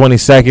 August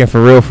 22nd,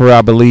 for real,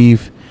 I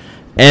believe.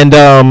 And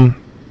I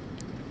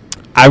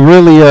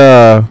really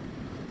I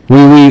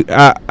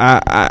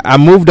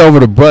moved over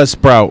to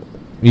Buzzsprout.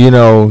 You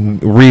know,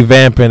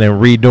 revamping and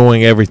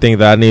redoing everything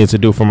that I needed to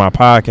do for my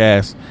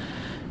podcast.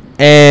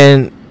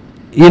 And,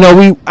 you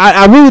know,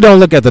 I really don't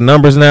look at the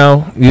numbers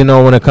now, you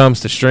know, when it comes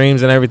to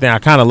streams and everything. I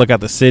kind of look at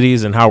the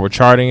cities and how we're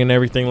charting and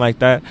everything like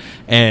that.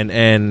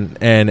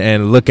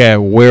 And look at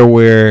where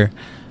we're,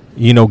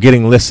 you know,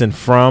 getting listened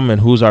from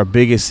and who's our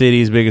biggest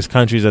cities, biggest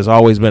countries. That's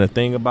always been a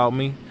thing about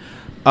me.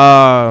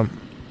 And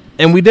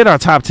we did our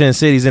top 10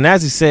 cities. And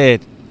as he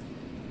said,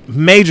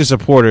 major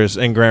supporters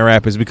in Grand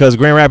Rapids, because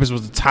Grand Rapids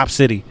was the top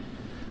city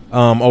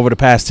over the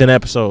past 10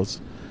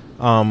 episodes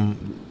via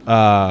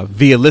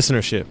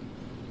listenership,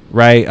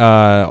 right?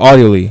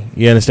 Audioly,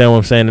 you understand what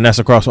I'm saying? And that's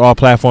across all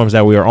platforms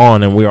that we are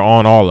on, and we are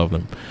on all of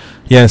them.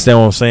 You understand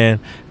what I'm saying?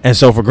 And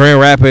so for Grand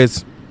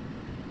Rapids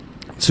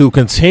to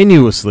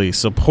continuously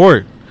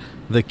support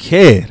the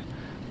kid,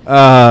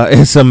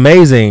 it's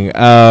amazing.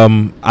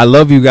 I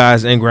love you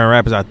guys in Grand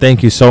Rapids. I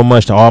thank you so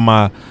much to all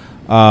my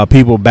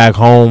people back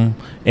home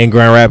in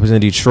Grand Rapids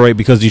and Detroit,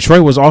 because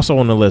Detroit was also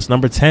on the list,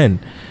 number 10.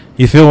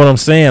 You feel what I'm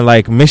saying?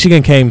 Like,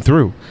 Michigan came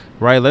through,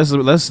 right?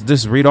 Let's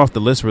just read off the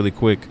list really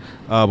quick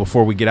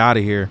before we get out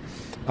of here.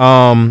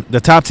 The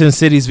top 10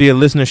 cities via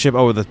listenership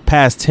over the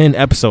past 10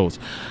 episodes.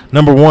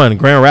 Number 1,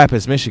 Grand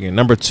Rapids, Michigan.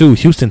 Number 2,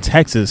 Houston,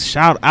 Texas.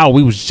 Shout out.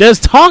 We was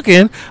just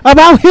talking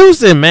about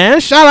Houston, man.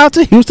 Shout out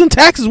to Houston,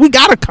 Texas. We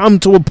got to come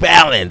to a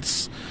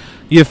balance.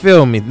 You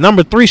feel me?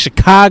 Number 3,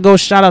 Chicago.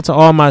 Shout out to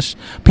all my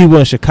people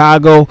in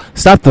Chicago.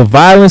 Stop the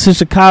violence in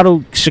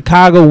Chicago.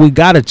 We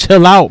got to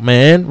chill out,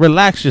 man.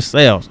 Relax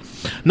yourselves.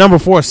 Number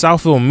 4,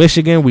 Southfield,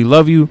 Michigan. We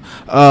love you.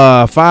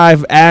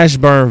 5,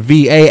 Ashburn,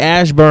 VA.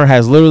 Ashburn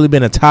has literally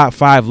been a top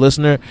 5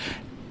 listener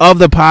of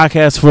the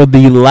podcast for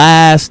the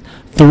last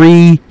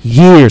 3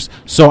 years.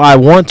 So I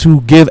want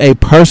to give a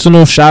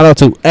personal shout out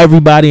to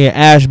everybody in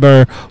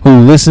Ashburn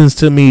who listens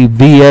to me.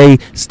 VA,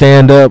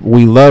 stand up.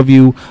 We love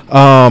you.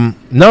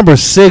 Number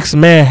 6,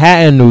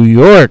 Manhattan, New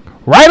York.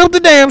 Right up the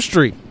damn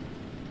street.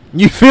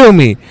 You feel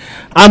me?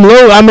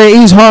 I'm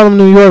in East Harlem,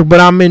 New York,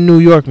 but I'm in New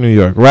York,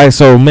 right?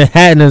 So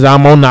Manhattan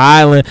I'm on the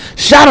island.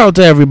 Shout out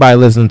to everybody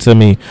listening to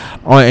me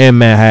in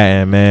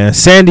Manhattan, man.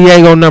 San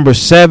Diego, number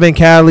 7,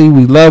 Cali,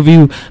 we love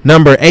you.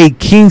 Number 8,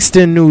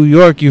 Kingston, New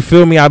York. You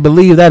feel me? I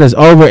believe that is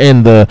over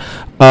in the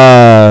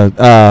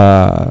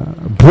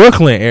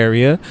Brooklyn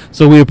area.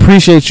 So we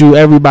appreciate you,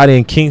 everybody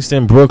in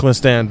Kingston, Brooklyn,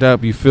 stand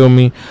up. You feel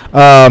me?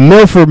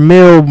 Milford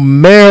Mill,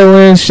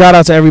 Maryland. Shout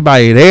out to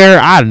everybody there.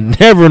 I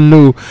never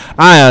know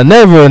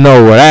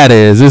where that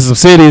is. There's some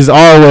cities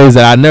always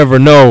that I never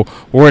know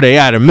where they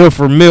at.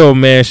 Milford Mill,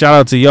 man. Shout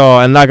out to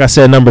y'all. And like I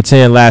said, number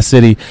 10, last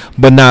city,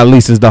 but not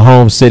least, is the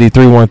home city.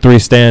 313,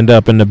 stand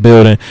up in the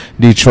building,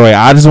 Detroit.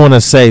 I just want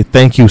to say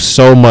thank you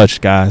so much,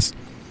 guys,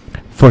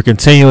 for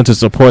continuing to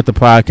support the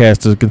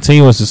podcast, to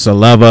continuing to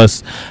love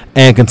us,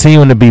 and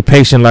continuing to be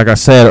patient, like I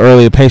said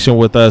earlier, patient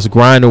with us,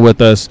 grinding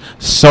with us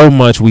so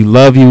much. We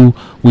love you.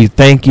 We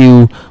thank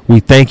you. We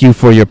thank you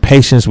for your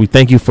patience. We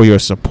thank you for your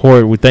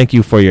support. We thank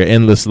you for your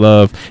endless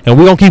love. And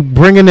we're going to keep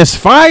bringing this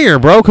fire,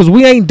 bro, because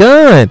we ain't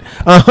done.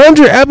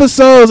 100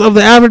 episodes of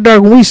the After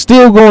Dark, we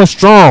still going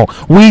strong.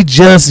 We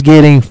just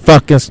getting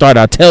fucking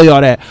started. I tell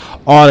y'all that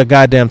all the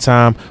goddamn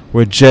time.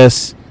 We're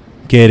just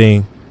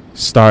getting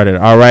started.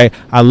 All right,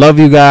 I love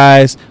you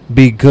guys.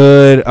 Be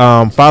good.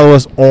 Follow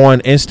us on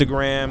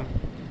Instagram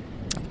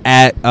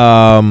at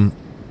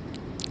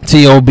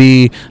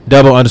T.O.B.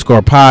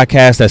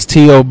 _podcast. That's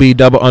T.O.B.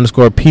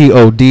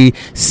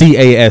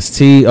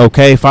 _PODCAST.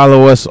 Okay,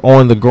 follow us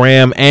on the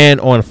gram and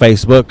on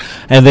Facebook,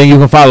 and then you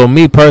can follow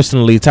me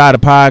personally, Ty the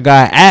Pod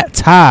Guy, at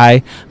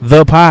Ty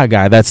the Pod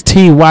Guy. That's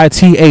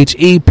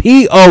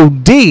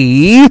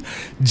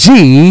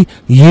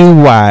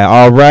TYTHEPODGUY.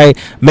 All right,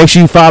 make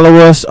sure you follow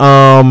us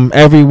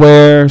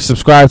everywhere.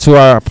 Subscribe to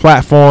our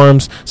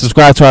platforms.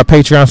 Subscribe to our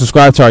Patreon.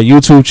 Subscribe to our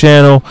YouTube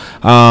channel.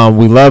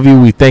 We love you.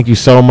 We thank you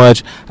so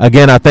much.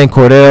 Again, I thank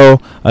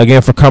Cordell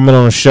again for coming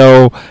on the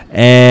show,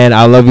 and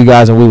I love you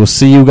guys, and we will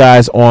see you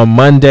guys on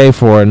Monday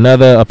for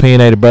another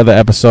Opinionated Brother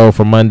episode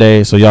for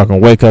Monday, so y'all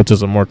can wake up to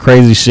some more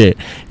crazy shit.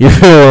 You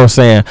feel what I'm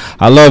saying?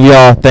 I love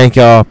y'all. Thank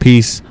y'all.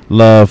 Peace,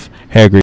 love, hair grease.